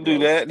 man, don't do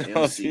that.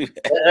 Don't do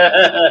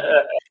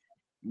that.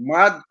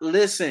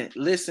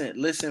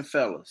 Listen,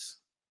 fellas.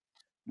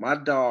 My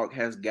dog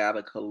has got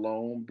a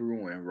cologne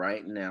brewing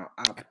right now.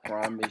 I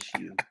promise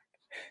you.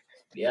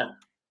 Yeah.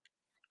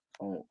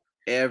 On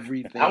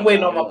everything. I'm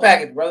waiting on my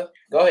package, brother.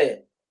 Go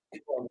ahead.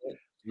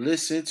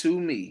 Listen to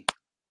me.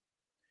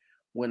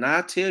 When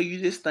I tell you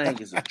this thing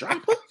is a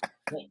dropper,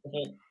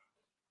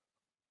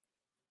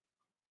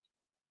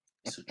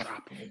 it's a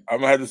dropper. I'm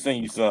gonna have to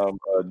sing you some,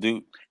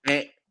 dude.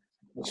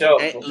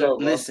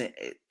 Listen,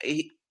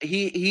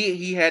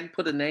 he hadn't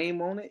put a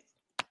name on it,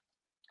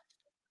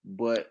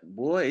 But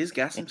boy, it's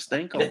got some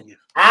stink on you.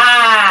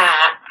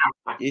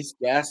 It's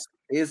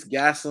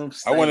got some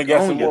stink. I want to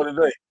get some more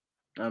today.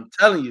 I'm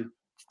telling you.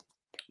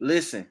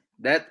 Listen,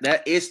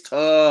 that is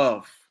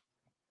tough.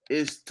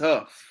 It's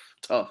tough.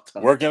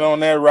 Working on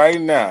that right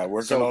now.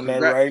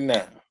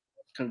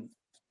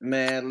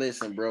 Man,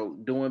 listen, bro.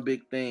 Doing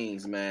big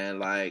things, man.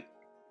 Like,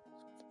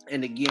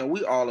 and again,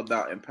 we all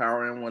about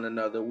empowering one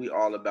another. We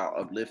all about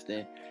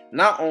uplifting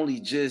not only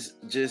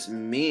just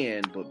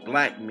men, but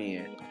black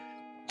men,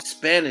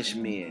 Spanish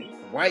men,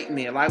 white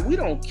men. Like, we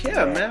don't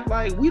care, man.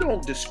 Like, we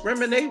don't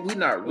discriminate. We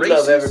not racist. We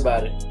love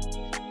everybody.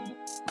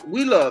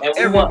 We love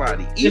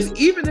everybody.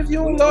 Even if you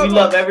don't love us. We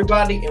love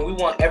everybody, and we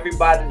want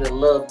everybody to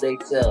love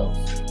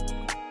themselves.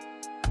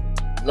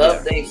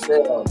 Love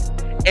themselves.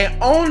 And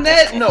on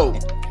that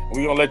note,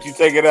 we're going to let you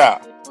take it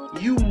out.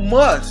 You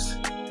must,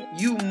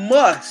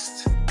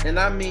 and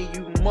I mean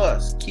you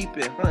must, keep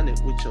it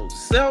 100 with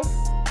yourself,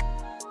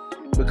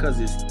 because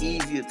it's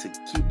easier to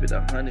keep it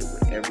 100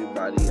 with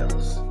everybody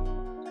else.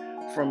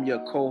 From your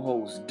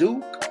co-host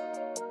Duke,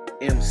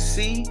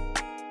 MC,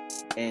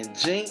 and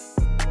Jink,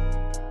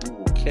 we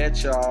will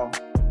catch y'all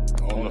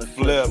on the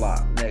flip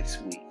flop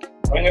next week.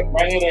 Bring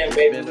it in,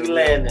 baby. We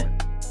landing.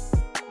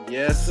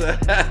 Yes, sir.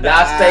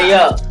 Y'all stay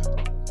up.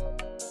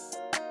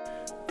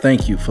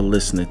 Thank you for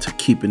listening to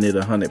Keeping It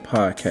 100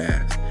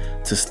 podcast.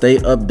 To stay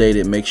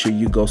updated, make sure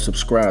you go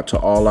subscribe to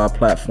all our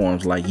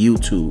platforms like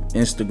YouTube,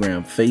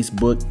 Instagram,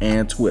 Facebook,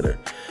 and Twitter.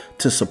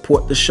 To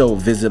support the show,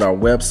 visit our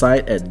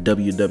website at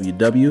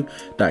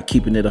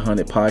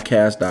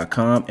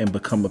www.keepingit100podcast.com and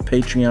become a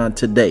Patreon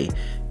today.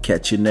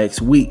 Catch you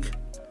next week.